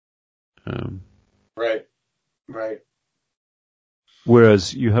 Right.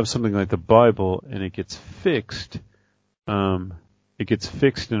 Whereas you have something like the Bible, and it gets fixed. It gets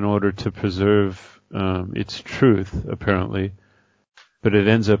fixed in order to preserve its truth, apparently, but it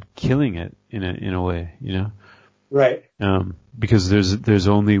ends up killing it in a way, Right. Because there's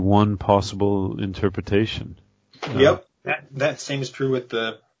only one possible interpretation. Yep. That same is true with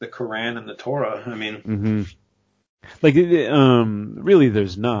the Quran and the Torah. I mean, like really,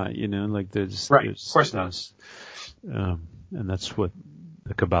 there's not. Like there's right. There's, of course not. And that's what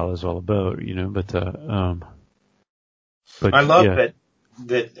the Kabbalah is all about. But I love that.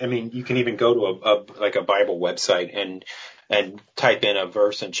 I mean, you can even go to a Bible website and type in a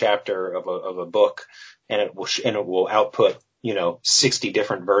verse and chapter of a book, and it will output 60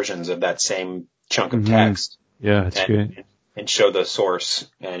 different versions of that same chunk of text. Yeah, it's great. And show the source,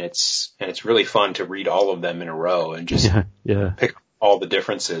 and it's really fun to read all of them in a row and just pick all the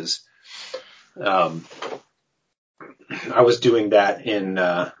differences. I was doing that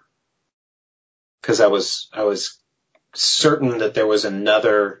because I was certain that there was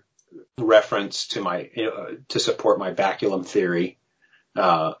another reference to support my baculum theory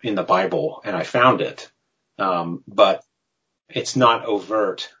in the Bible, and I found it, but it's not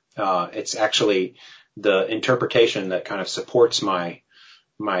overt. It's actually the interpretation that kind of supports my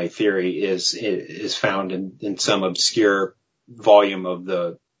theory is found in some obscure volume of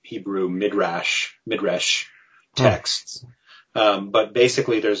the Hebrew midrash texts. But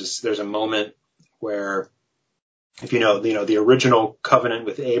basically there's a moment where, if the original covenant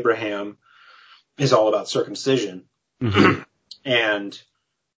with Abraham is all about circumcision. And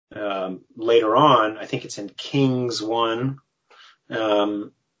later on, I think it's in Kings 1,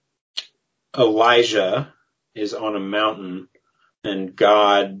 Elijah is on a mountain, and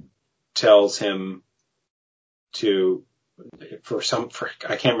God tells him I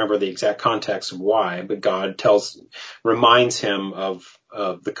can't remember the exact context of why, but God reminds him of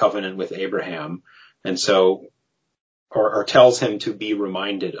the covenant with Abraham, and so, or tells him to be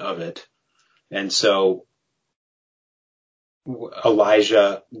reminded of it. And so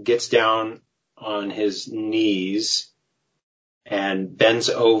Elijah gets down on his knees and bends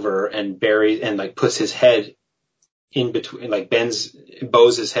over and buries and puts his head in between,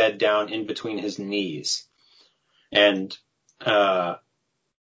 bows his head down in between his knees. And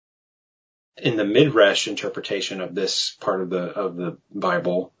in the Midrash interpretation of this part of the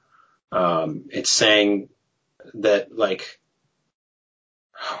Bible, it's saying that,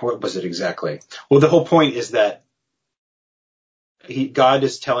 what was it exactly? Well, the whole point is that God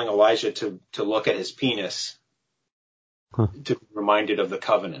is telling Elijah to look at his penis to be reminded of the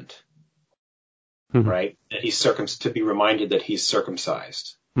covenant, right? That to be reminded that he's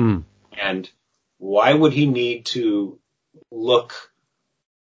circumcised. And why would he need to look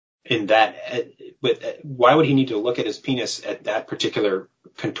why would he need to look at his penis at that particular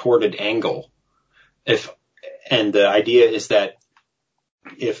contorted angle? And the idea is that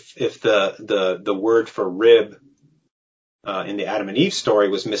if the word for rib in the Adam and Eve story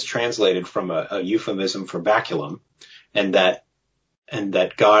was mistranslated from a euphemism for baculum, and that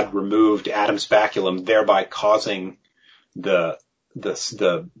God removed Adam's baculum, thereby causing the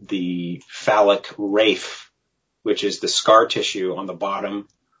phallic raphe, which is the scar tissue on the bottom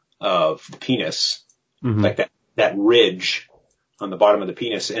of the penis, like that ridge on the bottom of the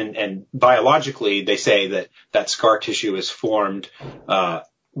penis. And biologically, they say that scar tissue is formed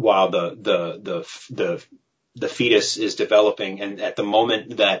while the fetus is developing, and at the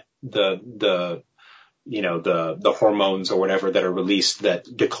moment that the hormones or whatever that are released that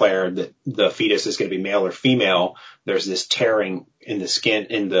declare that the fetus is going to be male or female, there's this tearing in the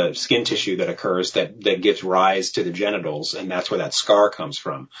skin tissue that occurs that gives rise to the genitals, and that's where that scar comes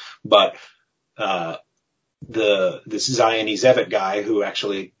from. But this Zionese Evet guy, who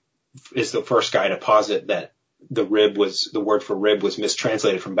actually is the first guy to posit that the word for rib was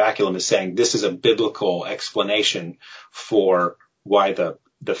mistranslated from baculum, is saying this is a biblical explanation for why the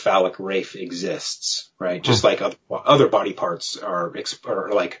the phallic raphe exists, right? Just like other body parts are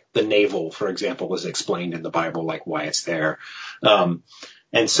like the navel, for example, was explained in the Bible, like why it's there.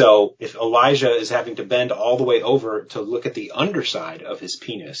 And so if Elijah is having to bend all the way over to look at the underside of his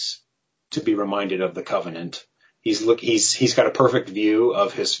penis to be reminded of the covenant, he's got a perfect view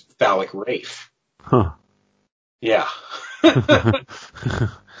of his phallic raphe. Huh. Yeah.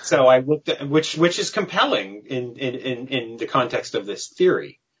 So I looked at, which is compelling in the context of this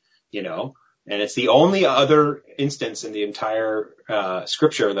theory, you know, and it's the only other instance in the entire,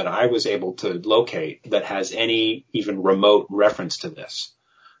 scripture that I was able to locate that has any even remote reference to this.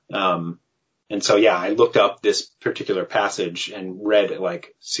 And so, yeah, I looked up this particular passage and read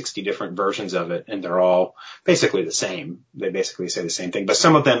like 60 different versions of it, and they're all basically the same. They basically say the same thing, but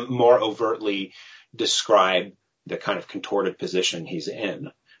some of them more overtly describe the kind of contorted position he's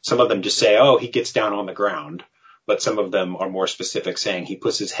in. Some of them just say, oh, he gets down on the ground, but some of them are more specific, saying he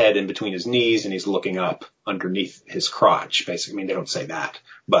puts his head in between his knees and he's looking up underneath his crotch. Basically, I mean, they don't say that,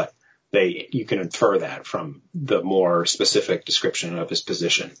 but you can infer that from the more specific description of his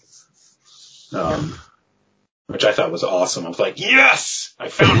position. Which I thought was awesome. I was like, yes, I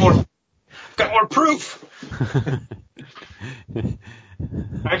found got more proof.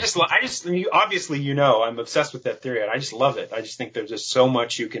 Obviously, you know, I'm obsessed with that theory, and I just love it. I just think there's just so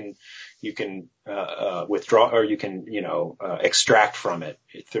much you can withdraw, or you can, extract from it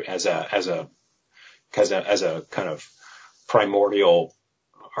as a kind of primordial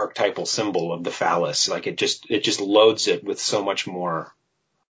archetypal symbol of the phallus. Like it just loads it with so much more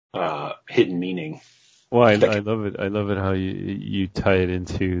hidden meaning. Well, I love it. I love it how you tie it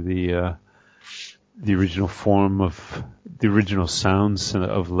into the original form of the original sounds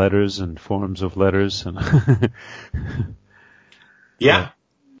of letters and forms of letters and yeah.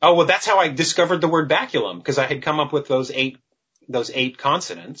 Oh, well, that's how I discovered the word baculum, because I had come up with those eight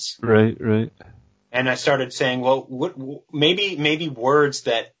consonants. Right. And I started saying, well, maybe words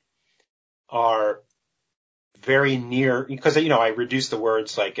that are very near, because, I reduce the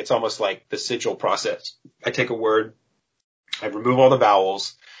words, like it's almost like the sigil process. I take a word, I remove all the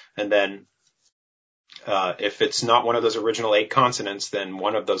vowels, and then if it's not one of those original 8 consonants, then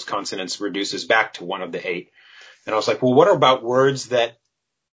one of those consonants reduces back to one of the 8. And I was like, well, what about words that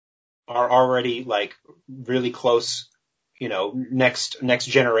are already like really close, next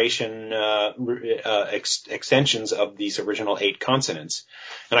generation extensions of these original 8 consonants?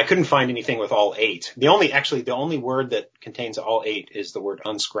 And I couldn't find anything with all 8. The only word that contains all 8 is the word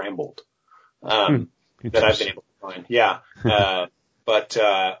unscrambled, that I've been able to find. Yeah.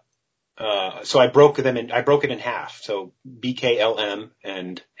 So I broke it in half. So BKLM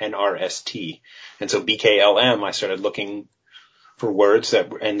and NRST. And so BKLM, I started looking for words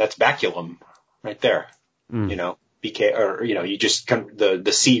and that's baculum right there. BK, or, you just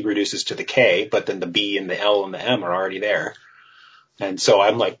the C reduces to the K, but then the B and the L and the M are already there. And so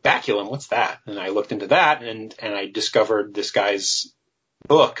I'm like, baculum, what's that? And I looked into that and I discovered this guy's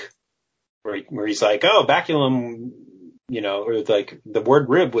book where he's like, oh, baculum, or like the word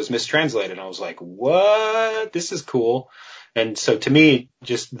rib was mistranslated. And I was like, what? This is cool. And so to me,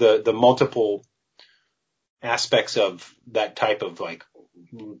 just the multiple aspects of that type of like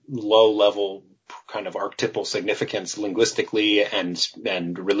low level kind of archetypal significance linguistically and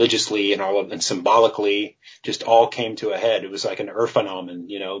religiously and symbolically just all came to a head. It was like an phenomenon,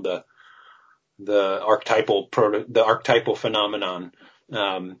 the archetypal phenomenon,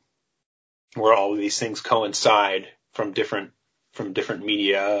 where all of these things coincide from different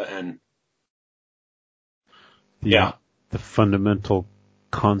media and the fundamental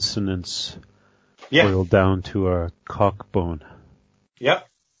consonants boil down to our cock bone. Yep.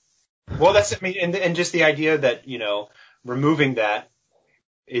 Well, and just the idea that, removing that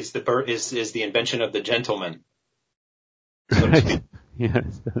is the invention of the gentleman. So right.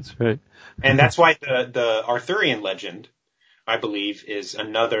 Yes, that's right. And that's why the Arthurian legend, I believe, is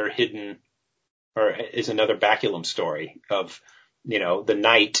another baculum story of, the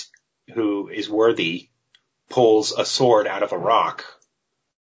knight who is worthy pulls a sword out of a rock.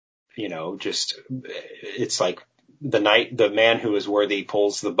 It's like the man who is worthy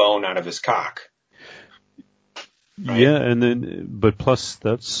pulls the bone out of his cock. Right? Yeah, and then, but plus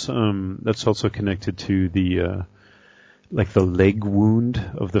that's also connected to the, like the leg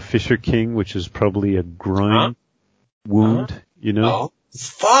wound of the Fisher King, which is probably a groin wound, Oh,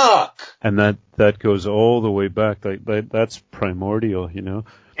 fuck! And that goes all the way back, like that's primordial, And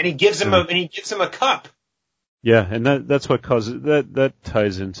he gives him a cup. Yeah, and that's what causes that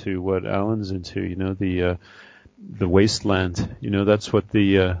ties into what Alan's into, the wasteland. That's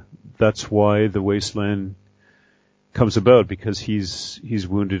why the wasteland comes about because he's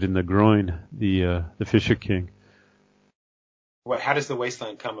wounded in the groin, the Fisher King. How does the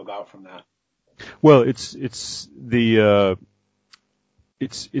wasteland come about from that? Well, it's the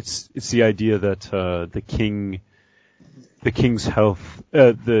idea that the king's health,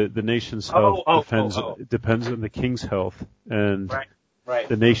 the nation's health depends on the king's health, and right.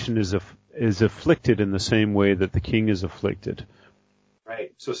 the nation is afflicted in the same way that the king is afflicted.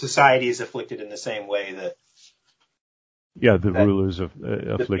 Right. So society is afflicted in the same way that. Yeah, the rulers are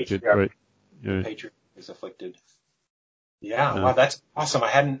afflicted, right? Yeah. The patriarch is afflicted. Yeah. Wow, that's awesome. I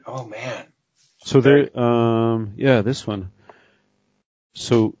hadn't. Oh man. So this one.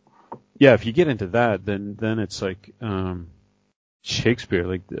 So, yeah, if you get into that, then it's like Shakespeare.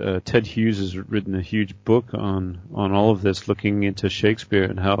 Like Ted Hughes has written a huge book on all of this, looking into Shakespeare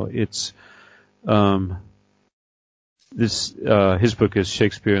and how it's his book is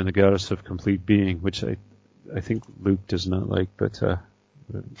Shakespeare and the Goddess of Complete Being, which I think Luke does not like, but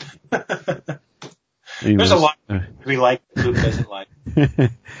anyways, there's a lot we like that Luke doesn't like.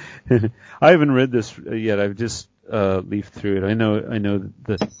 I haven't read this yet. I've just leafed through it. I know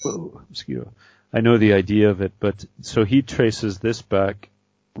the idea of it, but so he traces this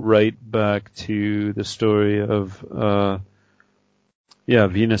right back to the story of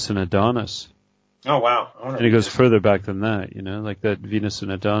Venus and Adonis. Oh wow! And it goes further back than that, like that Venus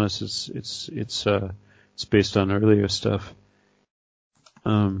and Adonis it's based on earlier stuff.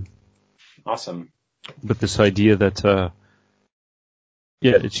 Awesome. But this idea that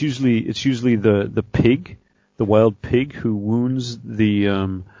it's usually the pig, the wild pig who wounds the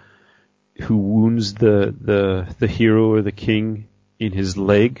hero or the king in his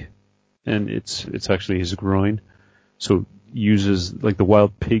leg, and it's actually his groin. So uses, like, the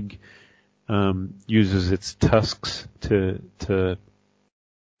wild pig uses its tusks to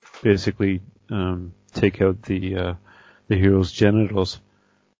basically take out the hero's genitals.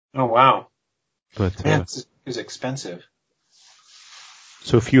 Oh wow! But man, it's expensive.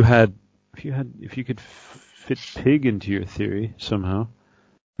 So if you could fit pig into your theory somehow,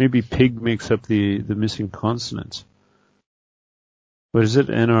 maybe pig makes up the missing consonants. What is it?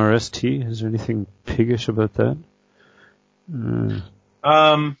 NRST? Is there anything piggish about that?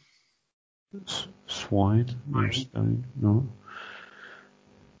 Swine? No.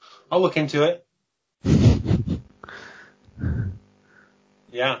 I'll look into it.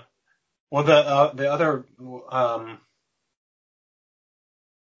 Yeah. Well, the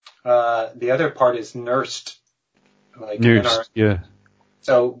other part is nursed. Like nursed, yeah.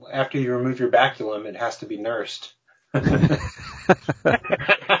 So after you remove your baculum, it has to be nursed.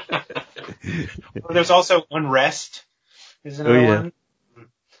 There's also unrest, is another one.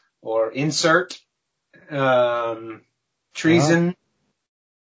 Or insert, treason,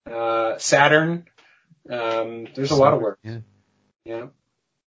 Saturn. There's a lot of words. Yeah.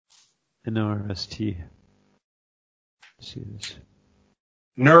 NRST. See this.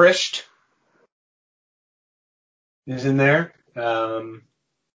 Nourished is in there.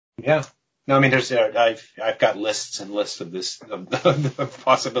 Yeah. No, I mean, there's I've got lists and lists of this of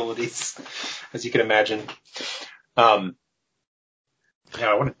possibilities, as you can imagine. Yeah,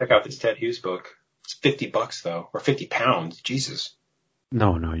 I want to check out this Ted Hughes book. It's $50 though, or £50. Jesus.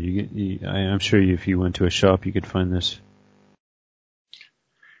 No, I'm sure if you went to a shop, you could find this.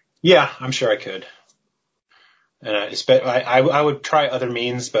 Yeah, I'm sure I could. And I would try other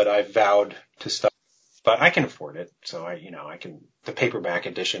means, but I vowed to stop. But I can afford it, so I can. The paperback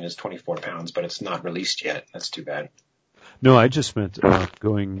edition is £24, but it's not released yet. That's too bad. No, I just meant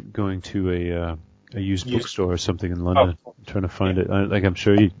going to a used bookstore or something in London, trying to find it. I'm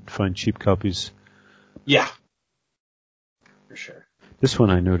sure you'd find cheap copies. Yeah, for sure. This one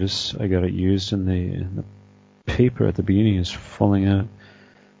I noticed, I got it used, and the paper at the beginning is falling out.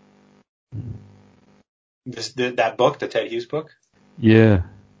 That book, the Ted Hughes book? Yeah.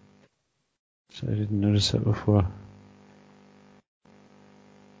 So I didn't notice that before.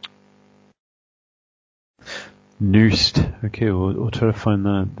 Nursed. Okay, we'll try to find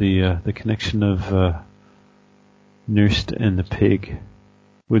that. The connection of nursed and the pig.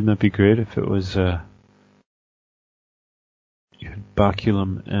 Wouldn't that be great if it was you had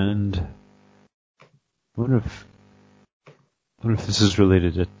baculum and I wonder if this is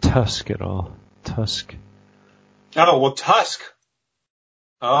related to tusk at all. Tusk. Oh, well, tusk.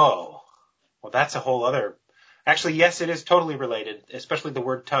 Oh, well, that's a whole other. Actually, yes, it is totally related, especially the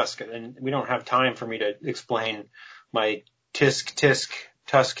word tusk. And we don't have time for me to explain my tusk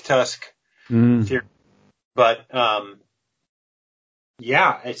theory. But,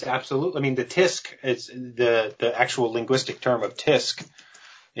 yeah, it's absolutely, I mean, the tisk, it's the actual linguistic term of tisk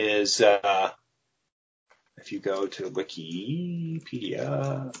is, if you go to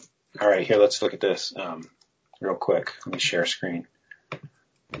Wikipedia. All right, here, let's look at this real quick. Let me share screen.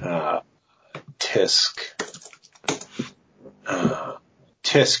 TISC.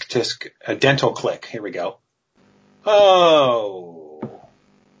 TISC, dental click. Here we go. Oh,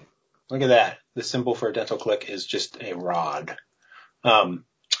 look at that. The symbol for a dental click is just a rod.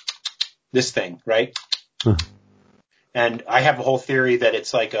 This thing, right? And I have a whole theory that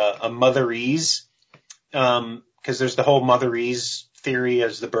it's like a motherese, because there's the whole motherese theory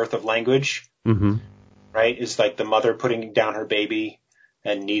as the birth of language, right? It's like the mother putting down her baby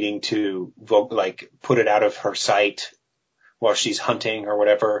and needing to put it out of her sight while she's hunting or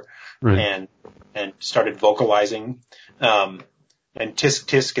whatever, right. and started vocalizing. And tisk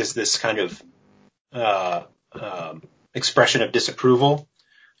tisk is this kind of expression of disapproval,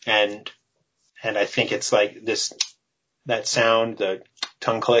 and I think it's like that sound, the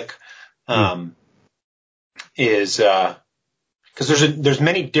tongue click, is because there's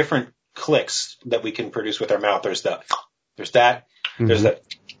many different clicks that we can produce with our mouth. There's that, there's that,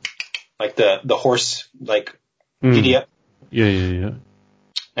 like the horse, like giddy up. Yeah.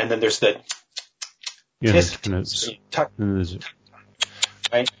 And then there's the tisk,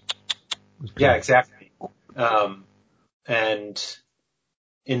 right? Yeah, exactly. And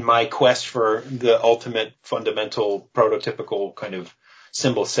in my quest for the ultimate fundamental prototypical kind of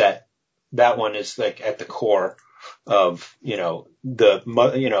symbol set, that one is like at the core of,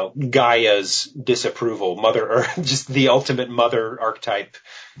 Gaia's disapproval, Mother Earth, just the ultimate mother archetype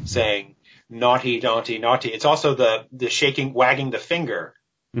saying naughty, naughty, naughty. It's also the shaking, wagging the finger.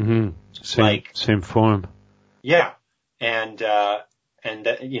 Same form. Yeah. And that,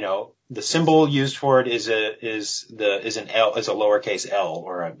 the symbol used for it is an L, is a lowercase L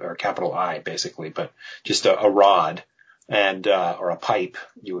or a capital I basically, but just a rod and, or a pipe,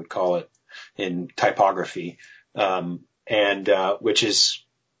 you would call it in typography. Which is,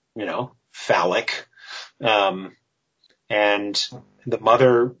 phallic. And the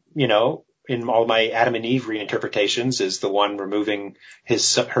mother, in all my Adam and Eve reinterpretations, is the one removing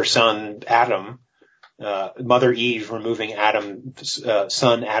her son Adam, Mother Eve removing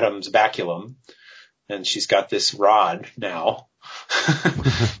son Adam's baculum, and she's got this rod now.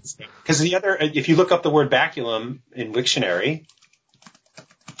 Because if you look up the word baculum in Wiktionary,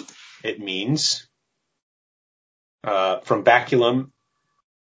 it means from baculum,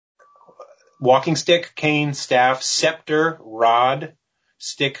 walking stick, cane, staff, scepter, rod,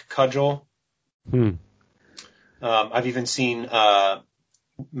 stick, cudgel. I've even seen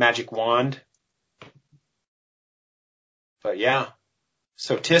magic wand. But yeah,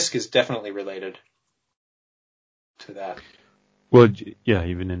 so tisk is definitely related to that. Well, yeah,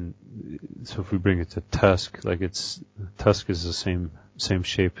 so if we bring it to tusk, tusk is the same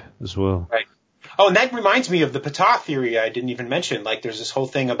shape as well. Right. Oh, and that reminds me of the Ptah theory I didn't even mention. Like there's this whole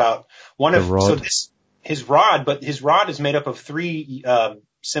thing about his rod, but his rod is made up of three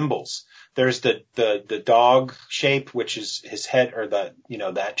symbols. There's the dog shape, which is his head, or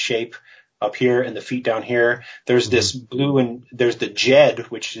that shape up here and the feet down here. There's this blue, and there's the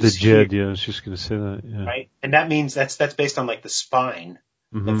jed, which is the jed. Yeah, I was just going to say that. Yeah. Right, and that means that's based on like the spine,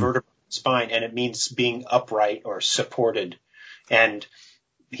 the vertebral spine, and it means being upright or supported. And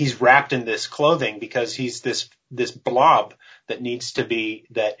he's wrapped in this clothing because he's this blob that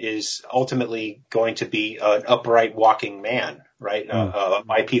is ultimately going to be an upright walking man, right? A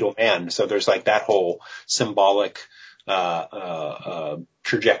bipedal man. So there's like that whole symbolic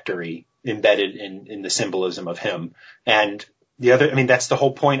trajectory embedded in the symbolism of him. And that's the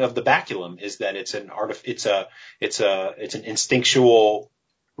whole point of the baculum, is that it's an instinctual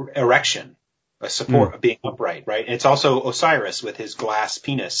erection, a support of being upright, right? And it's also Osiris with his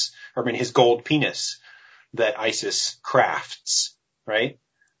his gold penis that Isis crafts, right?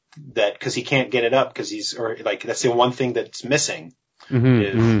 That, cause he can't get it up, cause that's the one thing that's missing,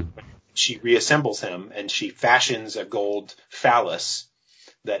 she reassembles him and she fashions a gold phallus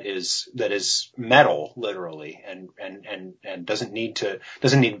that is metal, literally, and doesn't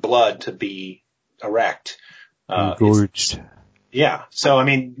need blood to be erect. Engorged. Yeah. So,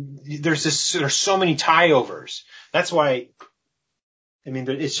 there's so many tie-overs. That's why,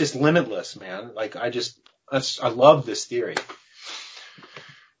 it's just limitless, man. Like, I love this theory.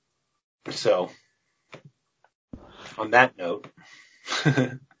 So, on that note.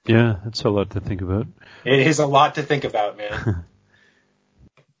 Yeah, that's a lot to think about. It is a lot to think about, man.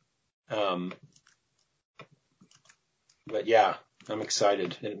 But yeah, I'm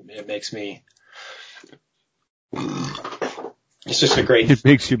excited. It makes me, it's just a great. It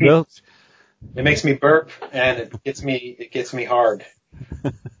makes you belch. It makes me burp, and it gets me hard.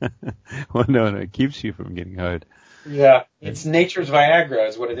 Well, no, it keeps you from getting hard. Yeah, it's nature's Viagra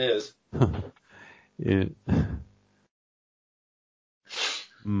is what it is. It,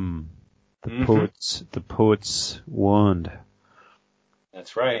 the poet's wand.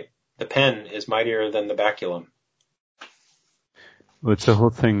 That's right. The pen is mightier than the baculum. Well, it's a whole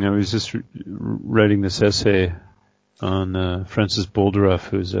thing. I was just writing this essay on Frances Bolderoff,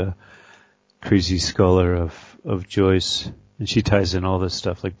 who's a crazy scholar of Joyce, and she ties in all this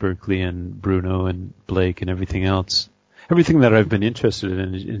stuff like Berkeley and Bruno and Blake and everything else. Everything that I've been interested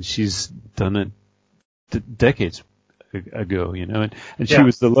in, and she's done it decades ago, you know, and she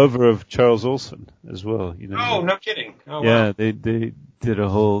was the lover of Charles Olson as well, you know. Oh, no kidding. Oh, yeah, wow. they did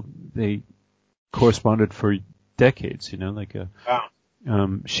they corresponded for decades, you know, like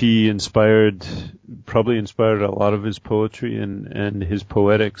she probably inspired a lot of his poetry and his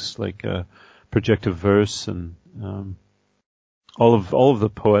poetics, like projective verse and all of the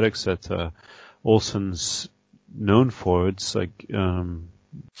poetics that Olson's known for. It's like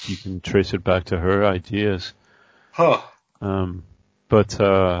you can trace it back to her ideas. Huh. But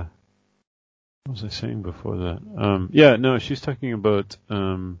what was I saying before that? She's talking about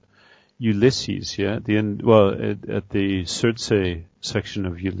Ulysses, at the end, at the Circe section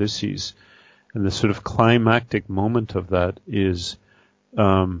of Ulysses, and the sort of climactic moment of that is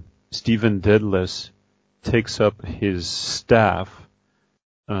Stephen Dedalus takes up his staff,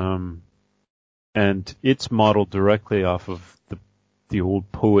 and it's modeled directly off of the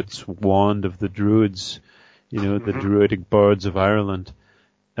old poet's wand of the Druids, you know, the Druidic bards of Ireland,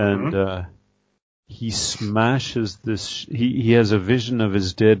 and he smashes this. He has a vision of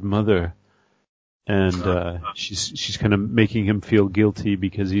his dead mother, and she's kind of making him feel guilty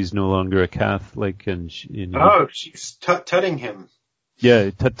because he's no longer a Catholic, and she's tutting him. Yeah,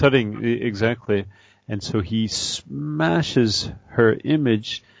 tutting, exactly. And so he smashes her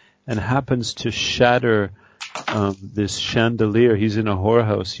image and happens to shatter this chandelier. He's in a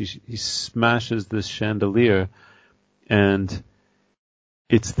whorehouse. He smashes this chandelier, and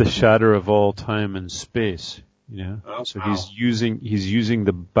it's the shatter of all time and space, you know. Oh, so wow. he's using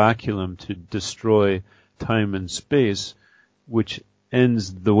the baculum to destroy time and space, which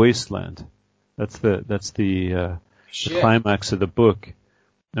ends the wasteland. That's the climax of the book.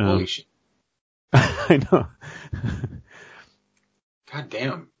 Holy shit! I know. God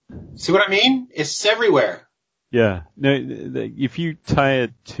damn! See what I mean? It's everywhere. Yeah. No, if you tie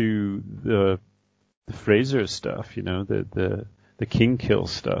it to the Fraser stuff, you know, the King Kill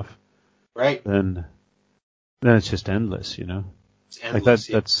stuff, right? Then it's just endless, you know. It's endless.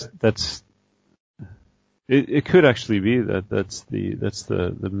 Like that's it could actually be that's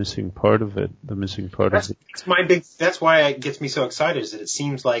the missing part of it. The missing part of it. That's why it gets me so excited, is that it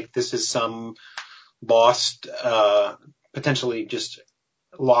seems like this is some lost, potentially just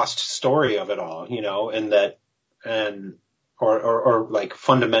lost story of it all, you know, or like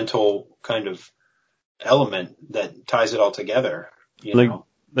fundamental kind of element that ties it all together, you know.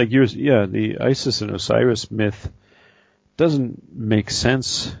 Like the Isis and Osiris myth doesn't make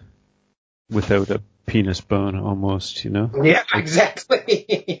sense without a penis bone, almost, you know? Yeah,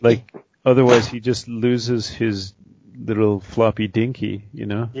 exactly. Like, otherwise he just loses his little floppy dinky, you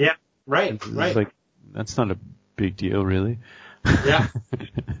know? Yeah, right. Like, that's not a big deal, really. Yeah.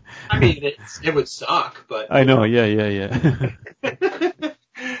 I mean, it would suck, but... I know, yeah.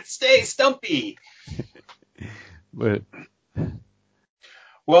 Stay stumpy! But...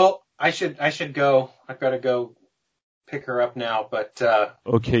 Well, I should go. I've got to go pick her up now, but...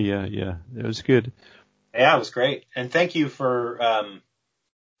 Okay, yeah. It was good. Yeah, it was great. And thank you for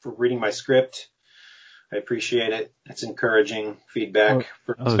reading my script. I appreciate it. It's encouraging feedback,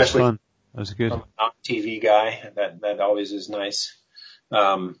 especially fun. That was good. From a non-TV guy. That always is nice.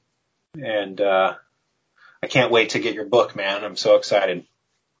 And I can't wait to get your book, man. I'm so excited.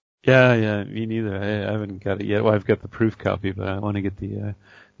 Yeah, me neither. I haven't got it yet. Well, I've got the proof copy, but I want to get the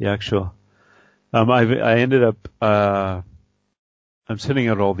actual. I ended up I'm sending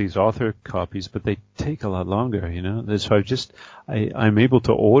out all these author copies, but they take a lot longer, you know. So I'm able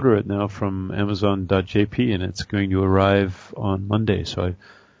to order it now from Amazon.jp, and it's going to arrive on Monday. So I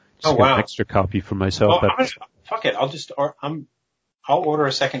just got an extra copy for myself. Well, fuck it. I'll order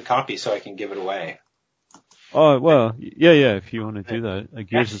a second copy so I can give it away. Oh, well, yeah, if you want to do that.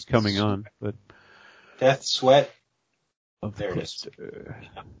 Like, yours is coming on, but... Death Sweat. There it is.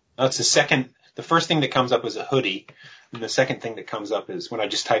 That's the second... The first thing that comes up is a hoodie, and the second thing that comes up is when I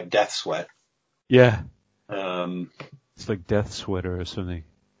just type Death Sweat. Yeah. It's like Death Sweater or something.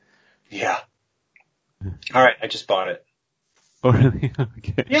 Yeah. All right, I just bought it. Oh, really?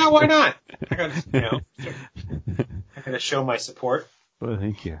 Okay. Yeah, why not? I gotta show my support. Well,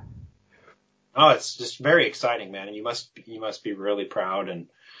 thank you. Oh, it's just very exciting, man. And you must be really proud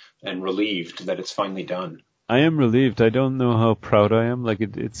and relieved that it's finally done. I am relieved. I don't know how proud I am. Like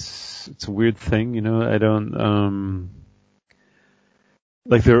it's a weird thing, you know. I don't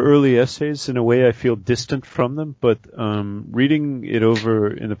like their early essays. In a way, I feel distant from them. But reading it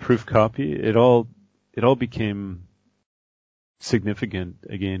over in a proof copy, it all became significant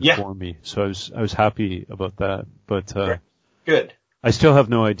again for me. So I was happy about that. But good. I still have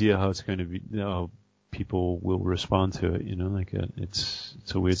no idea how it's going to be. How people will respond to it. You know, like it's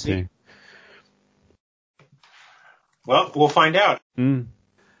a weird thing. Well, we'll find out. Okay.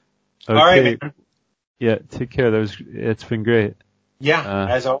 All right, man. Yeah, take care. It's been great. Yeah,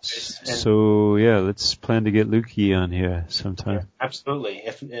 as always. So yeah, let's plan to get Lukey on here sometime. Yeah, absolutely.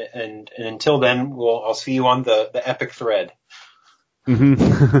 And until then, I'll see you on the epic thread. Mm-hmm.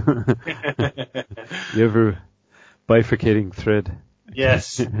 The ever bifurcating thread.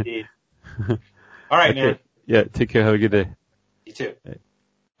 Yes, indeed. All right, man. Yeah, take care. Have a good day. You too.